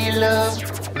 real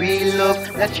love, real love.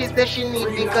 That she says she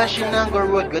need because she not go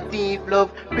road go deep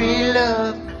love. Real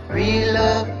love, real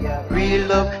love, real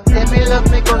love. Tell me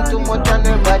love me come too much on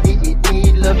her body. It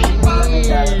need love she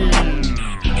need.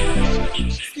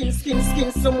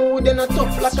 Skin smooth and a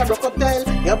tough like a crocodile.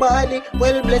 Your body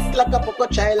well blessed like a poco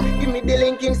child. Give me the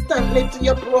link instantly to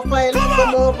your profile.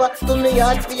 Come over to me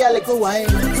heart for a little while.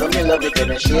 So me love it when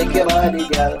you shake your body,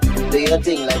 girl. Do your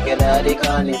thing like you're at the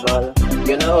carnival.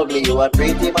 You're not ugly, you a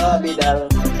pretty Barbie doll.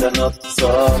 Turn up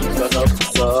so, turn up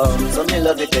so. So me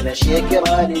love it when you shake your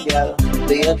body, girl.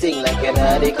 Do your thing like you're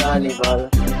at the carnival.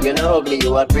 You're not ugly,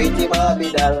 you a pretty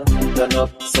Barbie doll. Turn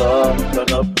up so,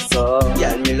 turn up so.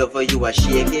 Girl, me love how you a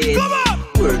shake it.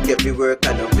 Work every work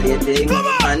and no play thing.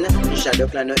 And you shadow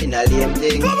plan no in a lame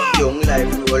thing. Young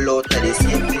life roll out of the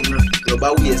same thing. Rub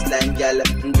a waistline, girl.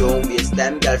 Don't waste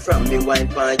time, girl. From me wine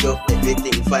pan you,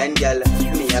 everything fine, girl.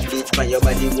 Me a bleach pan your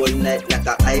body all night like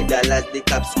a idol. As the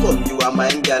cops come, you are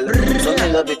mine, girl. So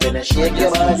me love it when you shake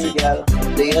your body, girl.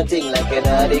 Do your thing like you're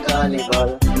at the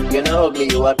carnival. You're not ugly,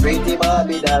 you a pretty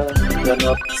Barbie doll. Turn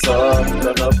up so,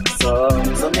 turn up so.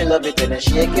 So me love it when you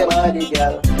shake your body,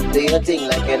 girl. Do your thing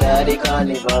like you're at the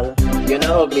carnival. You're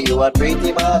not ugly, you a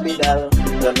pretty Barbie doll.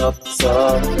 Turn up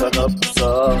so, turn up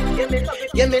so.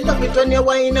 Yeah, me love it when you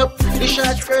wind up. The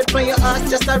short skirt on your ass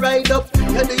just a ride up.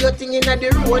 You do your thing in the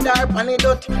road or pan it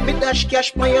out. Me dash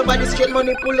cash on your body, straight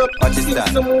money pull up. Skin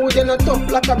smooth and a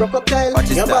tough like a crocodile.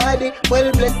 Your body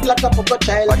well blessed like a poco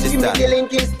child. Give me the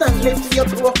link instantly to your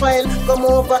profile. Come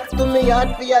over to me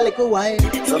yard for a little while.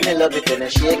 So me love it when you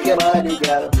shake your body,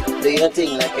 girl. Do your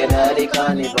thing like you're at the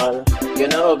carnival. You're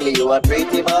not ugly, you a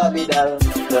pretty Barbie doll.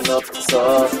 Turn up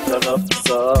so, turn up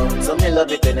so. So me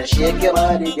love it when you shake your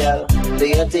body, girl. Do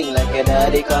your thing like you're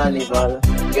at the carnival.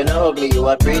 You're not ugly, you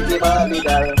a pretty Barbie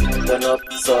doll. Turn up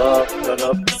so, turn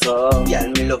up so. Girl,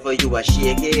 me love how you a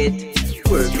shake it.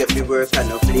 Work every work and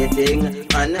no play thing.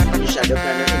 And you shadow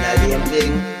plan in a lame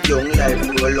thing. Young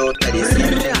life roll out of the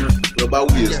same thing. Rub a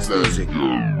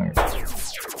waistline.